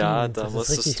bei Steam. Ja, da Das ist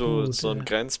musstest richtig du gut, so ein ja.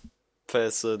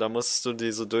 Grenzpässe, da musstest du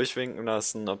die so durchwinken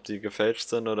lassen, ob die gefälscht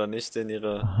sind oder nicht in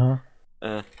ihre. Aha.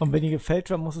 Äh, Und wenn die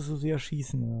gefälscht werden, musstest du sie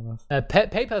erschießen, oder was?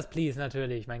 Papers, Please,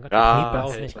 natürlich. Mein Gott, Ja, ich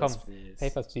darauf nicht kommen. Papers, Please.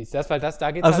 Papers, Please.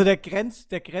 Da geht's Also halt,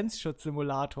 der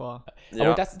Grenzschutzsimulator. ja.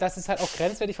 aber das ist halt auch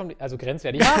grenzwertig also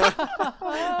grenzwertig.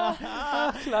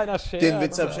 Kleiner Scherz. Den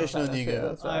Witz hab ich echt noch Kleiner nie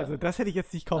Scherz. gehört. Also, das hätte ich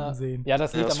jetzt nicht kommen sehen. Ja,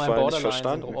 das liegt hast an meinem vorher nicht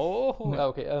Borderlands-Syndrom. verstanden. Ja,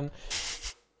 okay.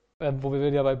 Wo wir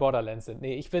wieder bei Borderlands sind.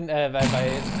 Nee, ich bin, bei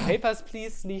Papers,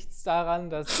 Please liegt's daran,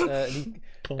 dass,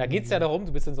 da geht's ja darum,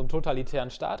 du bist in so einem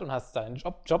totalitären Staat und hast deinen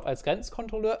Job als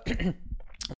Grenzkontrolleur,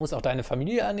 musst auch deine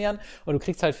Familie ernähren und du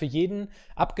kriegst halt für jeden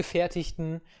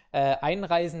abgefertigten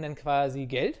Einreisenden quasi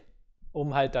Geld,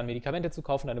 um halt dann Medikamente zu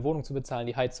kaufen, deine Wohnung zu bezahlen,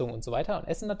 die Heizung und so weiter und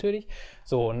Essen natürlich.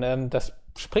 So, und das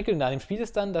Prickelnde an dem Spiel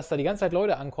ist dann, dass da die ganze Zeit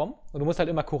Leute ankommen und du musst halt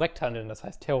immer korrekt handeln. Das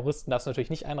heißt, Terroristen darfst du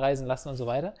natürlich nicht einreisen lassen und so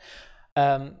weiter.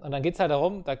 Und dann geht es halt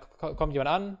darum, da kommt jemand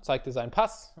an, zeigt dir seinen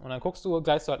Pass und dann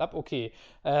gleichst du halt ab, okay,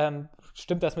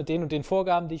 stimmt das mit den und den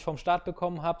Vorgaben, die ich vom Staat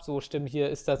bekommen habe? So stimmt hier,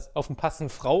 ist das auf dem Pass eine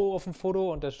Frau auf dem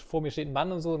Foto und vor mir steht ein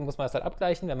Mann und so, dann muss man das halt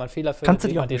abgleichen, wenn man Fehler findet, Kannst du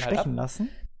lehnt dich auch man den halt bestechen lassen?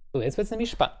 So, jetzt wird es nämlich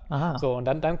spannend. Aha. So, und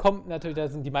dann kommt natürlich,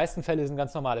 die meisten Fälle sind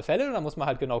ganz normale Fälle und da muss man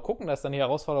halt genau gucken, dass dann die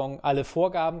Herausforderung, alle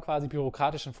Vorgaben, quasi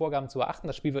bürokratischen Vorgaben zu beachten.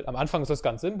 Das Spiel wird, am Anfang ist das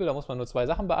ganz simpel, da muss man nur 2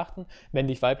 Sachen beachten,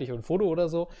 männlich, weiblich und Foto oder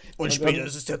so. Und später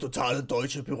ist es der totale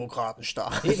deutsche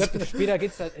Bürokratenstaat. Nee, später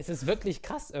geht's halt, es ist wirklich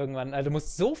krass irgendwann. Also du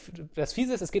musst das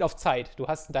Fiese ist, es geht auf Zeit.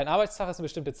 Dein Arbeitstag ist eine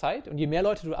bestimmte Zeit und je mehr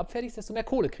Leute du abfertigst, desto mehr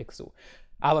Kohle kriegst du.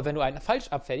 Aber wenn du einen falsch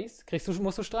abfertigst,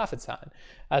 musst du Strafe zahlen.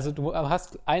 Also du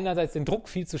hast einerseits den Druck,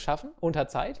 viel zu schaffen, unter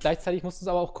Zeit, gleichzeitig musst du es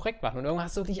aber auch korrekt machen. Und irgendwann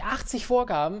hast du wirklich 80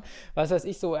 Vorgaben, was weiß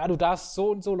ich, so, ja, du darfst so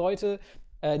und so Leute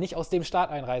nicht aus dem Staat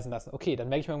einreisen lassen. Okay, dann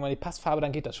merke ich mir irgendwann die Passfarbe,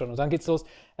 dann geht das schon. Und dann geht's los,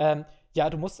 ja,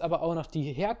 du musst aber auch noch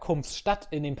die Herkunftsstadt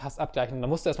in dem Pass abgleichen. Und dann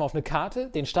musst du erstmal auf eine Karte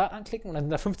den Staat anklicken und dann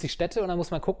sind da 50 Städte und dann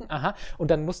muss man gucken, aha,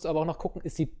 und dann musst du aber auch noch gucken,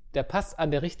 ist der Pass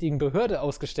an der richtigen Behörde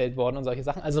ausgestellt worden und solche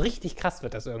Sachen. Also richtig krass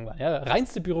wird das irgendwann, ja,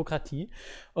 reinste Bürokratie.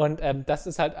 Und das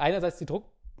ist halt einerseits die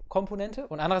Druckkomponente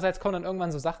und andererseits kommen dann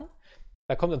irgendwann so Sachen,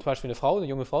 da kommt dann zum Beispiel eine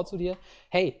junge Frau zu dir,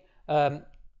 hey, die hat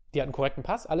einen korrekten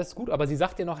Pass, alles gut, aber sie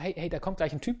sagt dir noch, hey, da kommt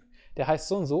gleich ein Typ, der heißt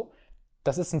so und so,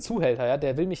 das ist ein Zuhälter, ja,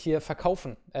 der will mich hier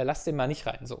verkaufen. Lass den mal nicht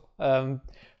rein, so. Von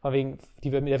wegen,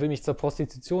 der will mich zur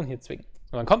Prostitution hier zwingen.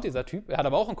 Und dann kommt dieser Typ, er hat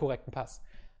aber auch einen korrekten Pass.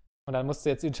 Und dann musst du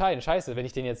jetzt entscheiden, scheiße, lasse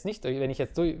ich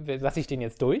den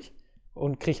jetzt durch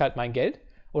und kriege halt mein Geld,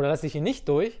 oder lasse ich ihn nicht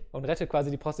durch und rette quasi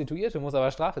die Prostituierte, muss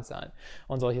aber Strafe zahlen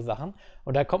und solche Sachen.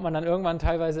 Und da kommt man dann irgendwann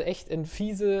teilweise echt in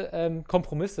fiese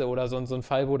Kompromisse oder so in so einen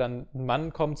Fall, wo dann ein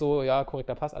Mann kommt, so, ja,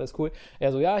 korrekter Pass, alles cool.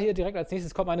 Er so, ja, hier direkt als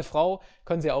nächstes kommt meine Frau,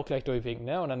 können sie ja auch gleich durchwinken,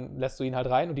 ne? Und dann lässt du ihn halt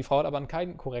rein und die Frau hat aber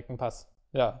keinen korrekten Pass.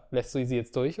 Ja, lässt du sie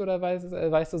jetzt durch oder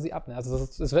weist du sie ab? Ne? Also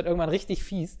es wird irgendwann richtig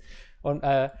fies. Und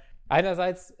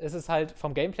einerseits ist es halt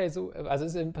vom Gameplay so,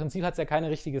 also im Prinzip hat es ja keine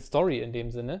richtige Story in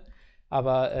dem Sinne,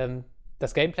 aber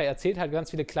das Gameplay erzählt halt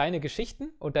ganz viele kleine Geschichten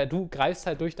und du greifst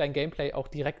halt durch dein Gameplay auch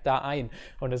direkt da ein.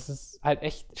 Und es ist halt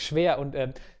echt schwer und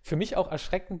für mich auch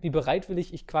erschreckend, wie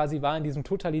bereitwillig ich quasi war, in diesem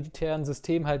totalitären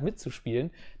System halt mitzuspielen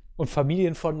und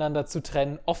Familien voneinander zu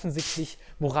trennen, offensichtlich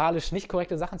moralisch nicht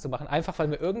korrekte Sachen zu machen, einfach weil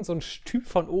mir irgend so ein Typ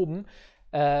von oben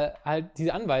halt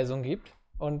diese Anweisung gibt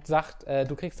und sagt,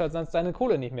 du kriegst halt sonst deine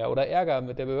Kohle nicht mehr oder Ärger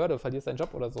mit der Behörde, verlierst deinen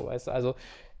Job oder so, weißt du? Also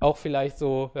auch vielleicht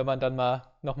so, wenn man dann mal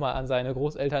nochmal an seine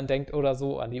Großeltern denkt oder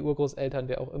so, an die Urgroßeltern,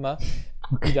 wer auch immer,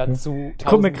 die dann zu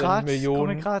tausenden Millionen... Guck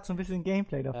mir gerade so ein bisschen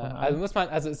Gameplay davon an.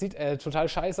 Also es sieht total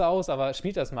scheiße aus, aber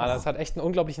spielt das mal. Das hat echt einen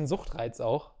unglaublichen Suchtreiz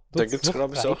auch. Da gibt's,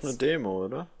 glaube ich, auch eine Demo,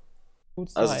 oder?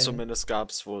 Gut Also sein. zumindest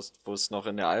gab's, wo es noch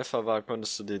in der Alpha war,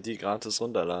 konntest du dir die gratis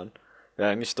runterladen. Wäre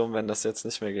eigentlich dumm, wenn das jetzt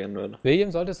nicht mehr gehen würde.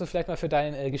 William, solltest du vielleicht mal für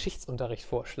deinen Geschichtsunterricht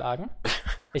vorschlagen?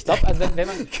 Ich glaube, also wenn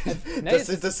man... Das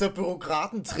ist so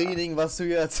Bürokratentraining, was du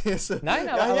hier erzählst. Nein,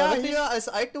 aber wirklich, hier als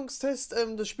Eignungstest,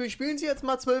 das spielen Sie jetzt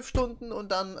mal 12 Stunden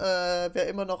und dann, wer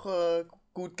immer noch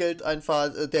gut Geld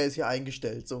einfahrt, der ist hier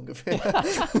eingestellt, so ungefähr.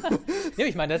 Nee,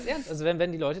 ich meine das ist ernst. Also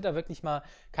wenn die Leute da wirklich mal,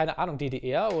 keine Ahnung,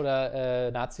 DDR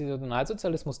oder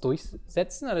Nationalsozialismus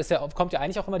durchsetzen, dann kommt ja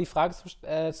eigentlich auch immer die Frage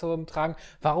zum Tragen,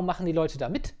 warum machen die Leute da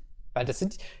mit? Weil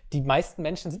die meisten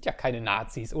Menschen sind ja keine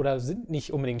Nazis oder sind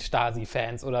nicht unbedingt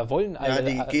Stasi-Fans oder wollen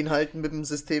alle... Ja, die gehen halt mit dem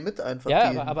System mit einfach.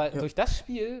 Ja, aber durch das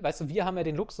Spiel, weißt du, wir haben ja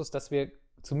den Luxus, dass wir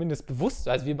zumindest bewusst,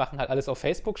 also wir machen halt alles auf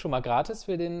Facebook schon mal gratis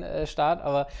für den Staat,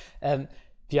 aber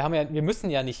wir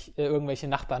müssen ja nicht irgendwelche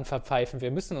Nachbarn verpfeifen,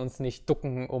 wir müssen uns nicht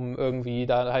ducken, um irgendwie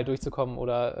da halt durchzukommen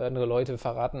oder andere Leute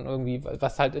verraten irgendwie,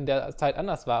 was halt in der Zeit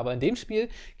anders war. Aber in dem Spiel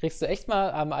kriegst du echt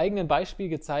mal am eigenen Beispiel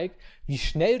gezeigt, wie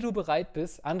schnell du bereit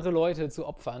bist, andere Leute zu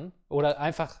opfern oder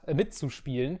einfach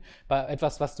mitzuspielen bei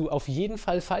etwas, was du auf jeden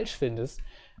Fall falsch findest.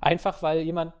 Einfach, weil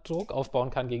jemand Druck aufbauen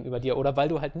kann gegenüber dir oder weil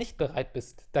du halt nicht bereit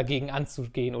bist, dagegen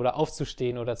anzugehen oder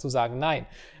aufzustehen oder zu sagen Nein.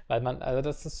 Weil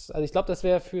ich glaube, das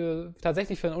wäre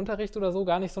tatsächlich für einen Unterricht oder so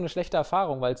gar nicht so eine schlechte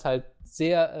Erfahrung, weil es halt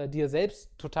sehr dir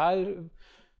selbst total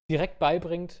direkt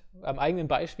beibringt, am eigenen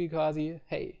Beispiel quasi,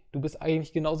 hey, du bist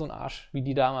eigentlich genauso ein Arsch, wie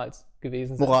die damals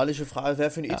gewesen sind. Moralische Frage, wäre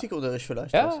für einen Ethikunterricht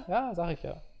vielleicht was. Ja, sag ich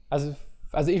ja. Also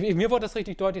mir wurde das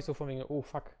richtig deutlich so von wegen, oh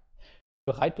fuck.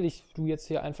 Bereitwillig du jetzt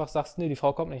hier einfach sagst, nee, die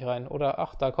Frau kommt nicht rein. Oder,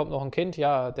 ach, da kommt noch ein Kind,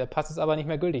 ja, der Pass ist aber nicht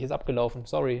mehr gültig, ist abgelaufen,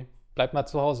 sorry, bleib mal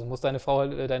zu Hause, muss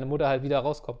deine Mutter halt wieder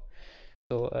rauskommen.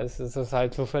 So, es ist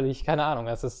halt so völlig, keine Ahnung,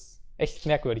 es ist echt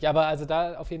merkwürdig. Aber also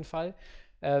da auf jeden Fall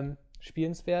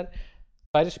spielenswert.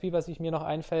 Zweites Spiel, was mir noch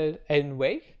einfällt, Alan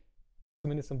Wake,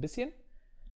 zumindest so ein bisschen.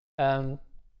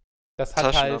 Das hat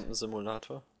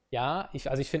Taschenlampensimulator. Ja, ich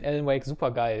finde Alan Wake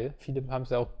super geil. Viele haben es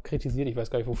ja auch kritisiert, ich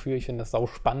weiß gar nicht wofür. Ich finde das sau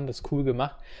spannend, das ist cool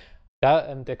gemacht.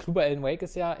 Der Clou bei Alan Wake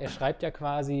ist ja, er schreibt ja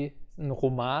quasi einen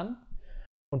Roman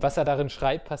und was er darin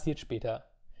schreibt, passiert später.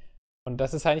 Und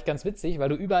das ist eigentlich ganz witzig, weil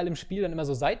du überall im Spiel dann immer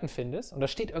so Seiten findest und da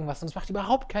steht irgendwas und es macht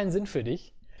überhaupt keinen Sinn für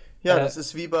dich. Ja, das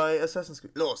ist wie bei Assassin's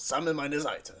Creed. Los, sammel meine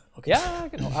Seite. Okay. Ja,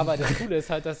 genau. Aber das Coole ist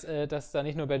halt, dass da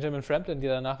nicht nur Benjamin Franklin dir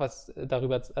danach was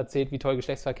darüber erzählt, wie toll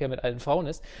Geschlechtsverkehr mit allen Frauen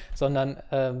ist, sondern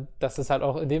dass es halt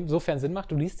auch insofern Sinn macht,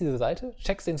 du liest diese Seite,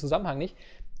 checkst den Zusammenhang nicht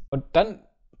und dann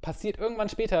passiert irgendwann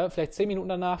später, vielleicht 10 Minuten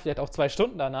danach, vielleicht auch 2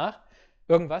 Stunden danach,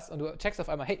 irgendwas und du checkst auf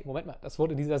einmal, hey, Moment mal, das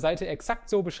wurde in dieser Seite exakt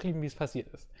so beschrieben, wie es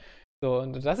passiert ist. So,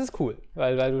 und das ist cool,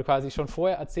 weil du quasi schon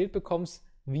vorher erzählt bekommst,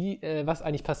 was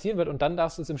eigentlich passieren wird und dann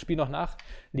darfst du es im Spiel noch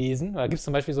nachlesen. Da gibt es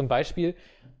zum Beispiel so ein Beispiel,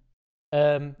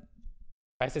 weiß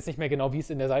jetzt nicht mehr genau, wie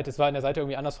es in der Seite, es war in der Seite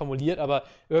irgendwie anders formuliert, aber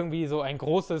irgendwie so ein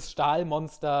großes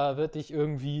Stahlmonster wird dich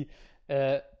irgendwie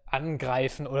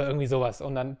angreifen oder irgendwie sowas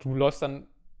und dann, du läufst dann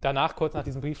danach, kurz nach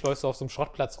diesem Brief, läufst du auf so einem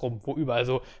Schrottplatz rum, wo überall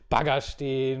so Bagger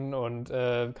stehen und,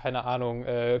 keine Ahnung,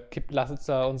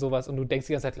 Kipplasser und sowas und du denkst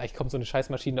die ganze Zeit, gleich kommt so eine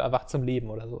Scheißmaschine, erwacht zum Leben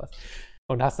oder sowas.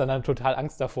 Und hast dann total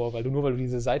Angst davor, weil du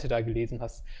diese Seite da gelesen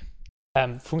hast.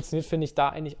 Funktioniert, finde ich, da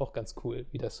eigentlich auch ganz cool,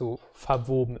 wie das so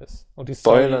verwoben ist. Und die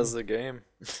Story, Spoiler the game.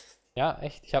 Ja,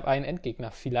 echt. Ich habe einen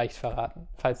Endgegner vielleicht verraten.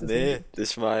 Falls es Nee,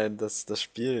 ich meine, das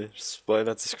Spiel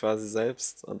spoilert sich quasi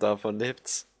selbst und davon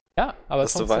lebt's. Ja, aber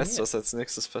dass du weißt, was als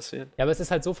nächstes passiert. Ja, aber es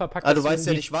ist halt so verpackt. Du weißt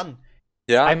ja nicht wann.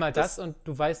 Ja, einmal das und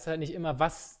du weißt halt nicht immer,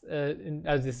 was.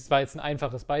 Also, das war jetzt ein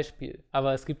einfaches Beispiel,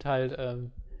 aber es gibt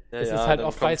halt. Es ist halt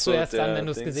oft, weißt du erst dann, wenn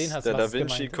du es gesehen hast, der was Da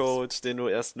Vinci-Code, den du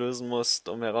erst lösen musst,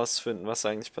 um herauszufinden, was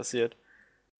eigentlich passiert.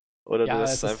 Oder du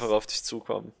lässt es einfach auf dich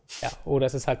zukommen. Ja, oder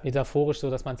es ist halt metaphorisch so,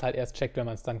 dass man es halt erst checkt, wenn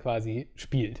man es dann quasi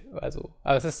spielt. Also,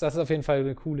 aber das ist auf jeden Fall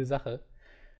eine coole Sache.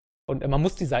 Und man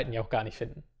muss die Seiten ja auch gar nicht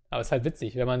finden. Aber es ist halt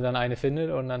witzig, wenn man dann eine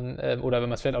findet und dann, oder wenn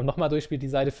man es vielleicht auch nochmal durchspielt, die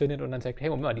Seite findet und dann sagt, hey,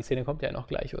 Moment mal, die Szene kommt ja noch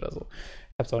gleich oder so.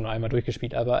 Ich habe es auch nur einmal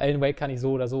durchgespielt, aber Alan Wake kann ich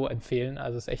so oder so empfehlen.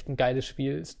 Also es ist echt ein geiles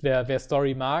Spiel. Wer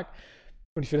Story mag,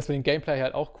 und ich finde das mit dem Gameplay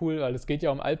halt auch cool, weil es geht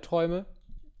ja um Albträume.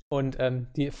 Und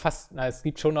es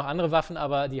gibt schon noch andere Waffen,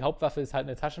 aber die Hauptwaffe ist halt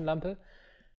eine Taschenlampe.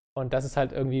 Und das ist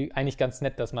halt irgendwie eigentlich ganz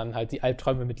nett, dass man halt die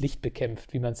Albträume mit Licht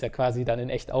bekämpft, wie man es ja quasi dann in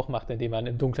echt auch macht, indem man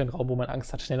im dunklen Raum, wo man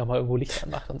Angst hat, schnell nochmal irgendwo Licht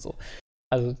anmacht und so.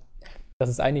 Also, das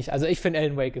ist eigentlich, also ich finde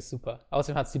Alan Wake ist super.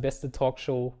 Außerdem hat es die beste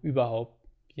Talkshow überhaupt.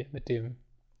 Hier mit dem,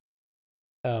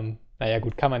 naja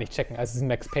gut, kann man nicht checken. Also es ist ein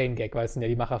Max Payne-Gag, weil es sind ja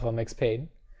die Macher von Max Payne.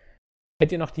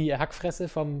 Kennt ihr noch die Hackfresse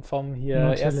vom hier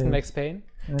ersten Max Payne?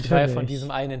 Die war ja von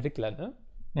diesem einen Entwickler, ne?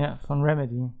 Ja, von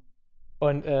Remedy.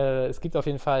 Und es gibt auf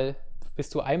jeden Fall,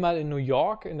 bist du einmal in New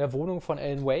York in der Wohnung von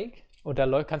Alan Wake und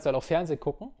da kannst du halt auch Fernsehen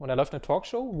gucken und da läuft eine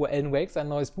Talkshow, wo Alan Wake sein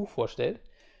neues Buch vorstellt.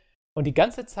 Und die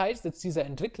ganze Zeit sitzt dieser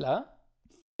Entwickler,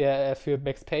 der für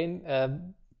Max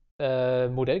Payne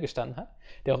Modell gestanden hat,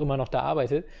 der auch immer noch da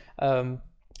arbeitet,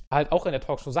 halt auch in der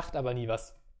Talkshow, sagt aber nie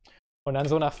was. Und dann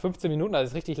so nach 15 Minuten, das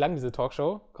ist richtig lang, diese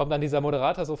Talkshow, kommt dann dieser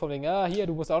Moderator so von wegen, hier,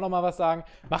 du musst auch noch mal was sagen,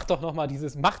 mach doch noch mal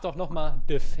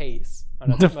The Face.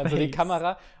 Und dann sieht man so die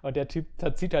Kamera und der Typ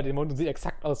zieht halt den Mund und sieht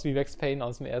exakt aus wie Max Payne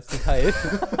aus dem ersten Teil.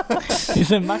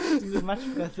 diese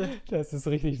Matschfresse. Das ist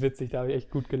richtig witzig, da habe ich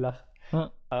echt gut gelacht.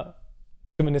 Ja.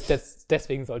 Zumindest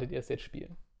deswegen solltet ihr es jetzt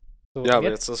spielen. So, ja, aber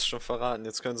jetzt hast du es schon verraten,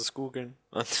 jetzt können sie es googeln.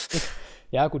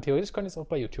 Ja, gut, theoretisch könnt ihr es auch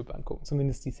bei YouTube angucken,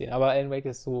 zumindest die Szene. Aber Alan Wake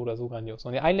ist so oder so grandios.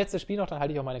 Und ein letztes Spiel noch, dann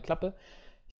halte ich auch meine Klappe.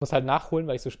 Ich muss halt nachholen,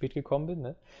 weil ich so spät gekommen bin.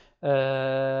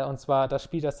 Ne? Und zwar das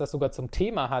Spiel, das sogar zum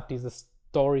Thema hat, dieses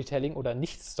Storytelling oder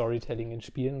Nicht-Storytelling in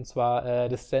Spielen. Und zwar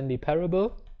The Stanley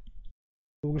Parable.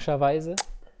 Logischerweise.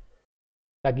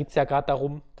 Da geht es ja gerade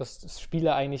darum, dass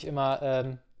Spiele eigentlich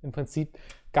immer im Prinzip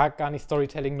gar nicht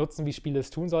Storytelling nutzen, wie Spiele es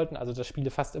tun sollten. Also, dass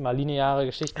Spiele fast immer lineare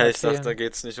Geschichten erzählen. Ich dachte, da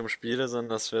geht es nicht um Spiele, sondern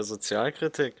das wäre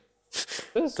Sozialkritik.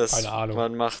 Keine Ahnung.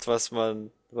 Man macht, was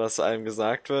einem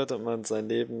gesagt wird und man sein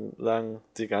Leben lang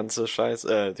die ganze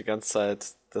Zeit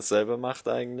dasselbe macht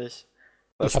eigentlich.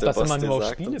 Ich habe das immer nur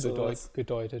auf Spiele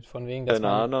gedeutet, von wegen, dass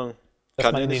keine Ahnung.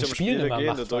 Kann ja nicht um Spiele gehen,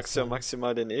 macht, du drückst ja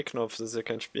maximal den E-Knopf, das ist ja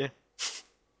kein Spiel.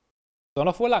 Soll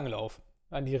noch wohl langlaufen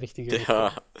an die richtige Richtung.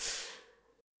 Ja.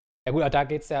 Ja gut, aber da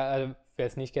geht's ja, wer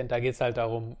es nicht kennt, da geht es halt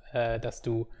darum, dass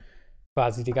du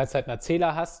quasi die ganze Zeit einen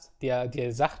Erzähler hast, der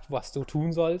dir sagt, was du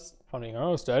tun sollst. Von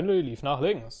wegen, Stanley lief nach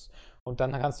links. Und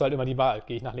dann kannst du halt immer die Wahl,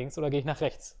 gehe ich nach links oder gehe ich nach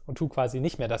rechts? Und tu quasi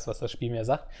nicht mehr das, was das Spiel mir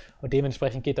sagt. Und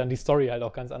dementsprechend geht dann die Story halt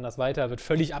auch ganz anders weiter, wird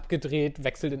völlig abgedreht,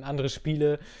 wechselt in andere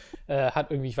Spiele, hat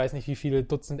irgendwie, ich weiß nicht, wie viele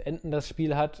Dutzend Enden das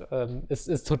Spiel hat. Es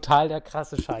ist total der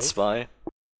krasse Scheiß. 2.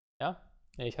 Ja?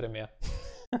 Nee, ich hatte mehr.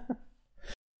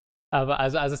 Aber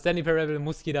also Stanley Parable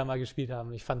muss jeder mal gespielt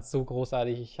haben. Ich fand es so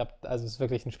großartig. Es ist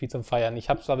wirklich ein Spiel zum Feiern. Ich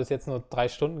habe zwar bis jetzt nur 3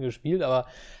 Stunden gespielt, aber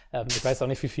ich weiß auch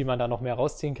nicht, wie viel man da noch mehr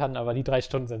rausziehen kann, aber die 3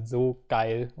 Stunden sind so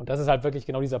geil. Und das ist halt wirklich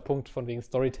genau dieser Punkt von wegen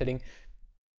Storytelling.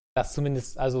 Das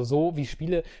zumindest, also so wie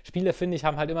Spiele, finde ich,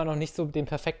 haben halt immer noch nicht so den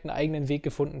perfekten eigenen Weg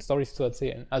gefunden, Storys zu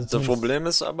erzählen. Also Das Problem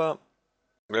ist aber,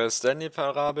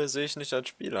 Stanley-Parabel sehe ich nicht als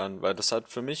Spiel an, weil das hat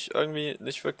für mich irgendwie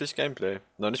nicht wirklich Gameplay.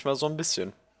 Noch nicht mal so ein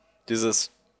bisschen.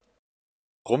 Dieses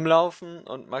Rumlaufen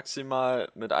und maximal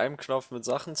mit einem Knopf mit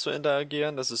Sachen zu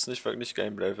interagieren, das ist nicht wirklich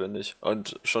Gameplay, finde ich.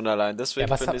 Und schon allein deswegen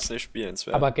finde ich es nicht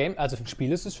spielenswert. Aber also ein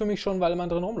Spiel ist es für mich schon, weil man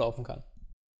drin rumlaufen kann.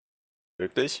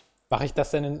 Wirklich? Mache ich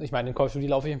das denn ich meine, in Call of Duty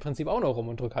laufe ich im Prinzip auch noch rum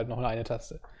und drücke halt noch eine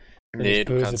Taste. Nee,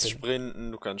 du kannst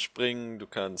sprinten, du kannst springen, du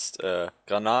kannst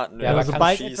Granaten ja, aber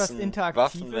sobald schießen, etwas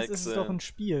interaktiv ist, ist es doch ein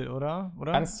Spiel, oder? Ich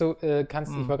wollte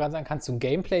gerade sagen, kannst du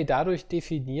Gameplay dadurch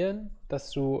definieren,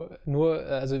 dass du nur,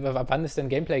 also wann ist denn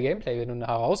Gameplay? Wenn du eine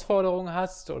Herausforderung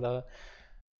hast oder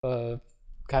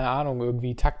keine Ahnung,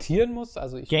 irgendwie taktieren musst?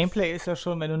 Also Gameplay ist ja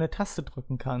schon, wenn du eine Taste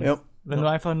drücken kannst. Ja. Wenn du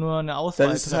einfach nur eine Auswahl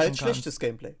Dann ist es halt kannst. schlechtes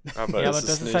Gameplay. Aber das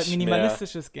ist halt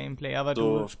minimalistisches Gameplay, aber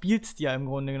du spielst ja im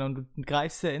Grunde genommen, du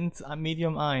greifst ja ins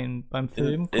Medium ein. Beim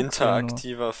Film.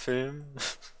 Interaktiver Film.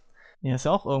 Ja, ist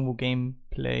ja auch irgendwo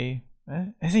Gameplay.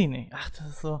 Weiß ich nicht. Ach, das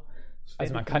ist so.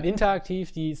 Also man kann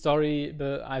interaktiv die Story,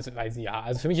 also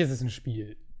für mich ist es ein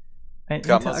Spiel. Es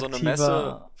gab mal so eine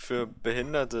Messe für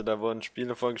Behinderte, da wurden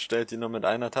Spiele vorgestellt, die nur mit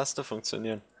einer Taste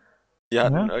funktionieren. Die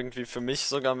hatten irgendwie für mich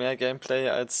sogar mehr Gameplay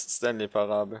als Stanley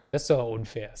Parabel. Das ist doch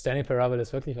unfair. Stanley Parabel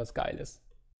ist wirklich was Geiles.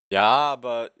 Ja,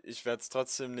 aber ich werde es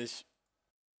trotzdem nicht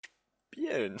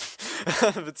spielen.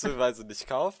 Beziehungsweise nicht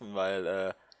kaufen,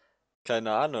 weil,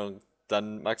 keine Ahnung,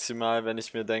 dann maximal, wenn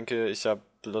ich mir denke, ich habe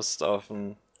Lust auf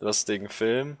einen lustigen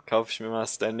Film, kaufe ich mir mal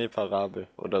Stanley Parabel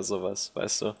oder sowas,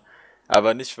 weißt du?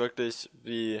 Aber nicht wirklich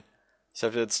wie, ich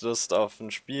habe jetzt Lust auf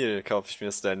ein Spiel, kaufe ich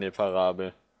mir Stanley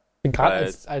Parabel.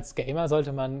 Gerade als Gamer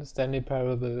sollte man Stanley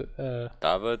Parable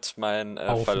da wird mein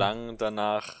Verlangen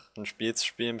danach, ein Spiel zu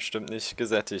spielen, bestimmt nicht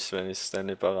gesättigt, wenn ich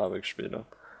Stanley Parabel gespielt habe.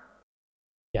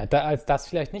 Ja, als das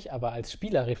vielleicht nicht, aber als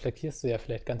Spieler reflektierst du ja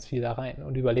vielleicht ganz viel da rein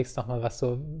und überlegst nochmal,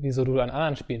 wieso du an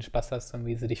anderen Spielen Spaß hast und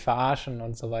wie sie dich verarschen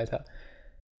und so weiter.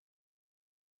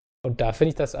 Und da finde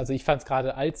ich das, also ich fand es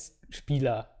gerade als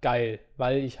Spieler geil,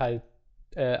 weil ich halt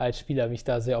als Spieler mich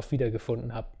da sehr oft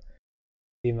wiedergefunden habe.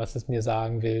 Dem, was es mir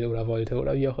sagen will oder wollte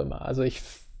oder wie auch immer. Also ich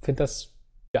finde das,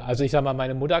 ja, also ich sag mal,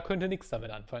 meine Mutter könnte nichts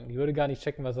damit anfangen. Die würde gar nicht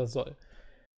checken, was das soll.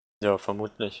 Ja,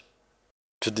 vermutlich.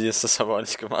 Für die ist das aber auch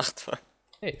nicht gemacht.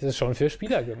 Nee, es ist schon für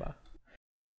Spieler gemacht.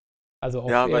 Also auch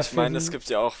ja, aber ich meine, es gibt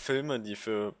ja auch Filme, die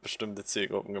für bestimmte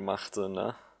Zielgruppen gemacht sind,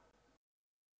 ne?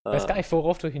 Ich weiß gar nicht,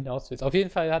 worauf du hinaus willst. Auf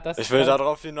jeden Fall hat das... Ich will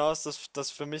darauf hinaus, dass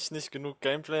das für mich nicht genug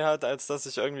Gameplay hat, als dass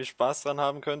ich irgendwie Spaß dran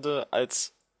haben könnte,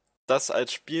 das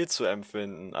als Spiel zu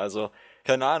empfinden. Also,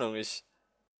 keine Ahnung,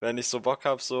 wenn ich so Bock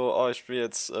habe, ich spiele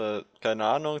jetzt, keine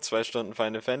Ahnung, 2 Stunden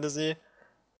Final Fantasy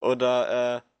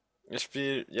oder ich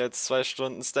spiele jetzt 2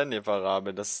 Stunden Stanley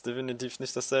Parabel, das ist definitiv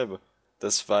nicht dasselbe.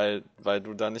 Das, weil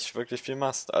du da nicht wirklich viel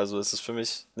machst. Also es ist für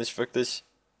mich nicht wirklich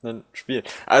ein Spiel.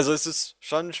 Also es ist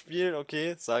schon ein Spiel,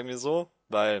 okay, sagen wir so,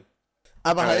 weil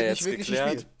aber halt nicht wirklich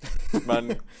ein Spiel.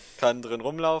 Man kann drin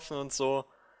rumlaufen und so,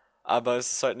 aber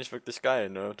es ist halt nicht wirklich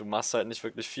geil, ne? Du machst halt nicht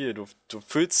wirklich viel. Du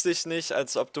fühlst dich nicht,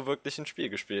 als ob du wirklich ein Spiel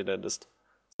gespielt hättest,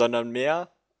 sondern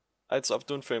mehr, als ob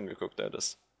du einen Film geguckt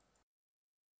hättest.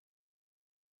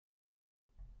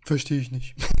 Verstehe ich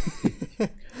nicht.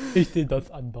 Ich sehe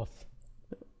das anders.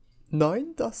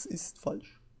 Nein, das ist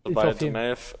falsch. Sobald du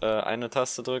Melf eine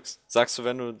Taste drückst, sagst du,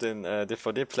 wenn du den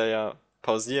DVD-Player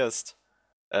pausierst,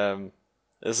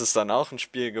 ist es dann auch ein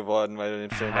Spiel geworden, weil du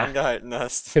den Film angehalten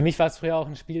hast. Für mich war es früher auch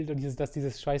ein Spiel, dass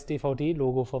dieses scheiß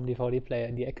DVD-Logo vom DVD-Player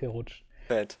in die Ecke rutscht.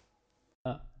 Fett.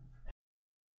 Ja.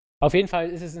 Auf jeden Fall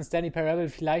ist es in Stanley Parable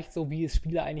vielleicht so, wie es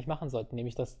Spiele eigentlich machen sollten,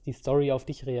 nämlich, dass die Story auf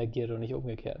dich reagiert und nicht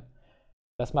umgekehrt.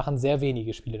 Das machen sehr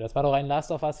wenige Spiele. Das war doch ein Last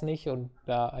of Us nicht und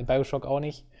ein Bioshock auch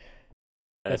nicht.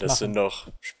 Das sind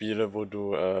doch Spiele, wo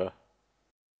du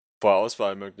vor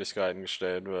Auswahlmöglichkeiten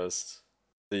gestellt wirst.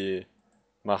 Die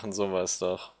machen sowas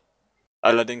doch.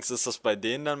 Allerdings ist das bei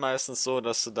denen dann meistens so,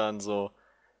 dass du dann so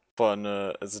vor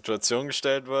eine Situation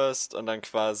gestellt wirst und dann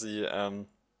quasi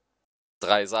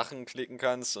 3 Sachen klicken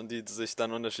kannst und die sich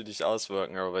dann unterschiedlich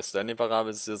auswirken. Aber bei Stanley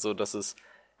Parable ist es ja so, dass es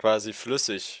quasi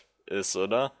flüssig ist,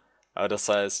 oder? Aber das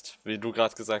heißt, wie du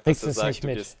gerade gesagt hast, er sagt, du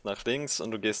gehst nach links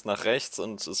und du gehst nach rechts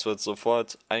und es wird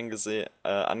sofort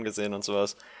angesehen und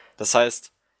sowas. Das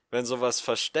heißt, wenn sowas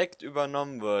versteckt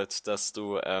übernommen wird, dass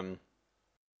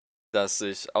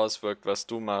sich auswirkt, was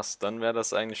du machst, dann wäre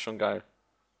das eigentlich schon geil.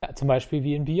 Ja, zum Beispiel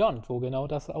wie in Beyond, wo genau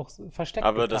das auch versteckt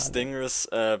wird. Aber das Ding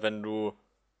ist, wenn du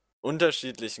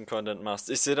unterschiedlichen Content machst,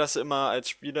 ich sehe das immer als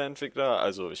Spieleentwickler,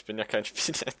 also ich bin ja kein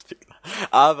Spieleentwickler,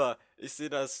 aber ich sehe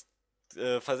das,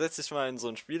 versetz dich mal in so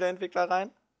einen Spieleentwickler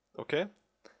rein, okay?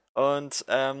 und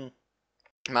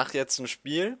mach jetzt ein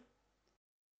Spiel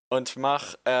und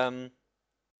mach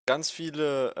ganz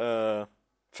viele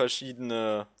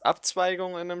verschiedene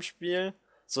Abzweigungen in einem Spiel,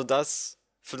 sodass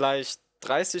vielleicht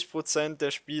 30%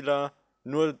 der Spieler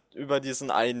nur über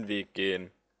diesen einen Weg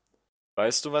gehen.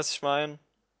 Weißt du, was ich meine?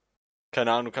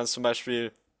 Keine Ahnung, du kannst zum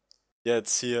Beispiel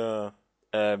jetzt hier,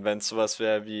 wenn es sowas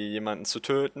wäre wie jemanden zu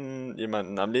töten,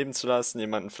 jemanden am Leben zu lassen,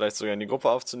 jemanden vielleicht sogar in die Gruppe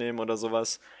aufzunehmen oder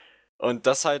sowas. Und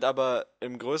das halt aber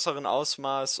im größeren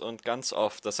Ausmaß und ganz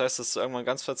oft. Das heißt, dass es irgendwann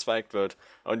ganz verzweigt wird.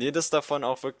 Und jedes davon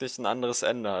auch wirklich ein anderes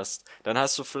Ende hast. Dann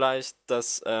hast du vielleicht,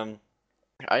 dass ein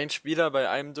Spieler bei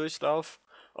einem Durchlauf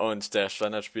und der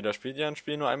Standardspieler spielt ja ein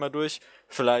Spiel nur einmal durch,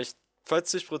 vielleicht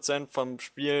 40% vom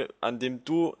Spiel, an dem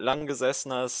du lang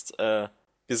gesessen hast,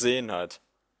 gesehen hat.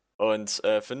 Und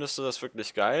findest du das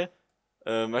wirklich geil?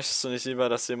 Möchtest du nicht lieber,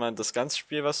 dass jemand das ganze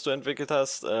Spiel, was du entwickelt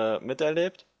hast,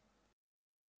 miterlebt?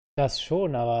 Das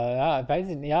schon, aber ja, weiß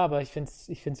ich nicht, ja, aber ich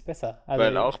find's besser.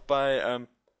 Weil Also, auch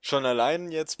schon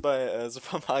allein jetzt bei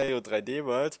Super Mario 3D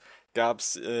World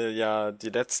gab's ja die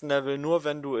letzten Level nur,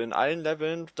 wenn du in allen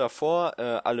Leveln davor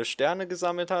alle Sterne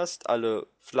gesammelt hast, alle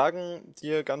Flaggen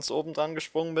dir ganz oben dran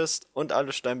gesprungen bist und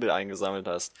alle Stempel eingesammelt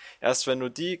hast. Erst wenn du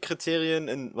die Kriterien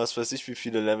in, was weiß ich, wie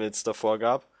viele Levels davor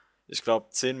gab, ich glaube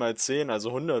 10 mal 10, also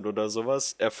 100 oder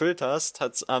sowas, erfüllt hast,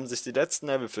 haben sich die letzten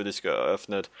Level für dich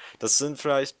geöffnet. Das sind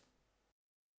vielleicht,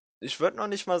 ich würde noch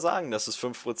nicht mal sagen, dass es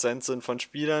 5% sind von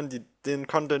Spielern, die den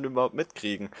Content überhaupt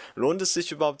mitkriegen. Lohnt es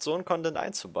sich überhaupt, so einen Content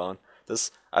einzubauen?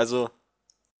 Also,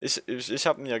 ich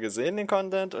habe ihn ja gesehen, den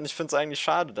Content, und ich finde es eigentlich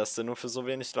schade, dass der nur für so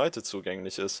wenig Leute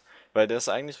zugänglich ist. Weil der ist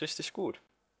eigentlich richtig gut.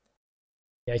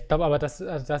 ja, ich glaube aber, das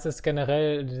ist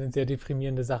generell eine sehr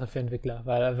deprimierende Sache für Entwickler,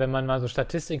 weil wenn man mal so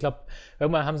Statistik, ich glaube,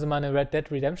 irgendwann haben sie mal eine Red Dead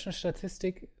Redemption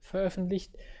Statistik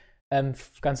veröffentlicht,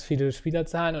 ganz viele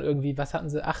Spielerzahlen und irgendwie, was hatten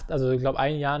sie? Also ich glaube,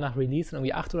 ein Jahr nach Release und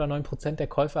irgendwie 8 oder 9% der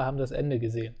Käufer haben das Ende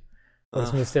gesehen. Oder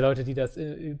zumindest der Leute, die das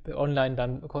online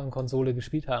dann Konsole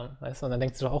gespielt haben, weißt du? Und dann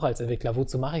denkst du doch auch als Entwickler,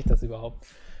 wozu mache ich das überhaupt?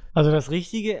 Also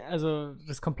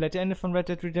das komplette Ende von Red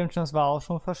Dead Redemption, das war auch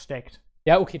schon versteckt.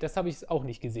 Ja, okay, das habe ich auch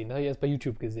nicht gesehen. Das habe ich erst bei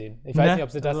YouTube gesehen. Ich weiß Ne? nicht,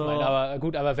 ob sie das Also- meinen, aber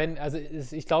gut, aber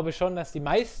ich glaube schon, dass die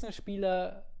meisten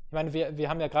Spieler, ich meine, wir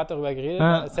haben ja gerade darüber geredet,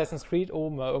 Ja. Assassin's Creed,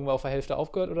 mal irgendwo auf der Hälfte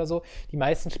aufgehört oder so. Die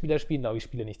meisten Spieler spielen, glaube ich,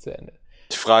 Spiele nicht zu Ende.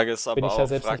 Die Frage ist Bin aber ich da auch,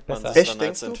 selbst fragt nicht man besser? sich Echt, dann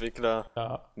als denkst du? Entwickler,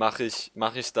 Ja. mach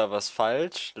ich da was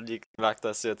falsch? Lag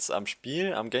das jetzt am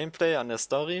Spiel, am Gameplay, an der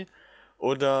Story?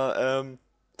 Oder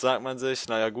sagt man sich,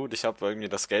 naja gut, ich habe irgendwie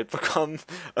das Geld bekommen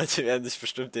und die werden sich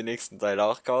bestimmt den nächsten Teil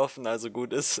auch kaufen, also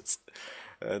gut ist es.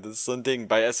 Das ist so ein Ding.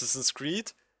 Bei Assassin's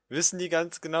Creed wissen die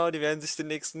ganz genau, die werden sich den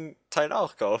nächsten Teil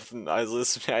auch kaufen. Also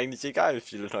ist mir eigentlich egal, wie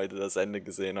viele Leute das Ende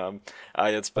gesehen haben. Aber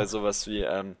jetzt bei sowas wie,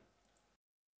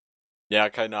 ja,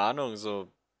 keine Ahnung, so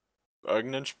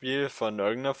irgendein Spiel von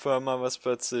irgendeiner Firma, was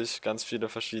plötzlich ganz viele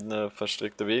verschiedene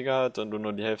verstrickte Wege hat und du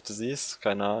nur die Hälfte siehst,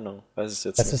 keine Ahnung, weiß ich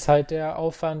jetzt Das nicht. ist halt der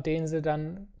Aufwand, den sie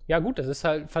dann. Ja, gut, das ist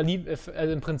halt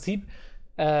also im Prinzip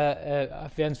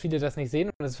werden viele das nicht sehen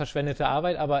und das ist verschwendete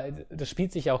Arbeit, aber das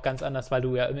spielt sich ja auch ganz anders, weil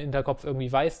du ja im Hinterkopf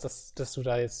irgendwie weißt, dass du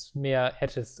da jetzt mehr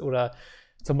hättest. Oder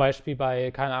zum Beispiel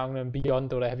bei, keine Ahnung, einem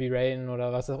Beyond oder Heavy Rain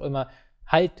oder was auch immer,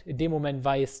 halt in dem Moment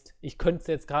weißt, ich könnte es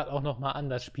jetzt gerade auch nochmal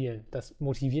anders spielen. Das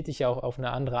motiviert dich ja auch auf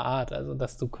eine andere Art. Also,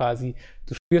 dass du quasi,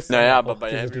 du spürst dann Naja, ja aber auch bei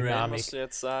diese Heavy Rain Dynamik. musst du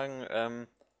jetzt sagen,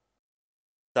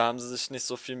 da haben sie sich nicht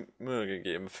so viel Mühe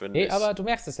gegeben, finde Nee, ich. aber du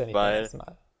merkst es ja nicht beim Weil, ersten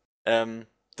Mal.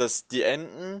 dass die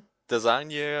Enden, da sagen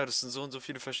die ja, das sind so und so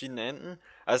viele verschiedene Enden.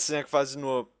 Also es sind ja quasi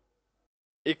nur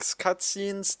X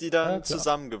Cutscenes, die Ja, dann klar.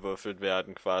 zusammengewürfelt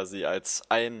werden, quasi als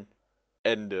ein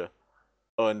Ende.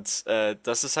 Und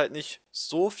das ist halt nicht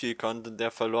so viel Content,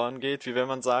 der verloren geht, wie wenn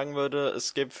man sagen würde,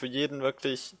 es gibt für jeden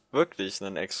wirklich, wirklich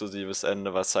ein exklusives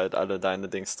Ende, was halt alle deine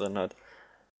Dings drin hat.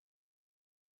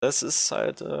 Das ist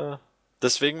halt,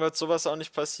 deswegen wird sowas auch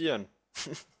nicht passieren.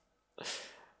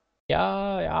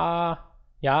 Ja.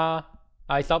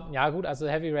 Aber ich glaube, ja gut, also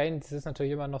Heavy Rain, das ist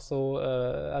natürlich immer noch so,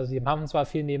 also die haben zwar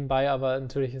viel nebenbei, aber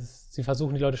natürlich sie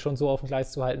versuchen die Leute schon so auf dem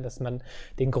Gleis zu halten, dass man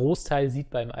den Großteil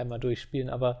sieht beim einmal durchspielen,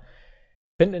 aber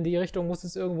ich finde, in die Richtung muss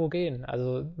es irgendwo gehen.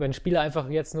 Also wenn Spiele einfach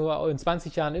jetzt nur in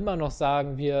 20 Jahren immer noch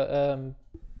sagen, wir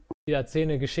erzählen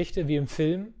eine Geschichte wie im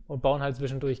Film und bauen halt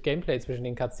zwischendurch Gameplay zwischen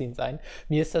den Cutscenes ein.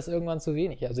 Mir ist das irgendwann zu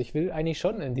wenig. Also ich will eigentlich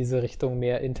schon in diese Richtung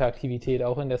mehr Interaktivität,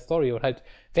 auch in der Story und halt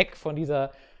weg von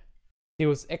dieser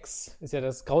Deus Ex ist ja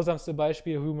das grausamste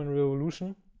Beispiel, Human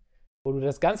Revolution, wo du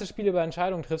das ganze Spiel über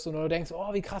Entscheidungen triffst und du denkst,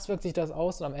 oh, wie krass wirkt sich das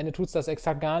aus und am Ende tut es das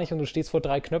exakt gar nicht und du stehst vor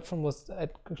 3 Knöpfen und musst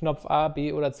Knopf A,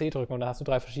 B oder C drücken und dann hast du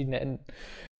 3 verschiedene Enden.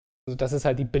 Also das ist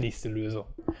halt die billigste Lösung.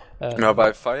 Ja,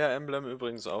 bei Fire Emblem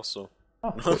übrigens auch so.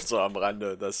 Nur so am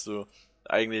Rande, dass du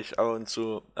eigentlich ab und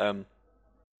zu,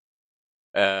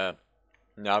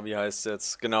 wie heißt es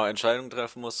jetzt? Genau, Entscheidungen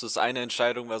treffen musstest. Eine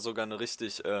Entscheidung war sogar eine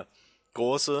richtig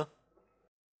große,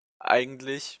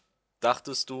 eigentlich,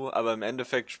 dachtest du, aber im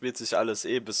Endeffekt spielt sich alles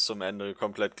bis zum Ende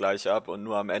komplett gleich ab und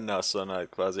nur am Ende hast du dann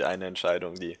halt quasi eine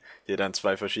Entscheidung, die dir dann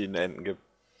 2 verschiedene Enden gibt.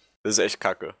 Das ist echt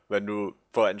kacke, wenn du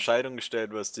vor Entscheidungen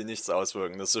gestellt wirst, die nichts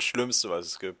auswirken. Das ist das Schlimmste, was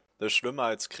es gibt. Das ist schlimmer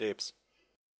als Krebs.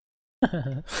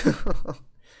 Das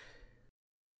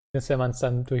ist, wenn man es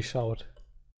dann durchschaut.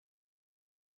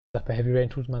 Bei Heavy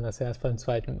Rain tut man das ja erst beim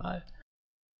 2. Mal.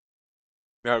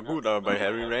 Ja gut, aber bei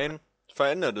Heavy Rain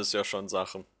verändert es ja schon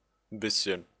Sachen. Ein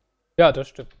bisschen. Ja, das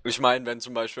stimmt. Ich meine, wenn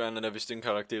zum Beispiel einer der wichtigen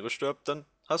Charaktere stirbt, dann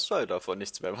hast du halt davon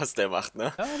nichts mehr, was der macht,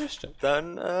 ne? Ja, das stimmt.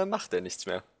 Dann macht er nichts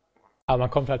mehr. Aber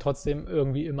man kommt halt trotzdem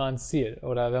irgendwie immer ans Ziel.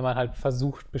 Oder wenn man halt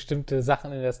versucht, bestimmte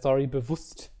Sachen in der Story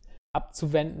bewusst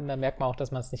abzuwenden, dann merkt man auch,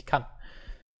 dass man es nicht kann.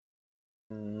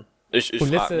 Ich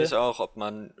frage mich auch, ob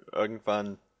man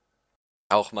irgendwann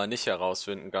auch mal nicht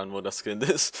herausfinden kann, wo das Kind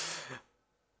ist.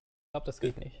 Ich glaube, das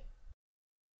geht nicht.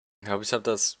 Ich glaube, ich habe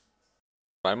das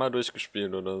 2-mal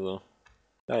durchgespielt oder so.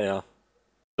 Naja.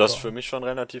 Das für mich schon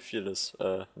relativ viel ist.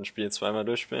 Ein Spiel 2-mal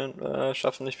durchspielen,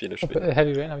 schaffen nicht viele Spiele.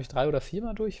 Heavy Rain habe ich 3 oder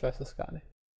 4-mal durch, ich weiß das gar nicht.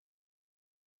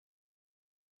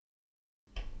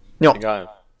 Ja. Egal.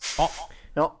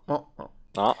 Ja.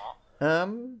 Ja.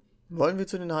 Wollen wir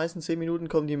zu den heißen 10 Minuten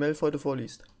kommen, die Melf heute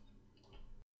vorliest?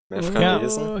 Melf kann Ja,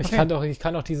 lesen. ich kann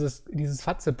doch dieses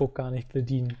Fatze-Book gar nicht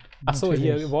bedienen. Achso,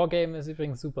 Natürlich. hier, Wargame ist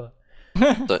übrigens super.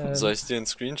 Soll ich dir einen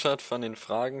Screenshot von den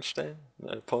Fragen stellen?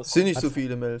 Es sind nicht so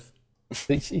viele, Melf.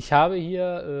 Ich habe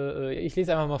hier, ich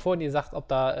lese einfach mal vor und ihr sagt,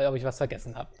 ob ich was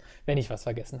vergessen habe. Wenn ich was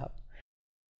vergessen habe.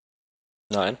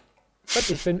 Nein. Gut,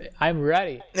 I'm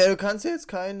ready. Ja, du kannst jetzt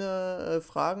keine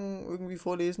Fragen irgendwie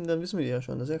vorlesen, dann wissen wir die ja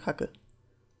schon. Das ist ja kacke.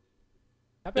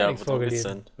 Ich habe ja nichts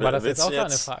vorgelesen. War das jetzt auch eine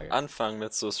Frage? Anfangen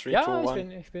mit so 3, Ja, 2,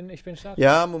 1? ich bin stark.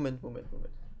 Ja, Moment.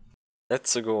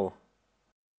 Let's go.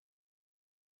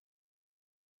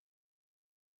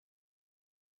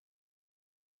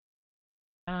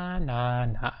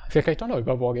 Na. Vielleicht kann ich doch noch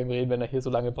über Wargame reden, wenn er hier so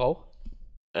lange braucht.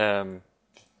 Nein.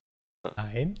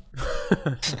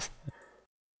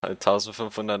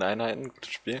 1500 Einheiten,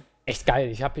 gutes Spiel. Echt geil.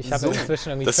 Ich hab inzwischen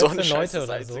irgendwie Das ist auch 14 Leute oder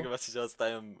das Einzige, so. was ich aus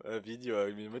deinem Video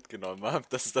irgendwie mitgenommen habe,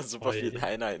 dass es dann super viele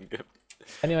Einheiten gibt.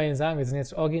 Kann ich mal Ihnen sagen, wir sind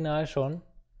jetzt original schon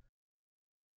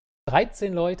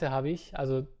 13 Leute habe ich,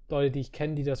 also Leute, die ich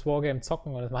kenne, die das Wargame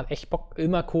zocken und das macht echt Bock,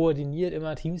 immer koordiniert,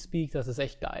 immer Teamspeak, das ist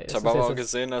echt geil. Ich habe aber auch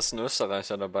gesehen, da ist ein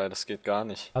Österreicher dabei, das geht gar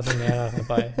nicht. Also mehr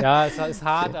dabei. Ja, es ist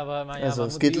hart, aber man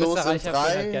Es geht los in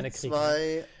 3,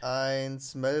 2,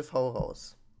 1, Melf, hau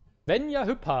raus. Svenja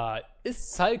Hüpper,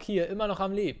 ist Salkir immer noch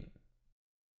am Leben?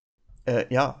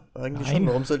 Ja, eigentlich schon.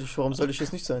 Warum sollte ich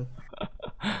das nicht sein?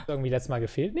 Hast du irgendwie letztes Mal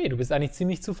gefehlt? Nee, du bist eigentlich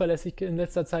ziemlich zuverlässig in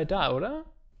letzter Zeit da, oder?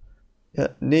 Ja,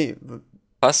 nee.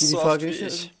 Passt so oft wie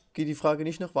ich. Geht die Frage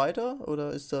nicht noch weiter?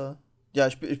 Oder ist da... Ja,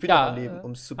 ich bin noch am Leben,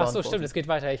 um es zu beantworten. Achso, stimmt, es geht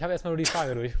weiter. Ich habe erstmal nur die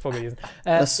Frage vorgelesen.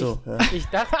 Achso, ja. Ich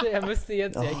dachte, er müsste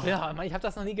jetzt... ich habe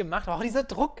das noch nie gemacht. Auch dieser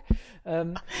Druck.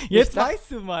 Jetzt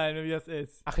weißt du mal, wie das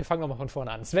ist. Ach, wir fangen nochmal von vorne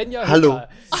an. Svenja Hallo. Hüpper.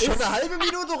 Schon eine halbe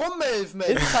Minute rum, Melf.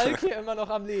 Ist Salkir immer noch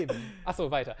am Leben?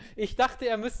 Achso, weiter. Ich dachte,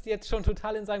 er müsste jetzt schon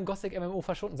total in seinem Gothic-MMO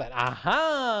verschwunden sein.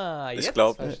 Aha, jetzt ich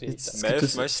glaube, verstehe ich das.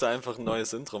 Melf möchte einfach ein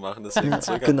neues Intro machen, deswegen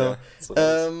zögert genau.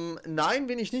 er. Nein,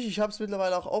 bin ich nicht. Ich habe es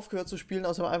mittlerweile auch aufgehört zu spielen,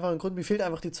 aus einem einfachen Grund. Mir fehlt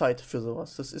einfach die Zeit für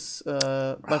sowas. Das ist,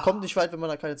 man kommt nicht weit, wenn man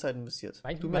da keine Zeit investiert.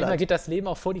 Manchmal geht das Leben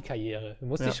auch vor die Karriere. Du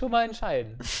musst dich schon mal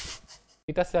entscheiden.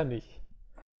 Geht das ja nicht.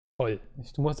 Toll.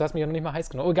 Du hast mich ja noch nicht mal heiß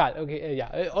genommen. Oh, egal. Okay,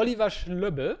 ja. Oliver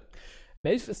Schlöbbe.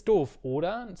 Melf ist doof,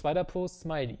 oder? Ein zweiter Post,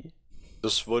 Smiley.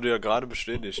 Das wurde ja gerade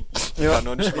bestätigt. Ich kann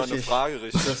noch nicht mal eine Frage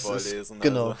richtig vorlesen.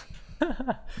 Genau. Also.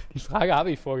 Die Frage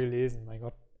habe ich vorgelesen, mein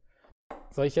Gott.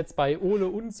 Soll ich jetzt bei Ole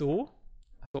und so?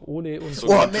 Also Ole und so.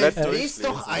 Oh, Melf, lest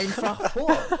doch einfach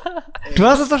vor. Du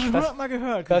hast es doch schon 100 Mal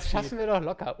gehört. Das schaffen wir doch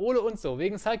locker. Ole und so.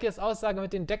 Wegen Salkirs Aussage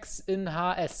mit den Decks in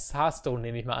Hearthstone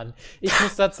nehme ich mal an. Ich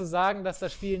muss dazu sagen, dass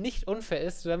das Spiel nicht unfair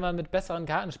ist, wenn man mit besseren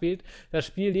Karten spielt. Das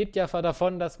Spiel lebt ja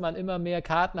davon, dass man immer mehr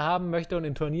Karten haben möchte und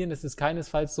in Turnieren ist es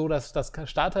keinesfalls so, dass das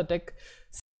Starterdeck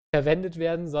verwendet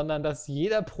werden, sondern dass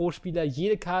jeder Pro-Spieler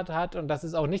jede Karte hat und dass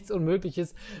es auch nichts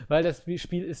Unmögliches, weil das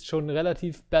Spiel ist schon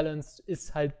relativ balanced,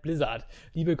 ist halt Blizzard.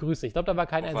 Liebe Grüße. Ich glaube, da war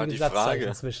kein einziges Satzzeichen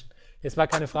dazwischen. Es war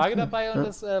keine Frage dabei und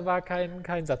es war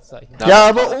kein Satzzeichen. Ja,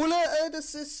 aber Ole,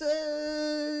 das ist,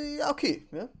 ja, okay.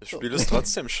 Ja? Das Spiel ist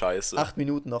trotzdem scheiße. 8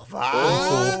 Minuten noch.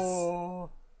 Was?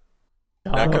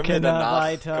 Ja, können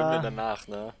wir danach,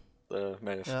 ne?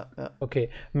 Melf. Ja. Okay,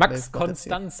 Max Melf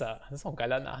Constanza. Das ist auch ein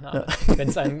geiler Nachname, wenn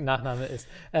es ein Nachname ist.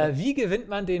 Wie gewinnt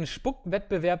man den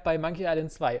Spuckwettbewerb bei Monkey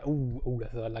Island 2? Oh,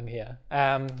 das ist aber lang her.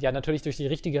 Ja, natürlich durch die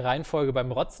richtige Reihenfolge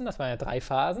beim Rotzen. Das waren ja 3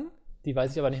 Phasen. Die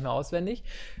weiß ich aber nicht mehr auswendig.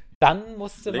 Dann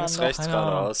musste Links, man noch... rechts,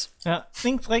 geradeaus. Ja,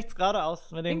 links, rechts,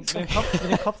 geradeaus. Mit dem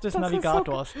Kopf des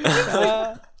Navigators.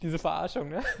 Diese Verarschung,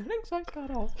 ne? Links, rechts,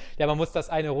 geradeaus. Ja, man muss das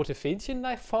eine rote Fähnchen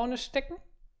nach vorne stecken,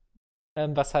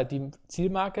 was halt die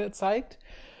Zielmarke zeigt.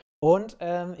 Und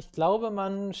ich glaube,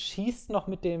 man schießt noch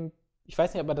mit dem... Ich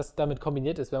weiß nicht, ob das damit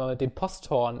kombiniert ist, wenn man mit dem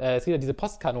Posthorn, es gibt ja diese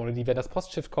Postkanone, die, wenn das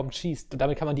Postschiff kommt, schießt. Und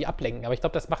damit kann man die ablenken. Aber ich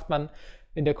glaube, das macht man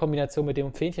in der Kombination mit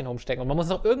dem Fähnchen rumstecken. Und man muss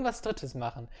noch irgendwas Drittes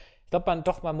machen. Ich glaube,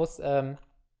 man muss, da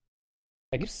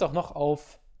gibt es doch noch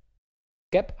auf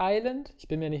Gap Island, ich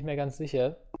bin mir nicht mehr ganz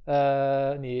sicher.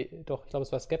 Nee, doch, ich glaube,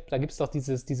 es war Gap. Da gibt es doch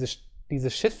diese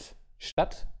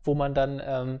Schiffsstadt, wo man dann,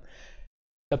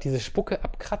 ich glaube, diese Spucke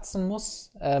abkratzen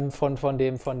muss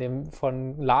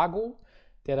von Lago,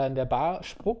 der da in der Bar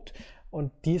spuckt.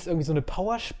 Und die ist irgendwie so eine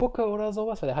Powerspucke oder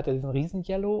sowas, weil der hat ja diesen riesen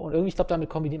Yellow. Und irgendwie, ich glaube, damit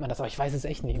kombiniert man das, aber ich weiß es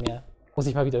echt nicht mehr. Muss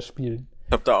ich mal wieder spielen.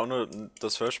 Ich habe da auch nur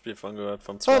das Hörspiel von gehört,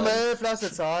 vom Oh, 2. Melf, lass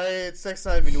dir Zeit.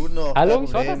 6,5 Minuten noch. Hallo, kein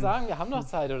ich wollte Problem. mal sagen, wir haben noch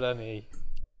Zeit, oder nicht?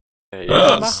 Hey,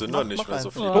 das mach- sind mach- doch nicht mach mehr so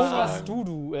einfach.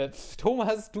 viele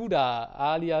Thomas Duda,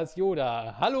 alias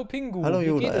Yoda. Hallo Pingu, Hallo, wie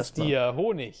Yoda, geht es erstmal. dir?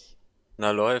 Honig.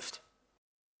 Na, läuft.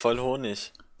 Voll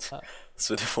Honig. Ah. Das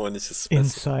wird der Honig ist besser.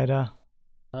 Insider.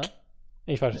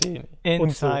 Ich verstehe nicht.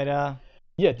 Insider. Und so.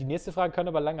 Hier, die nächste Frage kann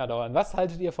aber länger dauern. Was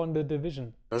haltet ihr von The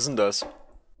Division? Was ist denn das?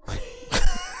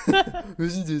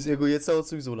 Wissen Sie es? Ja gut, jetzt dauert es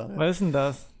sowieso lange. Was ist denn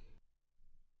das?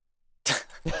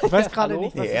 Ich weiß gerade Hallo?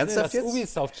 nicht, was Nee, das ernsthaft ist. Das jetzt?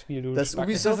 Ubisoft-Spiel, du Das Schmack.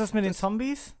 Ist das mit den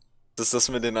Zombies? Das ist das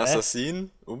mit den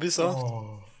Assassinen? Ubisoft?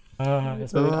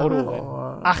 Jetzt mit dem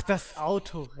Autorennen. Ach, das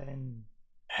Autorennen.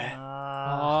 Oh,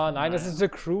 nein, das ist The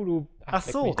Crew, du. Ach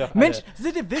leck so. mich doch Mensch,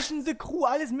 alle. The Division, The Crew,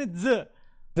 alles mit The.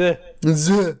 The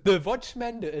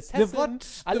Watchmen, The Assassin,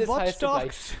 The alles Watch heißt gleich.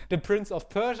 Dogs. The Prince of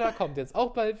Persia kommt jetzt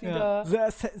auch bald wieder.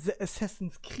 Ja. The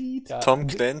Assassin's Creed. Ja. Tom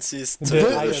Clancy's The The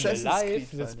Iron Assassin's Alive, Creed,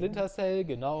 The meine Splinter Cell,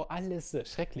 genau, alles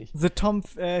schrecklich.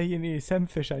 The Sam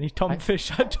Fisher, nicht Tom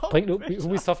Fisher. Bringt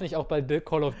Ubisoft nicht auch bald The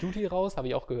Call of Duty raus? Habe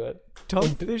ich auch gehört. Tom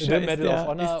und Fischer The Medal of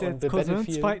Honor ist der und The Cousin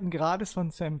Battlefield. 2. Grades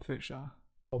von Sam Fisher.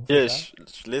 Hier, ich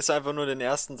lese einfach nur den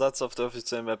ersten Satz auf der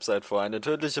offiziellen Website vor. Eine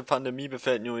tödliche Pandemie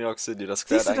befällt New York City. Das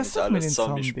klärt Siehst du, das eigentlich doch mit alles. den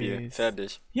Zombie-Spiel. Zombies.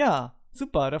 Fertig. Ja,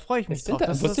 super, da freue ich mich drauf.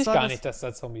 Das wusste ich war gar das- nicht, dass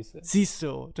da Zombies sind. Siehst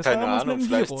du, das Keine war irgendwas Ahnung, mit dem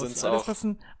vielleicht Virus. sind's Alles, auch.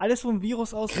 alles, wo ein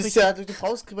Virus ausbricht. Christian, du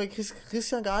brauchst bei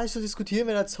Christian gar nicht so diskutieren,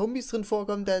 wenn da Zombies drin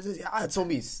vorkommen. Ja,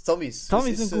 Zombies. Zombies Das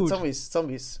ist, sind gut.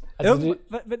 Zombies. Also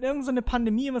Wenn irgend so eine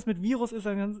Pandemie irgendwas mit Virus ist,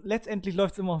 dann letztendlich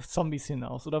läuft es immer auf Zombies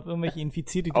hinaus oder auf irgendwelche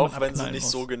Infizierte, die Auch man wenn sie abknallen nicht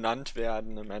muss. so genannt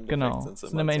werden, im Endeffekt Genau, sind es sie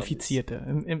sind immer Zombies. Infizierte.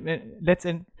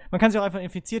 Letztendlich, man kann sich auch einfach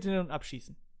Infizierte nehmen und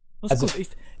abschießen. Das ist Also- gut.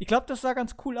 Ich glaube, das sah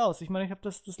ganz cool aus. Ich meine, ich habe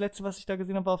das letzte, was ich da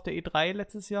gesehen habe, war auf der E3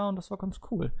 letztes Jahr und das war ganz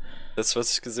cool. Das,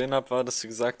 was ich gesehen habe, war, dass sie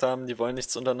gesagt haben, die wollen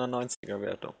nichts unter einer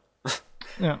 90er-Wertung.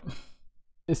 Ja,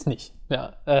 ist nicht.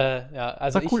 Ja,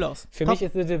 also sah cool aus. Für mich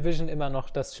ist The Division immer noch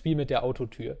das Spiel mit der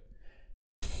Autotür.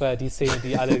 War die Szene,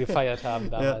 die alle gefeiert haben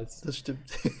Ja, damals. das stimmt.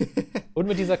 Und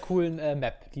mit dieser coolen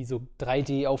Map, die so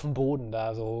 3D auf dem Boden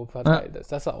da so verteilt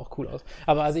ist. Das sah auch cool aus.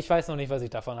 Aber also ich weiß noch nicht, was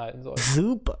ich davon halten soll.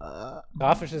 Super.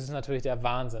 Grafisch ist es natürlich der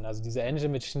Wahnsinn. Also diese Engine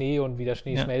mit Schnee und wie der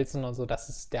Schnee schmelzen und so, das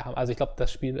ist der Hammer. Also ich glaube,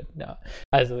 das Spiel, ja.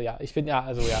 Also ja, ich bin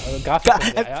grafisch.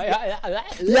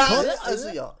 Ja, also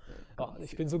ja. Oh,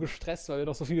 ich bin so gestresst, weil wir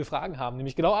noch so viele Fragen haben.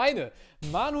 Nämlich genau eine.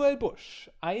 Manuel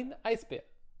Busch, ein Eisbär.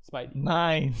 Smiley.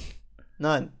 Nein.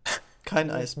 Nein,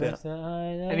 kein Eisbär.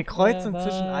 Eine Kreuzung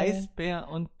zwischen Eisbär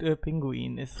und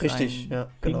Pinguin ist Richtig, ein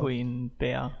ja, genau.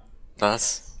 Pinguinbär.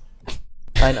 Was?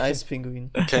 Ein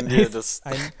Eispinguin. Kennt ihr das?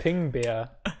 Ein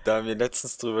Pingbär. Da haben wir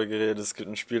letztens drüber geredet. Es gibt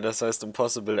ein Spiel, das heißt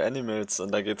Impossible Animals.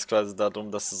 Und da geht es quasi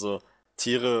darum, dass du so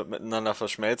Tiere miteinander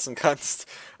verschmelzen kannst.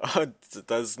 Und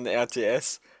das ist ein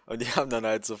RTS. Und die haben dann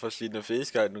halt so verschiedene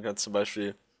Fähigkeiten. Du kannst zum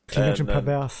Beispiel Klingt ganz schön einen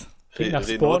pervers. Klingt nach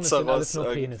Spawn, es sind alles Rhinoceros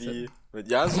nur irgendwie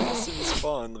Penisse. ja, so ein bisschen wie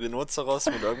Spawn. Rhinoceros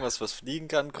mit irgendwas, was fliegen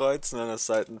kann, kreuzen. Dann hast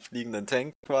du halt einen fliegenden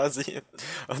Tank quasi.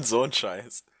 Und so ein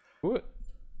Scheiß. Cool.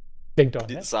 Klingt doch,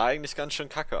 Die ne? sah eigentlich ganz schön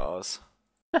kacke aus.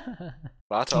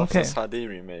 Warte auf Okay. das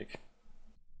HD-Remake.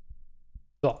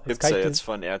 So, Gibt's ja jetzt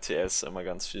von RTS immer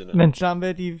ganz viele. Mensch, da haben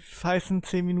wir die heißen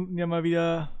 10 Minuten ja mal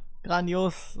wieder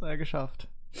grandios geschafft.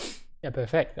 Ja,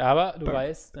 perfekt. Aber du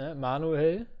weißt, ne,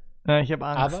 Manuel, Ich habe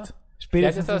Angst. Aber Spätestens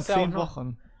vielleicht ist das in ja 10 auch noch-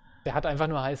 Wochen. der hat einfach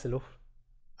nur heiße Luft.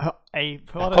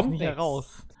 Hör das nicht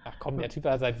heraus. Ach komm, der Typ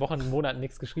hat seit Wochen und Monaten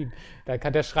nichts geschrieben. Der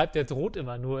droht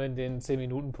immer nur in den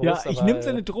 10-Minuten-Post. Ja, ich nehme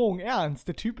seine Drohung ernst.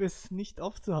 Der Typ ist nicht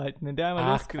aufzuhalten, wenn der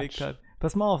einmal losgelegt Quatsch. hat.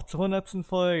 Pass mal auf, zur 100.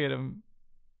 Folge, dann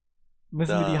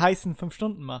müssen wir die heißen 5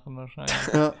 Stunden machen wahrscheinlich.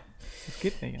 Ja. Das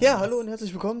geht nicht. Ja, hallo und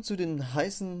herzlich willkommen zu der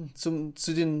heißen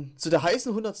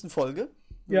 100. Folge.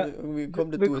 Ja, Irgendwie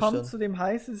kommt der willkommen Durchstand. zu dem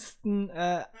heißesten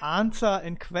Answer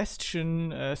in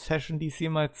Question Session, die es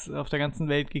jemals auf der ganzen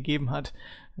Welt gegeben hat.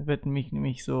 Wird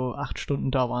nämlich so 8 Stunden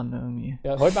dauern irgendwie.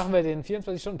 Ja, heute machen wir den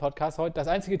 24-Stunden-Podcast. Das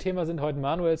einzige Thema sind heute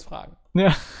Manuels Fragen.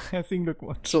 Ja, herzlichen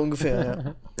Glückwunsch. So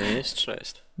ungefähr, ja. Nicht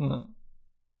schlecht. Ja.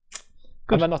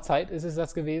 Haben wir noch Zeit? Ist es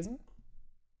das gewesen?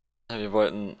 Ja, wir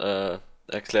wollten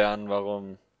erklären,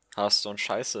 warum Hearthstone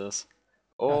scheiße ist.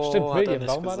 Ach, stimmt, hat er William, nicht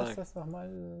warum war gesagt. das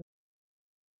nochmal?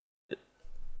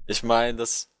 Ich meine,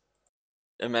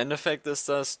 im Endeffekt ist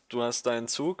das, du hast deinen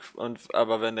Zug,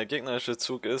 aber wenn der gegnerische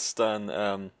Zug ist,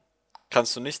 dann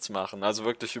kannst du nichts machen. Also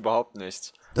wirklich überhaupt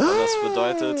nichts. Und das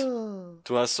bedeutet,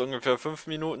 du hast ungefähr 5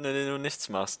 Minuten, in denen du nichts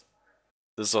machst.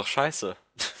 Das ist doch scheiße.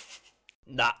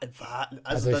 Na,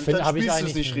 Also ich dann finde, habe ich spielst du es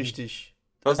eigentlich nicht nie. richtig.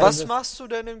 Was machst du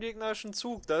denn im gegnerischen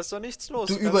Zug? Da ist doch nichts los.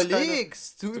 Du kannst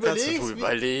überlegst. Du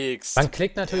überlegst. Man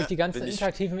klickt natürlich die ganzen bin ich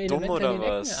interaktiven dumm Elemente in oder den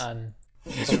was? Ecken an.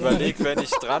 Ich überlege, wenn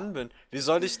ich dran bin. Wie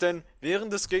soll ich denn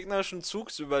während des gegnerischen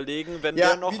Zugs überlegen, wenn Ja,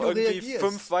 der noch wie du irgendwie reagierst.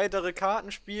 5 weitere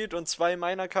Karten spielt und 2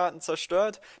 meiner Karten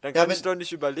zerstört? Dann Ja, kann wenn- ich doch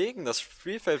nicht überlegen. Das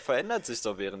Spielfeld verändert sich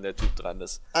doch, während der Typ dran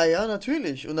ist. Ah ja,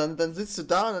 natürlich. Und dann sitzt du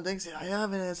da und dann denkst du, ja,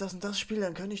 wenn er jetzt das und das spielt,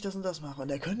 dann könnte ich das und das machen. Und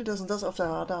er könnte das und das auf der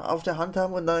Hand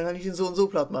haben und dann kann ich ihn so und so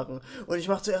platt machen. Und ich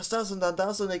mache zuerst das und dann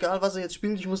das und egal was er jetzt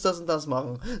spielt, ich muss das und das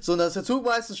machen. So, und dann ist der Zug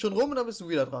meistens schon rum und dann bist du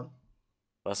wieder dran.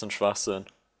 Was ein Schwachsinn.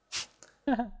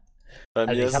 Bei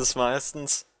Also mir ich ist es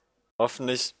meistens,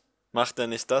 hoffentlich macht er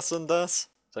nicht das und das,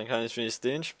 dann kann ich wenigstens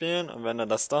den spielen und wenn er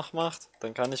das doch macht,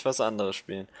 dann kann ich was anderes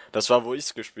spielen. Das war, wo ich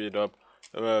es gespielt habe.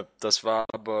 Das war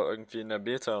aber irgendwie in der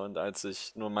Beta und als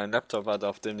ich nur meinen Laptop hatte,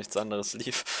 auf dem nichts anderes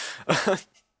lief,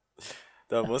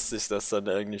 da musste ich das dann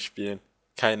irgendwie spielen.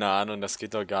 Keine Ahnung, das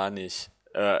geht doch gar nicht.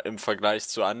 Im Vergleich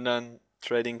zu anderen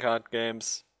Trading Card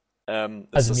Games.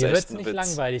 Also ist das mir echt wird es ein nicht Witz.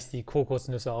 langweilig, die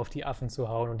Kokosnüsse auf die Affen zu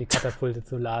hauen und die Katapulte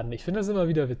zu laden. Ich finde das immer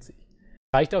wieder witzig.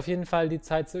 Reicht auf jeden Fall, die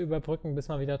Zeit zu überbrücken, bis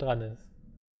man wieder dran ist.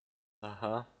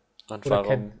 Aha. Und Oder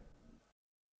warum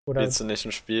Oder spielst du nicht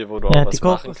ein Spiel, wo du Ja, auch die was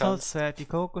machen kannst? Kokosnuss, die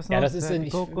Kokosnuss. ja, das ist, die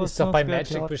ist Kokosnuss doch bei wird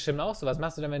Magic laut. bestimmt auch so. Was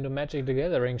machst du denn, wenn du Magic the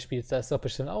Gathering spielst? Da ist doch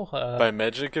bestimmt auch... Bei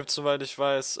Magic gibt es, soweit ich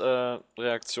weiß,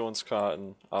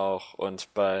 Reaktionskarten auch. Und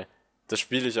das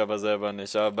spiele ich aber selber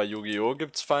nicht. Aber bei Yu-Gi-Oh!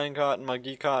 Gibt es Fallenkarten,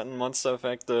 Magiekarten,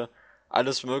 Monster-Effekte,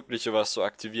 alles Mögliche, was du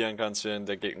aktivieren kannst, während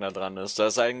der Gegner dran ist. Da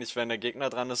ist eigentlich, wenn der Gegner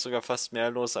dran ist, sogar fast mehr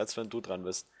los, als wenn du dran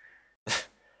bist.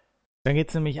 Dann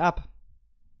geht's nämlich ab.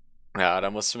 Ja, da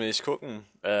musst du mir nicht gucken,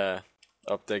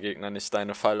 ob der Gegner nicht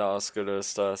deine Falle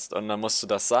ausgelöst hast. Und dann musst du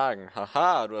das sagen.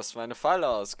 Haha, du hast meine Falle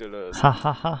ausgelöst.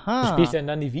 Hahaha. Wie spiele ich denn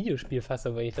dann die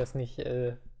Videospielfassung, weil ich das nicht...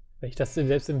 weil ich das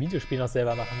selbst im Videospiel noch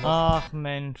selber machen muss? Ach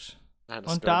Mensch. Ja,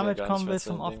 das Und gehört ja damit gar kommen nicht wir mehr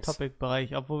zum zu den Dings.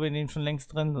 Off-Topic-Bereich, obwohl wir in dem schon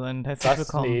längst drin sind. Herzlich Was?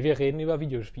 willkommen. Nee, wir reden über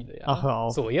Videospiele, ja. Ach, hör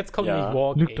auf. So, jetzt kommt Ja.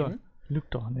 nämlich Lüg Wargame.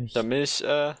 doch nicht. Damit ich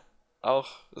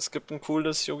es gibt ein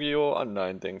cooles Yu-Gi-Oh!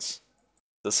 Online-Dings.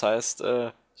 Das heißt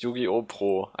Yu-Gi-Oh!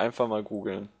 Pro. Einfach mal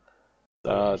googeln.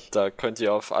 Da könnt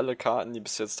ihr auf alle Karten, die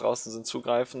bis jetzt draußen sind,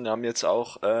 zugreifen. Wir haben jetzt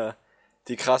auch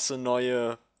die krasse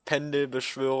neue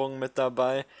Pendelbeschwörung mit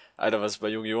dabei. Alter, was es bei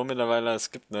Yu-Gi-Oh! Mittlerweile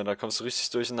alles gibt, ne? Da kommst du richtig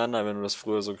durcheinander, wenn du das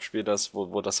früher so gespielt hast,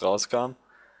 wo das rauskam.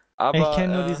 Aber, Ich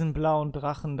kenne nur diesen blauen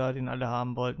Drachen da, den alle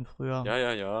haben wollten früher.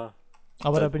 Ja.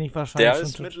 Aber da bin ich wahrscheinlich Der schon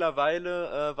ist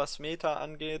mittlerweile, was Meta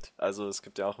angeht, also es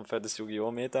gibt ja auch ein fettes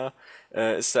Yu-Gi-Oh! Meta,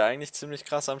 ist der eigentlich ziemlich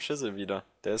krass am Schissel wieder.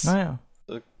 Der ist Naja.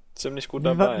 ziemlich gut Wie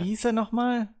dabei. hieß er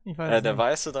nochmal? Ich weiß Der nicht.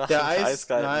 weiße Drache Der mit Eis,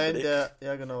 eiskaltem nein, Blick.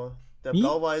 ja genau. Der Wie?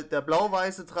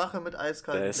 blau-weiße Drache mit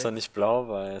eiskaltem Der ist Blick. doch nicht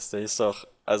blau-weiß, der ist doch,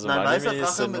 also Nein, im weißer Anime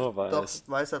ist Drache der nur mit, doch, weiß.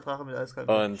 weißer Drache mit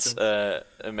eiskaltem Blick. Und stimmt.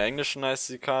 im Englischen heißt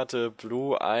die Karte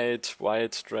Blue-Eyed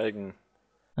White Dragon.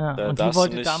 Ja, da und die darfst du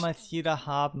wollte nicht damals jeder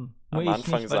haben. Nur Am ich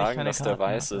Anfang nicht, weil ich sagen, keine dass der Karten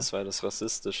weiß hatte. ist, weil das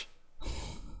rassistisch.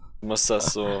 Du musst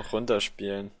das so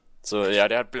runterspielen. So, ja,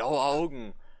 der hat blaue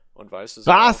Augen. Und weiße Augen.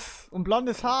 Was? Und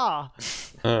blondes Haar?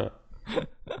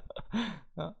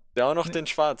 Der auch noch den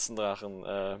schwarzen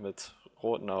Drachen mit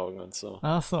roten Augen und so.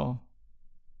 Ach so.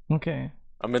 Okay.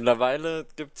 Aber mittlerweile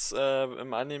gibt's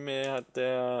im Anime hat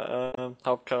der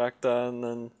Hauptcharakter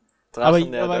einen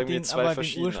Drachen, der hat irgendwie zwei den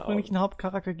verschiedene ursprünglichen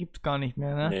Hauptcharakter gibt's gar nicht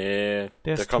mehr, ne? Augen. Nee, Der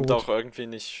der ist kommt tot. auch irgendwie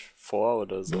nicht vor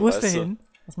oder so. Wo ist der weißt du? hin?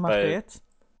 Was macht Weil- der jetzt?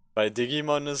 Bei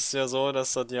Digimon ist es ja so,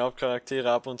 dass da die Hauptcharaktere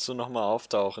ab und zu nochmal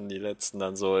auftauchen, die letzten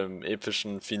dann so im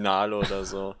epischen Finale oder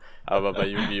so. Aber bei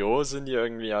Yu-Gi-Oh! Sind die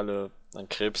irgendwie alle an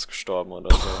Krebs gestorben oder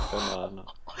so. Keine Ahnung.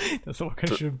 Das ist aber kein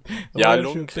schlimm. Ja,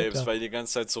 Lungenkrebs, weil die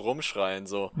ganze Zeit so rumschreien,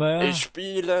 so. Naja. Ich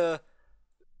spiele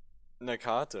eine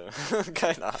Karte.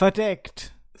 Keine Ahnung.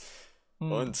 Verdeckt.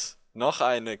 Und noch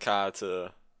eine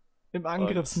Karte. Im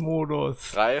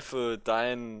Angriffsmodus. Greife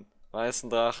deinen weißen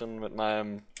Drachen mit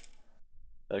meinem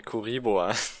Kuribo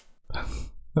an.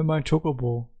 Mit meinem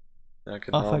Chocobo. Ja,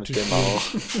 genau, mit dem Spiel.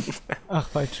 auch. Ach,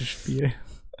 falsches Spiel.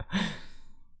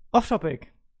 Off-Topic.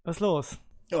 Was ist los?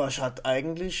 Ja, ich hatte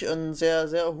eigentlich ein sehr,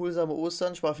 sehr erholsame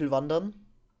Ostern. Ich war viel wandern.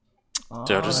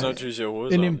 Ja, das ist natürlich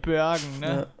erholsam. In den Bergen, ne?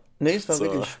 Ja. Nee, es war So.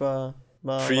 wirklich, war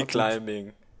Free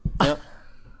Climbing. Ja.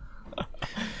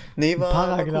 Nee, war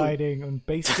Paragliding und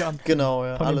Basejump genau,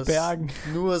 ja, von alles. den Bergen.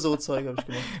 Nur so Zeug habe ich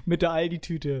gemacht. Mit der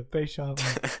Aldi-Tüte. Basejump.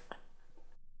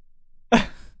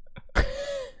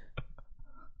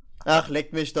 Ach,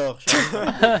 leck mich doch.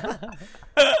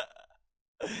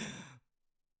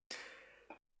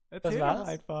 Erzähl war's? doch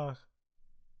einfach.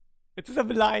 Jetzt ist er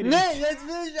beleidigt. Nee, jetzt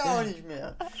will ich auch nicht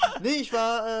mehr. Nee, ich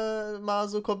war mal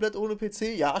so komplett ohne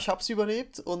PC. Ja, ich hab's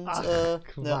überlebt und Ach, ja.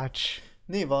 Quatsch.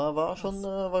 Nee, war schon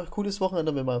war ein cooles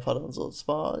Wochenende mit meinem Vater und so. Es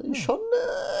war schon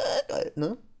geil,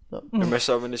 ne? Ja. Ich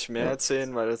möchte aber nicht mehr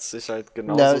erzählen, weil es sich halt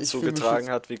genauso Ja, ich fühl mich zugetragen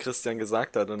jetzt- hat, wie Christian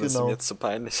gesagt hat, und ist Genau. ihm jetzt zu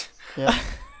peinlich. Ja.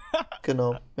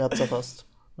 Genau, ihr habt's erfasst.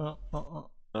 Ja.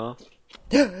 Ja.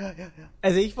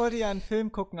 Also ich wollte ja einen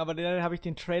Film gucken, aber dann habe ich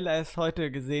den Trailer erst heute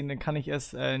gesehen. Den kann ich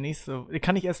erst kann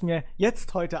ich erst mir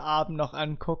jetzt heute Abend noch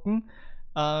angucken.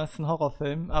 Ist ein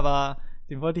Horrorfilm, aber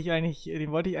den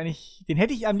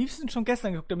hätte ich am liebsten schon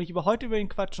gestern geguckt, damit ich heute über ihn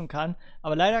quatschen kann.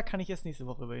 Aber leider kann ich erst nächste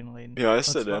Woche über ihn reden. Wie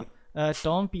heißt Und der zwar,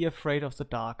 Don't Be Afraid of the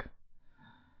Dark.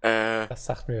 Das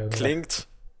sagt mir irgendwas. Klingt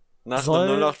nach Soll-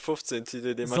 einem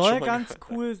 0815-Titel, den man schon Soll mal ganz gehört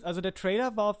hat. cool, also der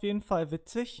Trailer war auf jeden Fall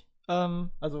witzig.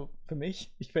 Also für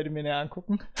mich. Ich werde mir näher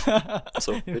angucken.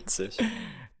 So, witzig.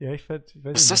 Ja, ich weiß Was ist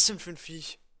nicht. das denn für ein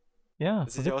Viech? Ja,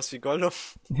 Das sieht ja aus wie Gollum.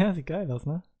 ja, sieht geil aus,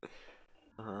 ne?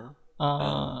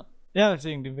 Aha. Ja,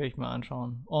 deswegen, den werde ich mal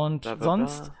anschauen. Und Bla, bla,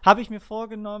 sonst bla. habe ich mir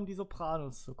vorgenommen, die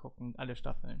Sopranos zu gucken, alle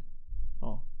Staffeln.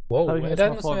 Oh. Wow, hab ich mir jetzt dann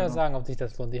mal musst du mir ja vorgenommen. sagen, ob sich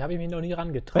das lohnt. Die habe ich mich noch nie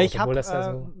rangetraut. Weil ich habe obwohl das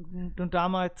ja so und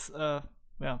damals,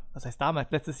 was heißt damals?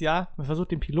 Letztes Jahr, mir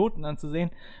versucht, den Piloten anzusehen,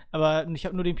 aber ich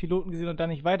habe nur den Piloten gesehen und dann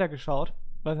nicht weitergeschaut.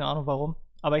 Weiß nicht auch noch warum.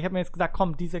 Aber ich habe mir jetzt gesagt,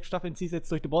 komm, die 6 Staffeln ziehst du jetzt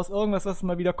durch. Du brauchst irgendwas, was du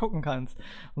mal wieder gucken kannst.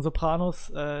 Und Sopranos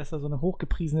ist ja so eine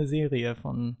hochgepriesene Serie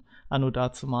von Anno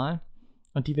dazumal.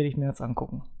 Und die werde ich mir jetzt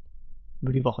angucken.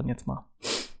 Über die Wochen jetzt mal.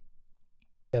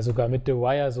 ja sogar mit The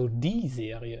Wire so die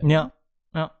Serie. Ja.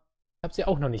 Ich habe sie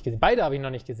auch noch nicht gesehen. Beide habe ich noch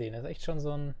nicht gesehen. Das ist echt schon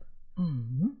so ein.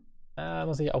 Mhm.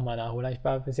 Muss ich auch mal nachholen.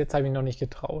 Bis jetzt habe ich mich noch nicht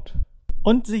getraut.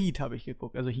 Und The Heat habe ich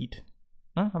geguckt, also Heat.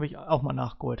 Ne? Habe ich auch mal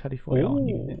nachgeholt, hatte ich vorher auch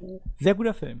nie gesehen. Sehr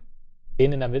guter Film.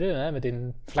 Den in der Mitte, ne? Mit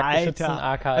den Flakgeschützen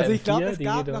AK. Also ich glaube, es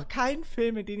gab noch keinen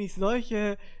Film, in dem ich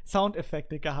solche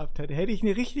Soundeffekte gehabt hätte. Hätte ich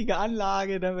eine richtige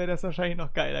Anlage, dann wäre das wahrscheinlich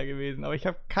noch geiler gewesen. Aber ich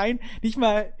habe nicht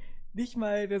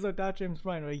mal der Soldat James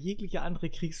Ryan oder jegliche andere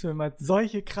Kriegsfilme hat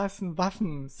solche krassen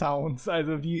Waffensounds.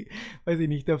 Also wie, weiß ich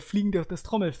nicht, da fliegt doch das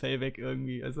Trommelfell weg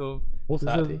irgendwie. Also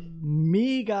Großartig. das ist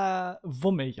mega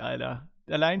wummig, Alter.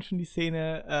 Allein schon die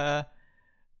Szene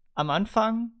am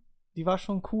Anfang, die war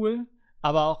schon cool.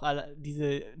 Aber auch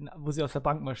diese, wo sie aus der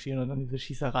Bank marschieren und dann diese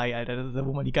Schießerei, Alter. Das ist ja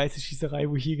wohl mal die geilste Schießerei,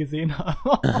 wo ich je gesehen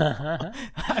habe. Alter,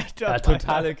 Ja,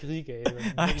 totale Krieg, ey.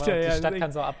 Alter, die ja, Stadt das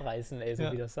kann so abreißen, ey, so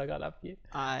Ja. wie das da gerade abgeht.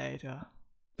 Alter.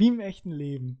 Wie im echten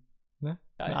Leben. Ne?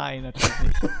 Geil. Nein, natürlich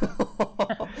nicht.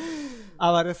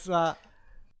 Aber es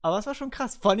war schon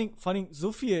krass. Vor allen Dingen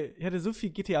ich hatte so viel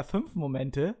GTA 5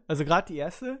 Momente. Also gerade die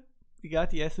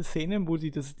erste Szene, wo sie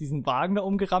diesen Wagen da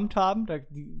umgerammt haben.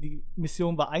 Die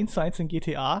Mission war 1:1 in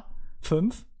GTA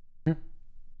 5.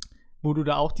 Wo du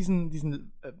da auch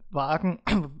diesen Wagen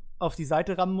auf die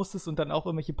Seite rammen musstest und dann auch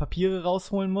irgendwelche Papiere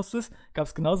rausholen musstest. Gab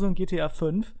es genauso in GTA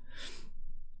 5.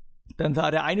 Dann sah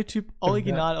der eine Typ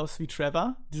original aus wie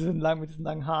Trevor, mit diesen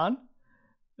langen Haaren.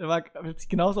 Der hat sich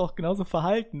genauso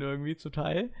verhalten irgendwie zu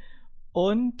Teil.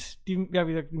 Und wie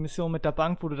gesagt, die Mission mit der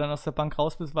Bank, wo du dann aus der Bank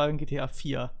raus bist, war in GTA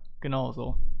 4.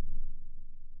 Genauso.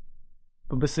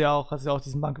 Du hast ja auch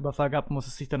diesen Banküberfall gehabt,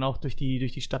 musstest dich dann auch durch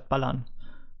die Stadt ballern.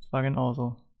 Das war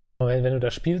genauso. Und wenn du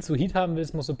das Spiel zu Heat haben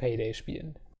willst, musst du Payday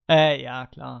spielen. Ja,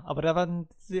 klar. Aber da waren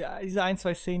diese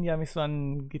 1-2 Szenen, die haben mich so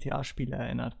an GTA-Spiele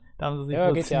erinnert. Da haben sie sich Ja,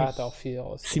 wohl GTA hat auch viel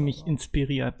raus. ziemlich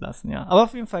inspiriert lassen, ja. Aber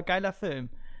auf jeden Fall geiler Film.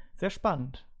 Sehr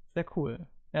spannend. Sehr cool.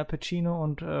 Ja, Pacino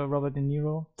und Robert De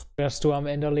Niro. Wärst du am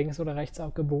Ende links oder rechts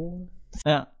abgebogen?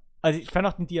 Ja. Also ich fand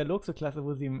auch den Dialog so klasse,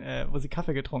 wo sie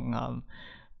Kaffee getrunken haben.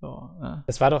 So, ja.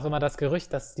 Es war doch immer das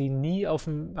Gerücht, dass die nie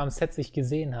am Set sich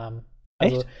gesehen haben.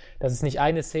 Also, Echt? dass es nicht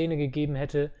eine Szene gegeben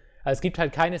hätte. Also es gibt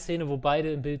halt keine Szene, wo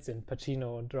beide im Bild sind,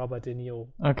 Pacino und Robert De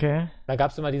Niro. Okay. Da gab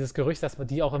es immer dieses Gerücht, dass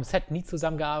die auch im Set nie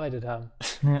zusammen gearbeitet haben.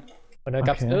 Ja. Und dann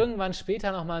gab es Okay. irgendwann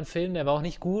später nochmal einen Film, der war auch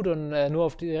nicht gut und nur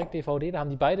auf Direkt-DVD, da haben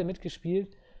die beide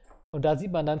mitgespielt. Und da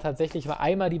sieht man dann tatsächlich mal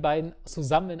einmal die beiden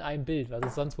zusammen in einem Bild, was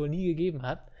es sonst wohl nie gegeben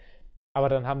hat. Aber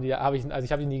dann ich habe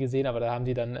ihn nie gesehen, aber da haben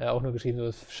die dann auch nur geschrieben, so,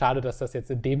 es ist schade, dass das jetzt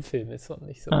in dem Film ist und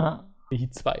nicht so wie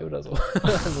Heat 2 oder so.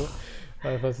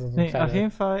 Also, Auf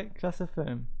jeden Fall klasse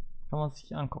Film. Kann man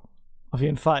sich angucken. Auf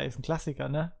jeden Fall, ist ein Klassiker,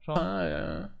 ne? Schon.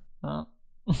 Ja.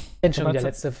 Kennt schon wieder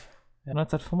letzte.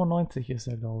 1995 ist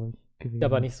er, glaube ich, gewesen. Sieht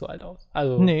aber nicht so alt aus.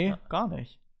 Also, Nee, gar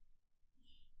nicht.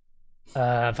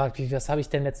 Was habe ich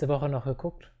denn letzte Woche noch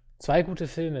geguckt? 2 gute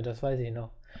Filme, das weiß ich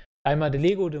noch. Einmal The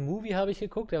Lego The Movie habe ich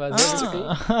geguckt, der war sehr lustig.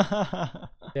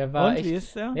 Der war Und echt. wie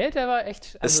ist der? Nee, der war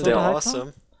echt. Also, Ist der unterhaltsam?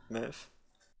 awesome, Melf?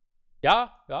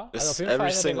 Ja. Ist Also auf jeden Fall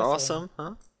everything einer der besseren.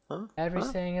 awesome? Huh?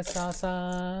 Everything is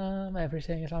awesome.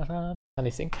 Everything is awesome. Kann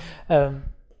ich singen.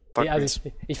 Fuck Also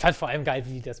ich fand vor allem geil,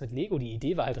 wie das mit Lego, die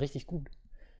Idee war halt richtig gut.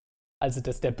 Also,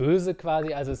 dass der Böse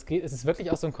quasi, also es ist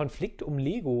wirklich auch so ein Konflikt um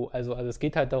Lego. Also es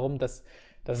geht halt darum, dass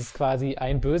es quasi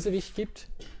einen Bösewicht gibt,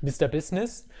 Mr.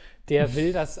 Business, der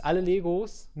will, dass alle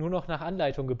Legos nur noch nach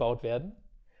Anleitung gebaut werden.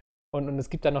 Und es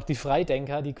gibt dann noch die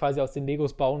Freidenker, die quasi aus den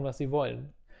Legos bauen, was sie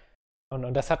wollen.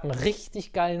 Und das hat einen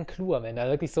richtig geilen Clou am Ende.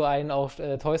 Wirklich so einen auf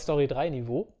Toy Story 3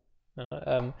 Niveau.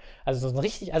 Ja, also so ein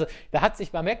richtig, also das ist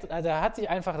nicht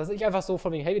einfach so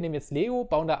von wegen, hey, wir nehmen jetzt Lego,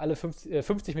 bauen da alle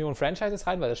 50 Millionen Franchises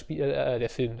rein, weil das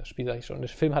Spiel sag ich schon, der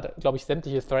Film hat, glaube ich,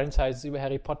 sämtliche Franchises über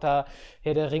Harry Potter,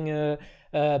 Herr der Ringe,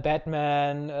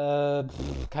 Batman,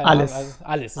 keine Alles. Ahnung, also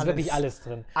alles, ist wirklich alles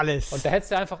drin. Alles. Und da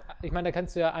hättest du einfach, ich meine, da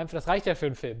kannst du ja einfach, das reicht ja für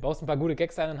einen Film, baust ein paar gute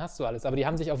Gags ein, dann hast du alles. Aber die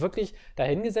haben sich auch wirklich da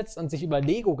hingesetzt und sich über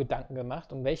Lego Gedanken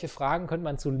gemacht und welche Fragen könnte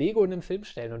man zu Lego in einem Film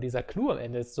stellen. Und dieser Clou am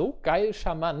Ende ist so geil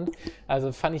charmant.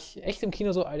 Also fand ich echt im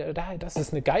Kino so, Alter, das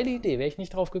ist eine geile Idee, wäre ich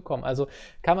nicht drauf gekommen. Also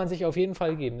kann man sich auf jeden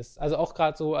Fall geben. Also auch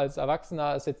gerade so als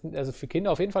Erwachsener ist jetzt, also für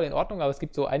Kinder auf jeden Fall in Ordnung, aber es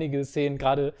gibt so einige Szenen,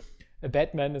 gerade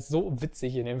Batman ist so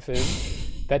witzig in dem Ganzen.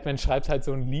 Batman schreibt halt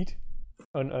so ein Lied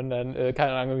und dann,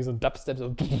 keine Ahnung, irgendwie so ein Dubstep, so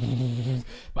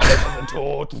meine Eltern sind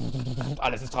tot,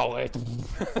 alles ist traurig.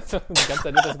 So, die ganze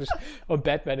Zeit wird das und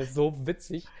Batman ist so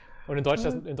witzig und in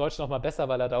Deutsch noch mal besser,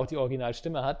 weil er da auch die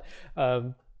Originalstimme hat.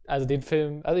 Also den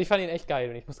Film, also ich fand ihn echt geil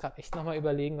und ich muss gerade echt noch mal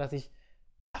überlegen, was ich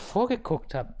davor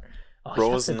geguckt habe.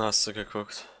 Frozen hast du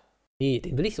geguckt. Nee,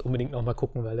 den will ich unbedingt noch mal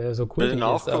gucken, weil er so Ich will cool den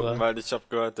auch ist. gucken, Aber weil ich habe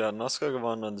gehört, der hat einen Oscar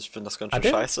gewonnen und ich finde das ganz schön Hat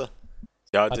er? scheiße.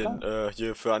 Ja, Hat den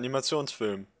hier für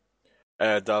Animationsfilm.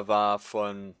 Da war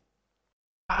von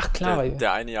ach klar,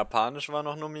 der eine japanisch war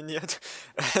noch nominiert.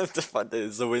 Das war der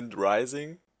The Wind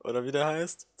Rising oder wie der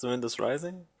heißt. The Wind is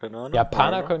Rising? Keine Ahnung.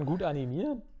 Japaner können gut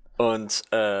animieren. Und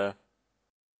da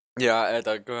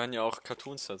gehören ja auch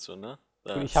Cartoons dazu, ne?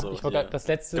 Das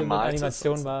letzte mit gemaltes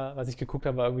Animation und so. war, was ich geguckt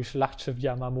habe, war irgendwie Schlachtschiff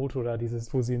Yamamoto oder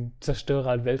dieses, wo sie einen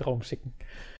Zerstörer in den Weltraum schicken.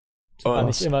 Das war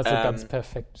nicht immer so ganz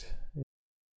perfekt.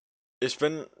 Ich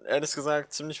bin ehrlich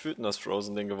gesagt ziemlich wütend, dass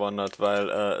Frozen den gewonnen hat, weil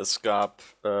es gab.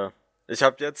 Ich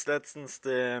habe jetzt letztens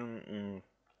den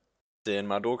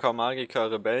Madoka Magica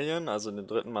Rebellion, also den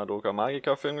 3. Madoka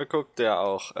Magica Film geguckt, der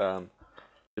auch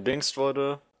gedingst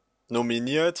wurde,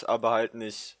 nominiert, aber halt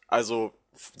nicht. Also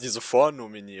diese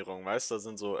Vornominierung, weißt du, da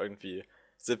sind so irgendwie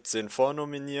 17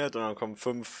 vornominiert und dann kommen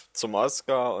 5 zum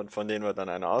Oscar und von denen wird dann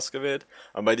einer ausgewählt.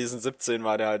 Und bei diesen 17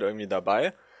 war der halt irgendwie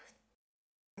dabei.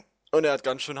 Und er hat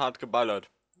ganz schön hart geballert.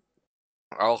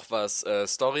 Auch was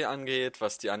Story angeht,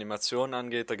 was die Animation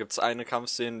angeht. Da gibt es eine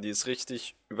Kampfszene, die ist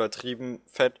richtig übertrieben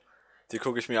fett. Die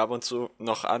gucke ich mir ab und zu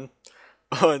noch an.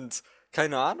 Und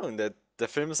keine Ahnung, der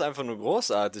Film ist einfach nur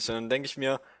großartig. Und dann denke ich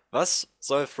mir, was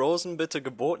soll Frozen bitte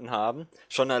geboten haben?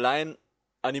 Schon allein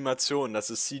Animation, das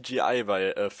ist CGI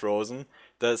bei Frozen.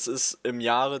 Das ist im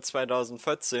Jahre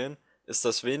 2014, ist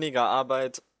das weniger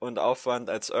Arbeit und Aufwand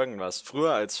als irgendwas.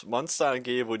 Früher als Monster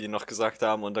AG, wo die noch gesagt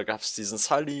haben, und da gab es diesen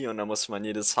Sully und da musste man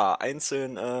jedes Haar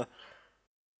einzeln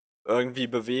irgendwie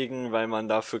bewegen, weil man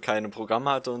dafür keine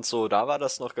Programme hatte und so. Da war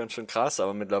das noch ganz schön krass,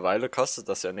 aber mittlerweile kostet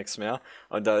das ja nichts mehr.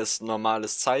 Und da ist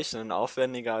normales Zeichnen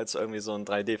aufwendiger, als irgendwie so einen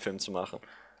 3D-Film zu machen.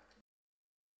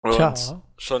 Und Tja.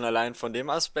 schon allein von dem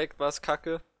Aspekt war es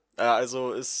kacke.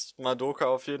 Also ist Madoka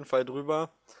auf jeden Fall drüber.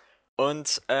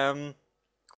 Und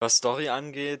was Story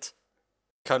angeht,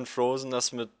 kann Frozen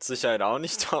das mit Sicherheit auch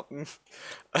nicht toppen.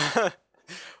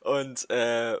 Und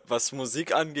was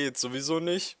Musik angeht, sowieso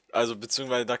nicht. Also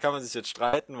beziehungsweise da kann man sich jetzt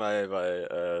streiten,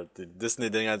 weil die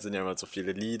Disney-Dinger sind ja immer so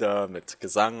viele Lieder mit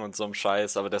Gesang und so einem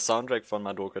Scheiß, aber der Soundtrack von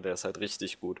Madoka, der ist halt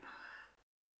richtig gut.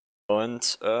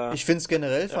 Und Ich finde es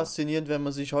generell ja. faszinierend, wenn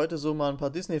man sich heute so mal ein paar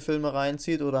Disney-Filme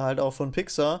reinzieht oder halt auch von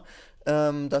Pixar,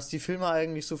 dass die Filme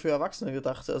eigentlich so für Erwachsene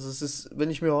gedacht sind. Also es ist, wenn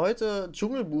ich mir heute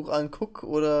Dschungelbuch angucke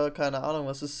oder keine Ahnung,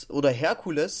 was ist, oder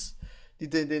Herkules,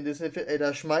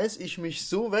 da schmeiß ich mich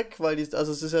so weg, weil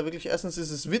also es ist ja wirklich, erstens ist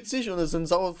es witzig und es sind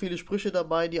sauer viele Sprüche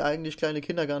dabei, die eigentlich kleine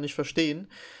Kinder gar nicht verstehen.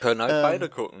 Können halt Ähm, beide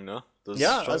gucken, ne? Das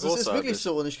Ja, ist schon also es ist wirklich großartig.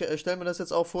 so und ich stelle mir das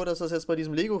jetzt auch vor, dass das jetzt bei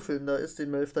diesem Lego-Film da ist, den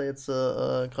Melf da jetzt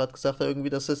gerade gesagt hat, irgendwie,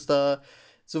 das ist da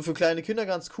so für kleine Kinder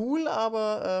ganz cool,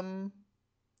 aber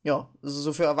ja, also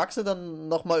so für Erwachsene dann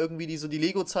nochmal irgendwie, die so die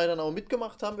Lego-Zeit dann auch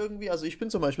mitgemacht haben irgendwie. Also ich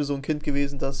bin zum Beispiel so ein Kind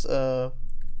gewesen, das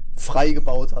frei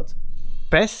gebaut hat.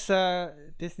 Bester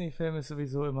Disney-Film ist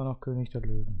sowieso immer noch König der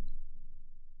Löwen.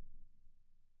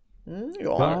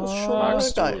 Ja, das ist schon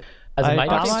magst du? geil. Also Weil mein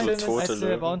magst du damals, Lieblingsfilm ist, Tote als der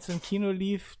bei Löwen? uns im Kino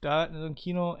lief, da so ein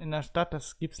Kino in der Stadt,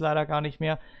 das gibt's leider gar nicht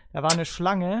mehr, da war eine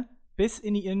Schlange bis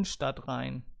in die Innenstadt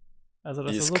rein. Also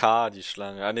das Die war ist so, K, die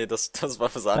Schlange. Ah nee, das war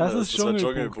was das anderes. ist Das war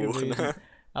Dschungelbuch Dschungelbuch, gewesen. ne?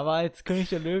 Aber als König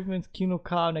der Löwen ins Kino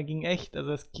kam, da ging echt,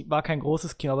 also es war kein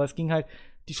großes Kino, aber es ging halt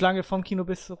die Schlange vom Kino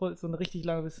bis so eine richtig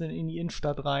lange bis in die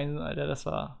Innenstadt rein, Alter, das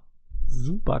war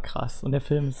super krass und der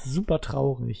Film ist super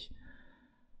traurig.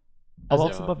 Aber Also, auch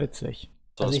ja. super witzig.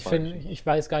 Also Das ich mag finde, ich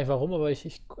weiß gar nicht warum, aber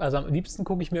also am liebsten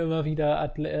gucke ich mir immer wieder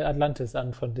Atlantis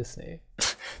an von Disney.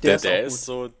 Der Der ist ist auch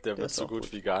so, der wird ist so auch gut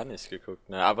gut. wie gar nicht geguckt,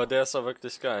 ne? Aber der ist auch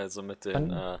wirklich geil, so mit den,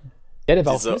 Ja, der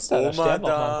war auch diese düster, da Oma sterben auch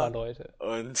mal ein da paar Leute.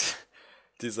 und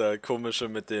dieser komische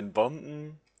mit den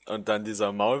Bomben und dann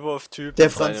dieser Maulwurf-Typ Der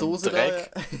mit seinem Franzose da,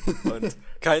 Dreck und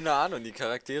keine Ahnung, die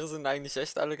Charaktere sind eigentlich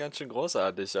echt alle ganz schön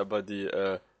großartig, aber die,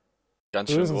 ganz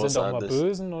schön Bösen sind auch mal großartig.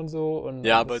 Bösen und so. Und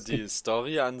Ja, aber es die gibt,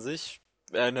 Story an sich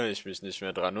erinnere ich mich nicht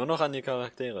mehr dran, nur noch an die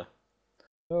Charaktere.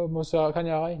 kann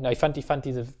ja reichen. Na, ich fand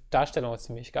diese Darstellung auch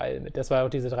ziemlich geil. Das war ja auch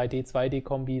diese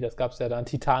 3D-2D-Kombi, das gab es ja dann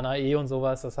Titana und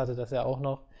sowas, das hatte das ja auch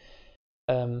noch.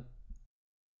 Ähm,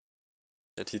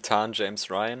 Der Titan James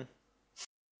Ryan.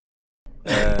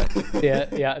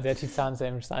 der Titan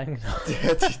Sam sein, genau.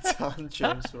 Der Titan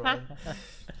James Ryan.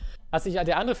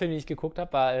 Der andere Film, den ich geguckt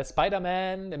habe, war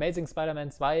Spider-Man, Amazing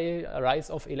Spider-Man 2,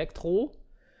 Rise of Electro.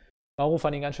 Mauro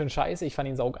fand ihn ganz schön scheiße, ich fand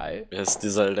ihn saugeil. Wer ist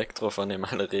dieser Elektro, von dem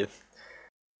alle reden?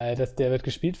 Der wird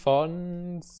gespielt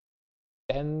von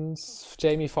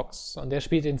Jamie Foxx und der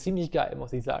spielt den ziemlich geil,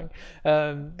 muss ich sagen.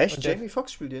 Echt? Und Jamie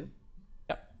Foxx spielt den?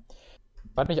 Ja.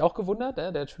 Hat mich auch gewundert,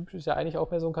 der Typ ist ja eigentlich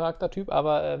auch mehr so ein Charaktertyp,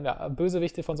 aber ja,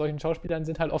 Bösewichte von solchen Schauspielern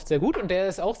sind halt oft sehr gut und der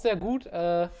ist auch sehr gut.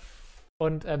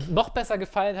 Und noch besser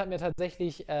gefallen hat mir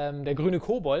tatsächlich der grüne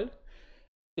Kobold,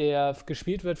 der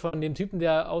gespielt wird von dem Typen,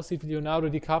 der aussieht wie Leonardo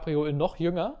DiCaprio in noch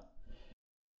jünger.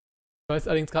 Ich weiß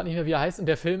allerdings gerade nicht mehr, wie er heißt. Und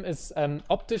der Film ist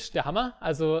optisch der Hammer.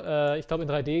 Also ich glaube, in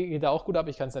 3D geht er auch gut ab.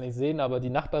 Ich kann es ja nicht sehen, aber die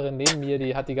Nachbarin neben mir,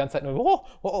 die hat die ganze Zeit nur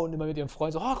und immer mit ihrem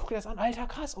Freund so, guck dir das an, Alter,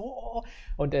 krass, oh.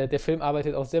 Und der Film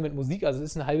arbeitet auch sehr mit Musik. Also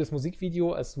es ist ein halbes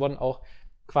Musikvideo. Es wurden auch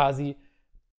quasi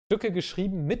Stücke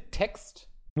geschrieben mit Text,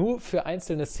 nur für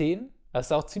einzelne Szenen. Das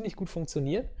auch ziemlich gut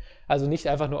funktioniert. Also nicht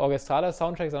einfach nur orchestraler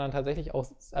Soundtrack, sondern tatsächlich auch,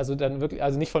 also dann wirklich,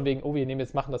 also nicht von wegen,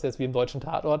 machen das jetzt wie im deutschen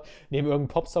Tatort, nehmen irgendeinen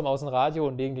Popsong aus dem Radio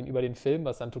und legen den über den Film,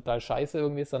 was dann total scheiße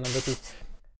irgendwie ist, sondern wirklich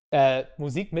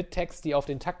Musik mit Text, die auf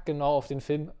den Takt genau auf den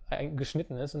Film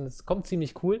geschnitten ist. Und es kommt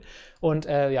ziemlich cool. Und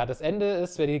ja, das Ende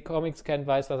ist, wer die Comics kennt,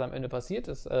 weiß, was am Ende passiert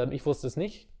ist. Ich wusste es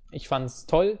nicht. Ich fand es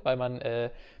toll, weil man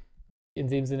in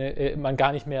dem Sinne man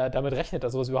gar nicht mehr damit rechnet,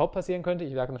 dass sowas überhaupt passieren könnte.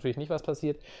 Ich sage natürlich nicht, was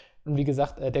passiert. Und wie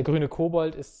gesagt, der grüne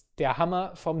Kobold ist der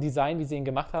Hammer vom Design, wie sie ihn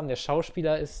gemacht haben. Der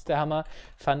Schauspieler ist der Hammer,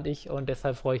 fand ich. Und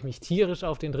deshalb freue ich mich tierisch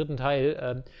auf den dritten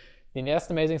Teil. Den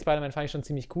ersten Amazing Spider-Man fand ich schon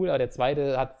ziemlich cool, aber der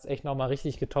zweite hat es echt nochmal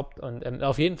richtig getoppt. Und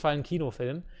auf jeden Fall ein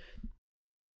Kinofilm.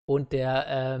 Und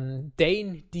der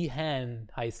Dane DeHaan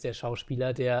heißt der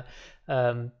Schauspieler, der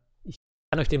ich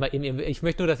kann euch den mal eben, ich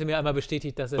möchte nur, dass ihr mir einmal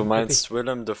bestätigt, dass er Du meinst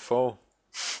Willem Dafoe?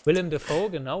 Willem Dafoe,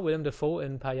 genau, Willem Dafoe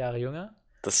in ein paar Jahre jünger.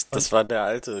 Das war der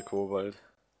alte Kobold.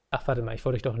 Ach, warte mal, ich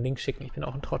wollte euch doch einen Link schicken, ich bin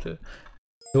auch ein Trottel.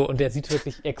 So, und der sieht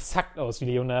wirklich exakt aus wie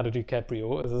Leonardo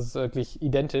DiCaprio. Es ist wirklich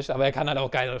identisch, aber er kann halt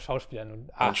auch geile Schauspieler.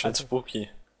 Ganz schön spooky.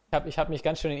 Ich hab mich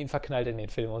ganz schön in ihn verknallt in den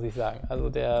Film, muss ich sagen. Also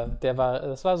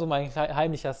das war so mein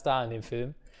heimlicher Star in dem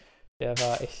Film. Der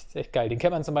war echt geil. Den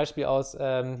kennt man zum Beispiel aus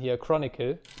hier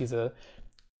Chronicle, ist ja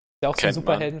auch so ein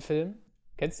Superheldenfilm.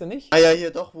 Kennst du nicht? Ah ja, hier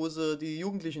doch, wo sie die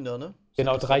Jugendlichen da, ne?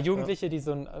 Genau, Sind das 3 doch, Jugendliche, die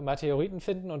so einen Meteoriten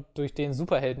finden und durch den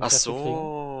Superhelden Ach kriegen.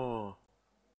 so.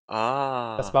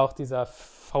 Ah. Das war auch dieser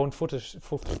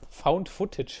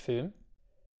Found-Footage-Film.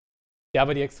 Ja,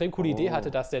 aber die extrem coole Idee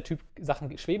hatte, dass der Typ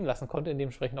Sachen schweben lassen konnte,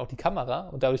 dementsprechend auch die Kamera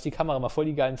und dadurch die Kamera mal voll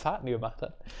die geilen Fahrten gemacht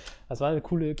hat. Das war eine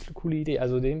coole Idee.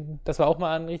 Also das war auch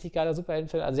mal ein richtig geiler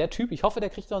Superheldenfilm. Also der Typ, ich hoffe, der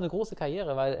kriegt noch eine große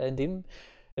Karriere, weil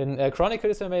in Chronicle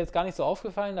ist mir jetzt gar nicht so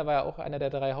aufgefallen, da war er auch einer der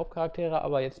 3 Hauptcharaktere,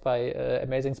 aber jetzt bei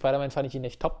Amazing Spider-Man fand ich ihn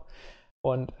echt top.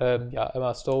 Und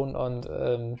Emma Stone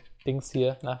und Dings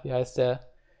hier, wie heißt der?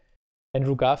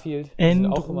 Andrew Garfield,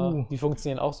 die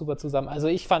funktionieren auch super zusammen. Also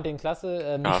ich fand den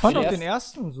klasse. Ich fand auch den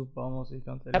ersten super, muss ich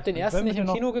ganz ehrlich sagen. Ich habe den ersten nicht im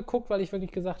Kino geguckt, weil ich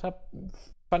wirklich gesagt habe,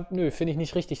 finde ich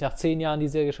nicht richtig, nach 10 Jahren die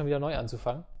Serie schon wieder neu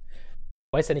anzufangen.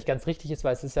 Weil es ja nicht ganz richtig ist,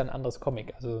 weil es ist ja ein anderes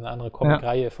Comic, also eine andere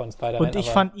Comic-Reihe von Spider-Man. Und ich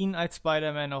fand ihn als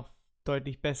Spider-Man auch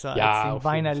deutlich besser als den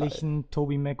weinerlichen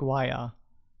Tobey Maguire.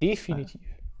 Definitiv.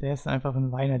 Der ist einfach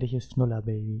ein weinerliches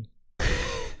Schnullerbaby.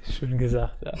 Schön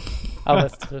gesagt, ja. Aber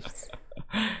es trifft's.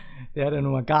 Der hat ja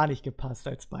nun mal gar nicht gepasst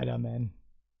als Spider-Man.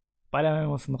 Spider-Man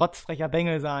muss ein rotzfrecher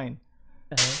Bengel sein,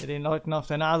 der den Leuten auf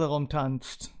der Nase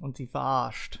rumtanzt und sie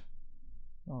verarscht.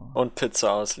 Oh. Und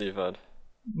Pizza ausliefert.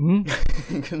 Hm?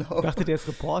 Genau. Ich dachte, der ist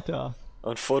Reporter.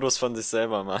 Und Fotos von sich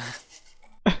selber machen.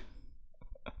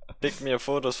 Schick mir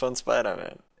Fotos von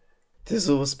Spider-Man. Der ist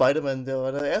so Spider-Man, der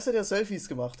war der Erste, der Selfies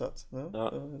gemacht hat. Ne?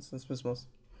 Ja. Das wissen wir's.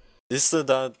 Siehst du,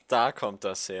 da kommt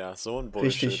das her. So ein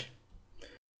Bullshit. Richtig.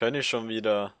 Kann ich schon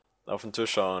wieder auf den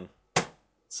Tisch schauen.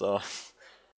 So.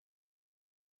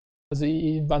 Also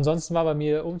ansonsten war bei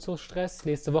mir Umzugsstress.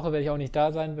 Nächste Woche werde ich auch nicht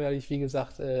da sein, weil ich, wie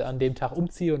gesagt, an dem Tag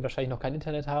umziehe und wahrscheinlich noch kein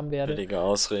Internet haben werde. Billige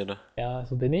Ausrede. Ja,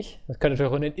 so bin ich. Das könnte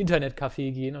natürlich auch in ein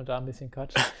Internetcafé gehen und da ein bisschen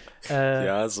quatschen.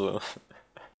 Ja, so.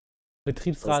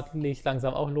 Betriebsrat legt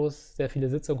langsam auch los. Sehr viele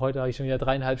Sitzungen. Heute habe ich schon wieder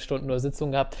 3,5 Stunden nur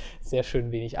Sitzung gehabt. Sehr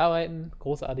schön wenig arbeiten.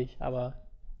 Großartig, aber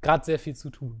gerade sehr viel zu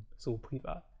tun. So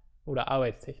privat. Oder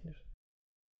arbeitstechnisch.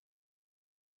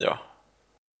 Ja.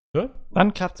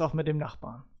 Dann klappt es auch mit dem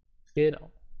Nachbarn.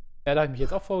 Genau. Ja, da habe ich mich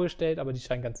jetzt auch vorgestellt, aber die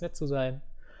scheinen ganz nett zu sein.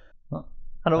 Ja.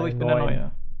 Hallo, ich bin der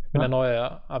Neue. Ich bin der Neue,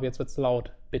 ja. Aber jetzt wird's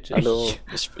laut. Bitte. Hallo,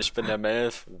 ich bin der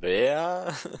Melf. Wer?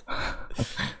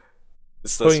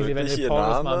 Ist das wirklich ihr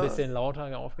Name? Mal ein bisschen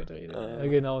lauter aufgedreht. Ja,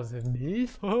 genau.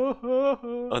 Melf.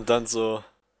 Und dann so,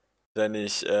 wenn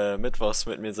ich mittwochs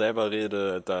mit mir selber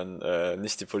rede, dann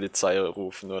nicht die Polizei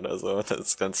rufen oder so. Das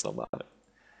ist ganz normal.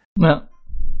 Ja.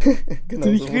 Genau,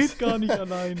 ich rede gar nicht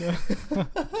alleine.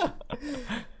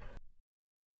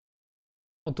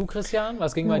 Und du, Christian,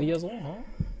 was ging bei dir so? Hm?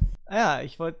 Ja,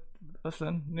 ich wollte. Was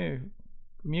denn? Nee,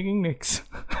 mir ging nix.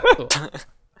 So.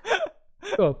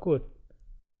 Ja, gut.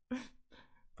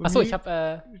 Achso, ich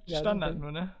habe Standard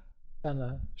nur, ne?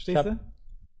 Standard. Stehst du?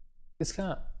 Ist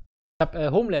klar. Ich habe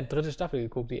Homeland 3. Staffel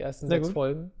geguckt, die ersten 6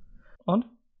 Folgen. Und?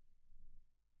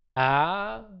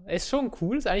 Ist schon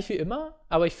cool, ist eigentlich wie immer,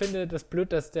 aber ich finde das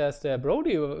blöd, dass der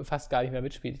Brody fast gar nicht mehr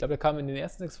mitspielt. Ich glaube, der kam in den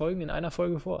ersten 6 Folgen in einer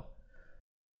Folge vor.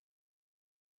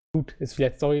 Gut, ist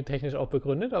vielleicht storytechnisch auch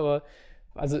begründet, aber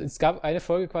also es gab eine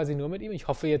Folge quasi nur mit ihm. Ich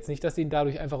hoffe jetzt nicht, dass sie ihn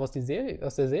dadurch einfach aus der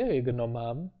Serie genommen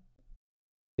haben.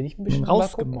 Bin ich ein bisschen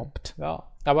rausgemobbt.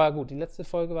 Ja, aber gut, die letzte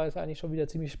Folge war jetzt eigentlich schon wieder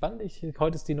ziemlich spannend.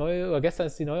 Heute ist die neue, oder gestern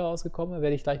ist die neue rausgekommen, da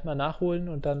werde ich gleich mal nachholen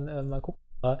und dann mal gucken.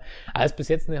 Ist bis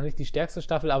jetzt noch nicht die stärkste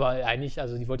Staffel, aber eigentlich,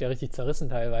 also die wurde ja richtig zerrissen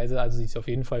teilweise, also sie ist auf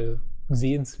jeden Fall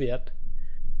sehenswert.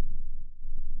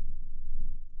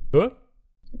 Ja?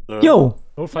 Jo!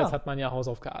 Notfalls hat man ja House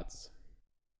of Cards.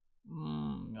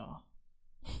 Ja.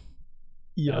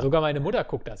 Ja, sogar meine Mutter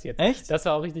guckt das jetzt. Echt? Das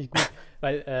war auch richtig gut,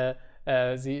 weil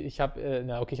ich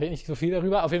rede nicht so viel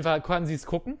darüber, auf jeden Fall kann sie es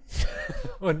gucken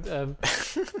und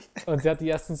sie hat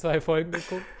die ersten 2 Folgen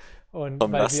geguckt. Und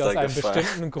weil sie aus einem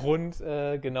bestimmten Grund,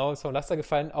 ist vom Laster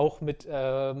gefallen, auch mit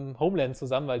Homeland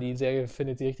zusammen, weil die Serie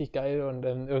findet sie richtig geil und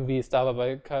irgendwie ist da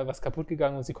aber was kaputt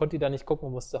gegangen und sie konnte die da nicht gucken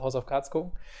und musste House of Cards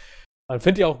gucken. Man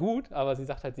findet die auch gut, aber sie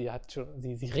sagt halt, sie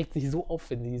regt sich so auf,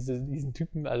 wenn diesen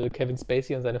Typen, also Kevin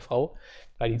Spacey und seine Frau,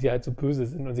 weil die halt so böse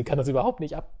sind und sie kann das überhaupt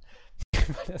nicht ab.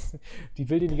 Die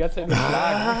will den die ganze Zeit nur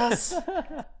schlagen. Was?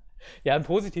 Ja, im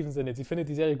positiven Sinne. Sie findet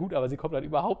die Serie gut, aber sie kommt halt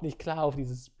überhaupt nicht klar auf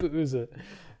dieses Böse.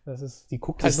 Die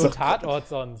guckt halt nur Tatort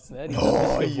sonst, ne? Die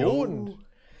ist nicht gewohnt.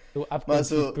 So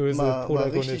abgründig böse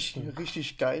Protagonisten.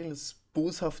 Richtig geiles,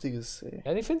 boshaftiges, ey.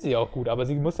 Ja, die findet sie auch gut, aber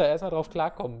sie muss da erstmal drauf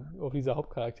klarkommen, auf diese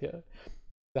Hauptcharaktere.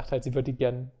 Sie sagt halt,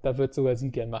 da wird sogar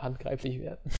sie gern mal handgreiflich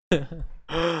werden.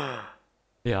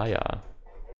 Ja.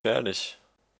 Ehrlich.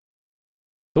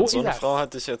 So eine Frau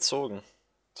hat dich erzogen.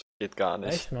 Das geht gar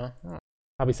nicht. Echt mal? Ja.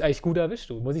 Habe ich es eigentlich gut erwischt,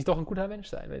 du. Muss ich doch ein guter Mensch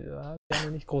sein, weil du hast ja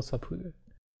nicht groß verprügelt.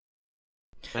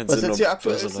 Was ist jetzt die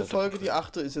aktuellste Folge? Die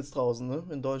 8. ist jetzt draußen, ne?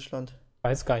 In Deutschland.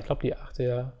 Weiß gar nicht, ich glaube die 8.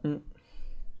 ja.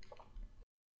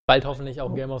 Bald hoffentlich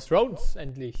auch Game of Thrones,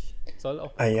 endlich. Soll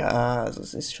auch. Ja, also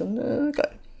es ist schon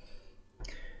geil.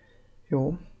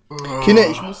 Jo. Kinder,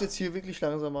 ich muss jetzt hier wirklich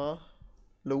langsam mal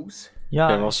los. Ja,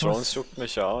 Game of Thrones juckt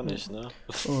mich ja auch nicht, ne?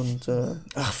 Und,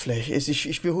 vielleicht,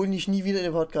 ich wiederhole dich nie wieder in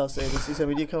den Podcast, ey. Das ist ja,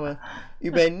 mit dir kann man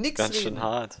über nichts Ganz reden. schön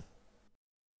hart.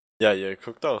 Ja, ihr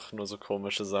guckt auch nur so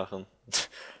komische Sachen.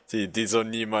 Die so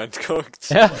niemand guckt.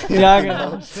 Ja,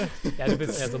 genau. Ja, du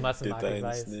bist ja so Geht Mathematik, eigentlich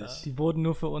weißt du. nicht. Die wurden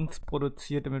nur für uns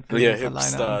produziert, damit wir Ihr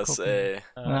uns alleine Hipsters, angucken. ey.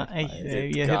 Na, echt, ey,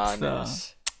 Geht ihr gar Hipster.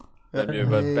 nicht. Wenn wir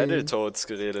über Battletoads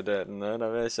geredet hätten, ne,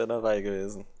 dann wäre ich ja dabei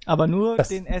gewesen. Aber nur Das-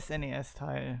 den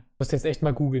SNES-Teil. Ich muss jetzt echt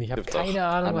mal googeln. Ich habe Gibt auch keine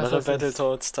Ahnung, was andere das ist.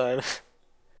 Battletoads-Teile.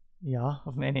 Ja,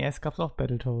 auf dem NES gab es auch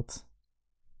Battletoads.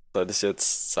 Soll ich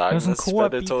jetzt sagen, Das ist ein dass ich Koop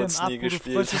Battletoads Beat'em Up, nie wo du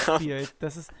gespielt Frösche habe? spielst.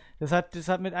 Das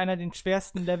hat mit einer den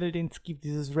schwersten Level, den es gibt,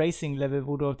 dieses Racing-Level,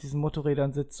 wo du auf diesen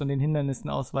Motorrädern sitzt und den Hindernissen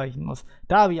ausweichen musst.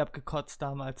 Da habe ich abgekotzt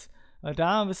damals. Weil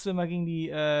da bist du immer gegen die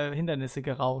Hindernisse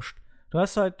gerauscht. Du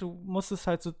hast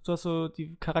so,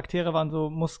 die Charaktere waren so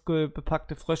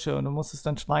muskelbepackte Frösche und du musstest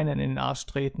dann Schweinen in den Arsch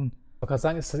treten. Ich wollte gerade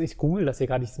sagen, ist das nicht Google, dass ihr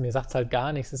gar nichts, mir sagt halt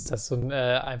gar nichts. Ist das so ein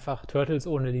einfach Turtles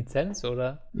ohne Lizenz,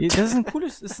 oder? Das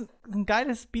ist ein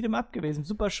geiles Beat'em Up gewesen,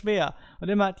 super schwer. Und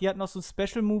immer, die hatten noch so ein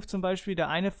Special Move, zum Beispiel der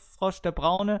eine Frosch, der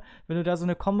braune, wenn du da so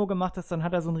eine Combo gemacht hast, dann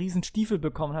hat er so einen riesen Stiefel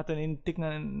bekommen, hat dann den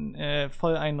dicken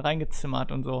voll einen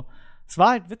reingezimmert und so. Es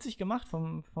war halt witzig gemacht,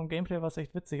 vom Gameplay war es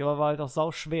echt witzig, aber war halt auch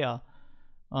sau schwer.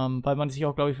 Weil man sich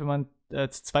auch, glaube ich, wenn man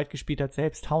zu zweit gespielt hat,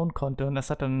 selbst hauen konnte. Und das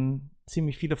hat dann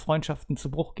ziemlich viele Freundschaften zu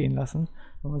Bruch gehen lassen,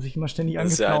 weil man sich immer ständig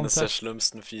Das ist ja angeflaumt eines der hat.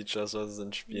 schlimmsten Features, was es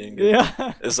in Spielen gibt. Ja,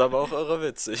 Ist aber auch irre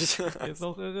witzig. ist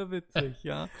auch irre witzig,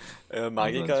 ja.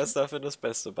 Magica ist dafür das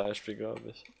beste Beispiel, glaube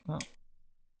ich.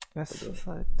 Das ist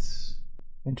halt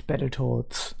Mensch,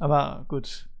 Battletoads. Aber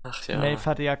gut, Ach ja. Melf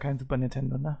hatte ja kein Super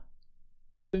Nintendo, ne?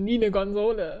 Nie eine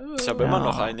Konsole. Ich habe Ja. immer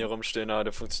noch einen hier rumstehen, aber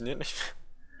der funktioniert nicht.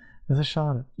 Das ist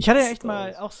schade. Ich hatte ja Das echt ist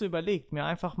mal traurig. auch so überlegt, mir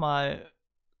einfach mal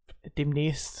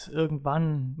demnächst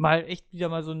irgendwann mal echt wieder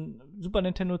mal so ein Super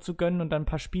Nintendo zu gönnen und dann ein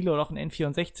paar Spiele oder auch ein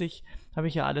N64, habe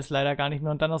ich ja alles leider gar nicht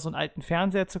mehr, und dann noch so einen alten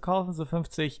Fernseher zu kaufen, so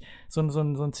 50, so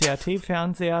ein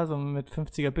CRT-Fernseher, so mit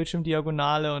 50er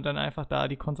Bildschirmdiagonale, und dann einfach da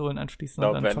die Konsolen anschließen Ich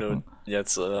und glaube, dann wenn zocken. du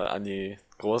jetzt an die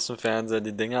großen Fernseher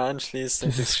die Dinger anschließt, dann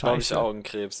Das ist kriegst du, glaube ich, scheiße. Da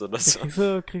Augenkrebs oder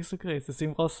so. kriegst du Krebs.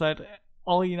 Deswegen brauchst du halt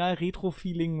original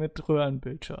Retro-Feeling mit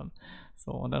Röhrenbildschirm.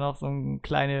 So, und dann auch so eine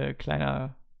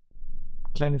kleine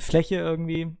Fläche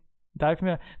irgendwie. Da hab ich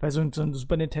mir, weil so ein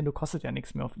Super Nintendo kostet ja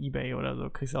nichts mehr auf Ebay oder so,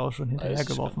 kriegst du auch schon hinterher Weiß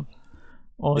geworfen.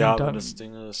 Und Ja, aber dann, das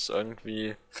Ding ist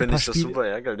irgendwie, finde paar ich das Spiele- super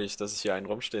ärgerlich, dass ich hier einen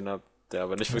rumstehen habe, der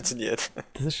aber nicht funktioniert.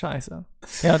 das ist scheiße.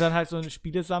 Ja, und dann halt so eine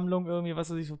Spielesammlung irgendwie, was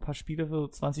weiß ich, so ein paar Spiele für so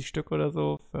 20 Stück oder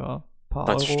so, für ein paar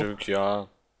 20 Euro. Stück, ja.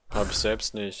 Habe ich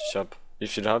selbst nicht. Wie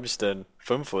viel habe ich denn?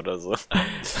 5 oder so.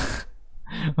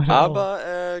 Oder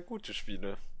Aber gute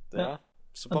Spiele. Ja. Ja.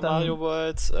 Super Und dann- Mario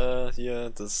World, hier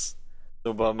das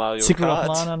Super Mario Secret of Kart.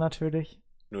 Mana natürlich.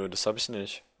 Nö, das habe ich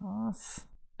nicht. Das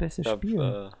beste Ich hab,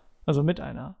 Spiel. Also mit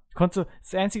einer.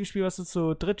 Das einzige Spiel, was du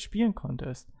zu dritt spielen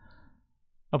konntest.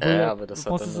 Obwohl aber das du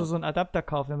hat musstest dann du so einen Adapter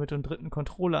kaufen, damit du einen dritten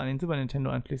Controller an den Super Nintendo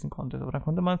anschließen konntest. Aber dann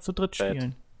konnte man es zu dritt Bad.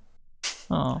 spielen.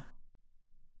 Ah.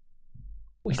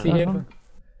 Ich Ja. sehe hier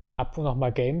ab und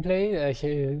nochmal Gameplay.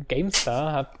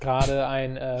 GameStar hat gerade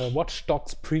ein Watch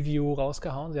Dogs Preview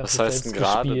rausgehauen. Sie haben was es heißt denn selbst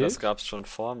gerade? gespielt. Das gab's schon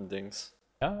vor dem Dings.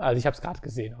 Ja, also ich habe es gerade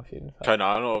gesehen auf jeden Fall. Keine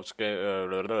Ahnung, ob es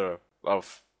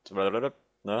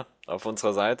auf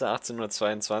unserer Seite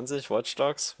 1822 Watch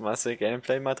Dogs Masse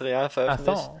Gameplay-Material Ach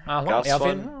veröffentlicht. so, aha, Gab's ja, auf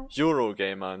jeden von Fall.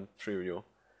 Eurogamern Preview.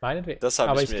 Meinetwegen. Das hab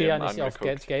Aber ich ich mir gehe ja eben nicht auf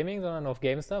angeguckt. Get Gaming, sondern auf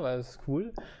GameStar, weil es ist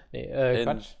cool. Nee, In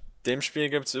Quatsch. dem Spiel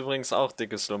gibt's übrigens auch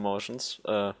dicke Slow Motions.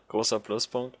 Großer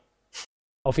Pluspunkt.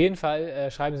 Auf jeden Fall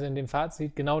schreiben sie in dem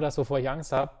Fazit genau das, wovor ich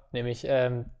Angst habe, nämlich,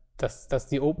 dass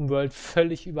die Open World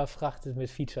völlig überfrachtet mit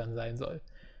Features sein soll.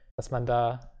 Dass man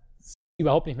da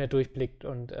überhaupt nicht mehr durchblickt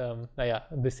und,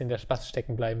 ein bisschen der Spaß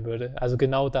stecken bleiben würde. Also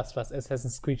genau das, was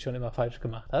Assassin's Creed schon immer falsch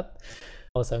gemacht hat.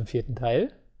 Außer im 4.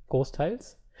 Teil,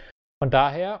 großteils. Von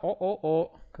daher,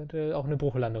 könnte auch eine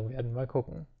Bruchlandung werden. Mal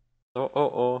gucken.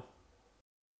 Oh.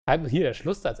 Hier der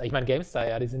Schlusssatz. Ich meine, GameStar,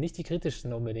 ja, die sind nicht die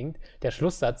kritischsten unbedingt. Der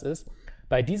Schlusssatz ist,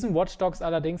 bei diesem Watch Dogs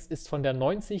allerdings ist von der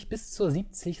 90 bis zur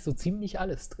 70 so ziemlich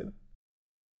alles drin.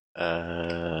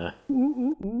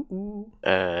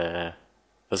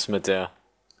 Was mit der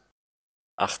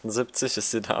 78?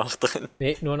 Ist die da auch drin?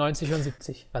 Nee, nur 90 und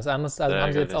 70. Was anderes haben sie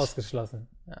jetzt Ärgerlich. ausgeschlossen.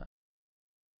 Ja.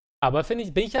 Aber bin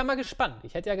ich ja mal gespannt.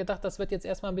 Ich hätte ja gedacht, das wird jetzt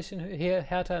erstmal ein bisschen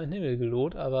härter im Himmel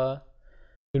gelobt, aber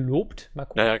gelobt? Mal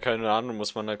gucken. Naja, keine Ahnung,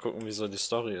 muss man halt gucken, wie so die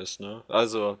Story ist, ne?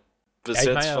 Also, bis Ja,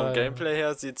 ich jetzt meine, vom Gameplay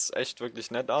her sieht's echt wirklich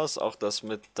nett aus. Auch das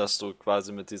dass du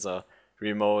quasi mit dieser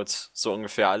remote so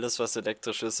ungefähr alles, was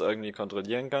elektrisch ist, irgendwie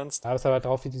kontrollieren kannst. Da ist aber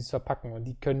drauf, wie die es verpacken. Und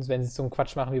die können, wenn sie so einen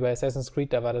Quatsch machen wie bei Assassin's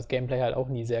Creed, da war das Gameplay halt auch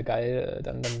nie sehr geil,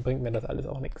 dann bringt mir das alles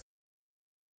auch nichts.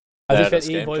 Also ich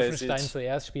werde Wolfenstein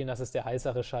zuerst spielen, das ist der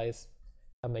heißere Scheiß.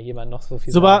 Kann mir jemand noch so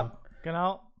viel sagen? Super,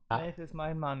 genau. Elf ist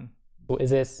mein Mann. So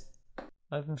ist es.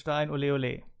 Wolfenstein, ole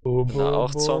ole. Da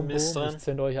auch Zombies dran. Ich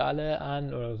zünd euch alle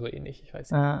an oder so ähnlich, ich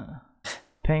weiß nicht.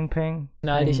 Peng, peng.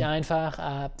 Knall dich einfach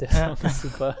ab, der Song ist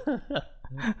super.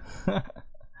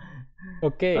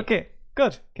 Okay,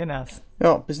 gut, Kenners.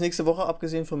 Ja, bis nächste Woche,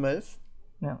 abgesehen von Melf.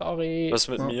 Ja. Sorry. Was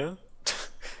mit mir?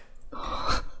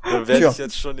 Dann werde ich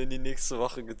jetzt schon in die nächste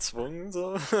Woche gezwungen,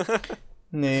 so.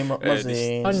 Nee, mal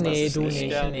sehen. Oh nee, du nicht.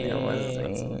 nicht. Nee. Ja,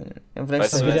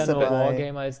 Weißt Dann du, wieder nur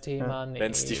Wargame als Thema. Ja. Nee.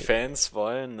 Wenn es die Fans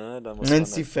wollen, ne, dann muss Wenn man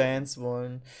es die Fans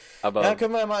wollen. Aber Ja,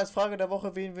 können wir ja mal als Frage der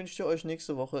Woche, wen wünscht ihr euch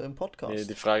nächste Woche im Podcast? nee,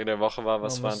 die Frage der Woche war,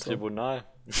 was Ja, war ein musst du. Tribunal?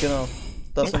 Genau,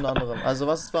 das unter anderem. Also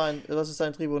was ist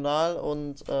ein Tribunal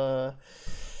und ja,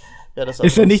 das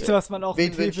Ist ja nichts, was man auch Wen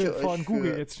mit wünscht Hilfe ihr von euch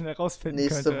Google für jetzt schnell rausfinden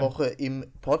nächste könnte. Woche im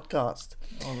Podcast.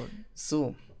 Also,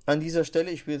 So, an dieser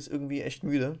Stelle, ich bin jetzt irgendwie echt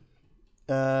müde.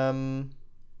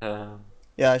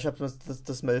 Ja, ich habe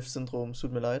das Melf-Syndrom, es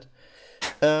tut mir leid.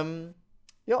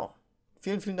 Ja,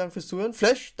 vielen Dank fürs Zuhören.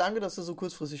 Flash, danke, dass du so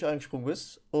kurzfristig eingesprungen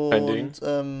bist. Kein Ding.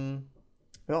 Und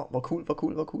ja, war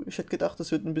cool. Ich hätte gedacht,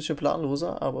 das wird ein bisschen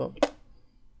planloser, aber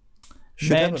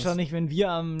Mensch, doch nicht, wenn wir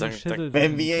am Schissel sind.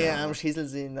 wenn wir ja am Schissel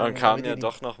sind. Dann kam ja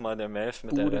doch nochmal der Melf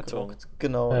mit der Rettung. Gerockt.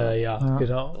 Genau. Ja,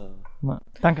 genau.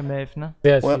 Danke, Melf, ne?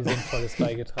 Sehr viel Sinnvolles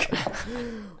beigetragen.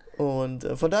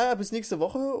 Und von daher bis nächste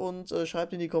Woche und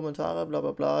schreibt in die Kommentare, bla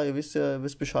bla bla, ihr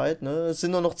wisst Bescheid, ne? Es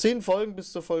sind nur noch 10 Folgen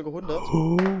bis zur Folge 100.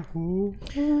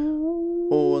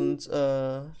 Und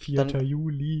 4.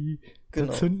 Juli, genau.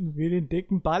 dann zünden wir den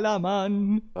dicken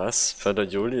Ballermann. Was? 4.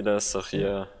 Juli, das ist doch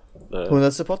hier.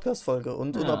 100. Podcast-Folge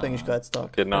und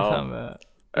Unabhängigkeitstag. Genau. Das haben wir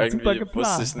Irgendwie super geplant,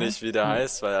 wusste ich nicht, wie der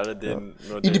heißt, weil alle den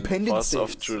nur den Independence 4th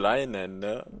of Day. July nennen,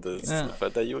 ne? Das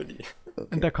ist 4. Juli.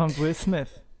 Okay. Und da kommt Will Smith.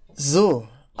 So,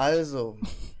 also,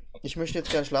 ich möchte jetzt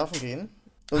gern schlafen gehen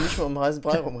und nicht mehr um den heißen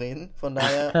Brei rumreden. Von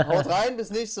daher, haut rein, bis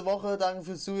nächste Woche. Danke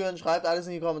fürs Zuhören. Schreibt alles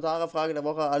in die Kommentare. Frage der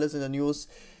Woche, alles in der News.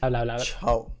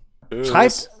 Ciao.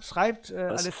 Schreibt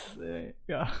alles,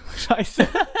 ja, scheiße.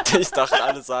 Ich dachte,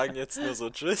 alle sagen jetzt nur so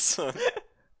Tschüss.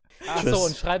 Achso,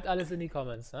 und schreibt alles in die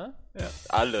Comments, ne? Ja.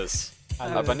 Alles.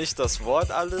 Aber nicht das Wort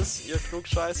alles, ihr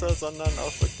Klugscheißer, sondern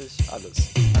auch wirklich alles.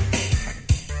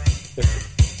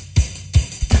 Alles.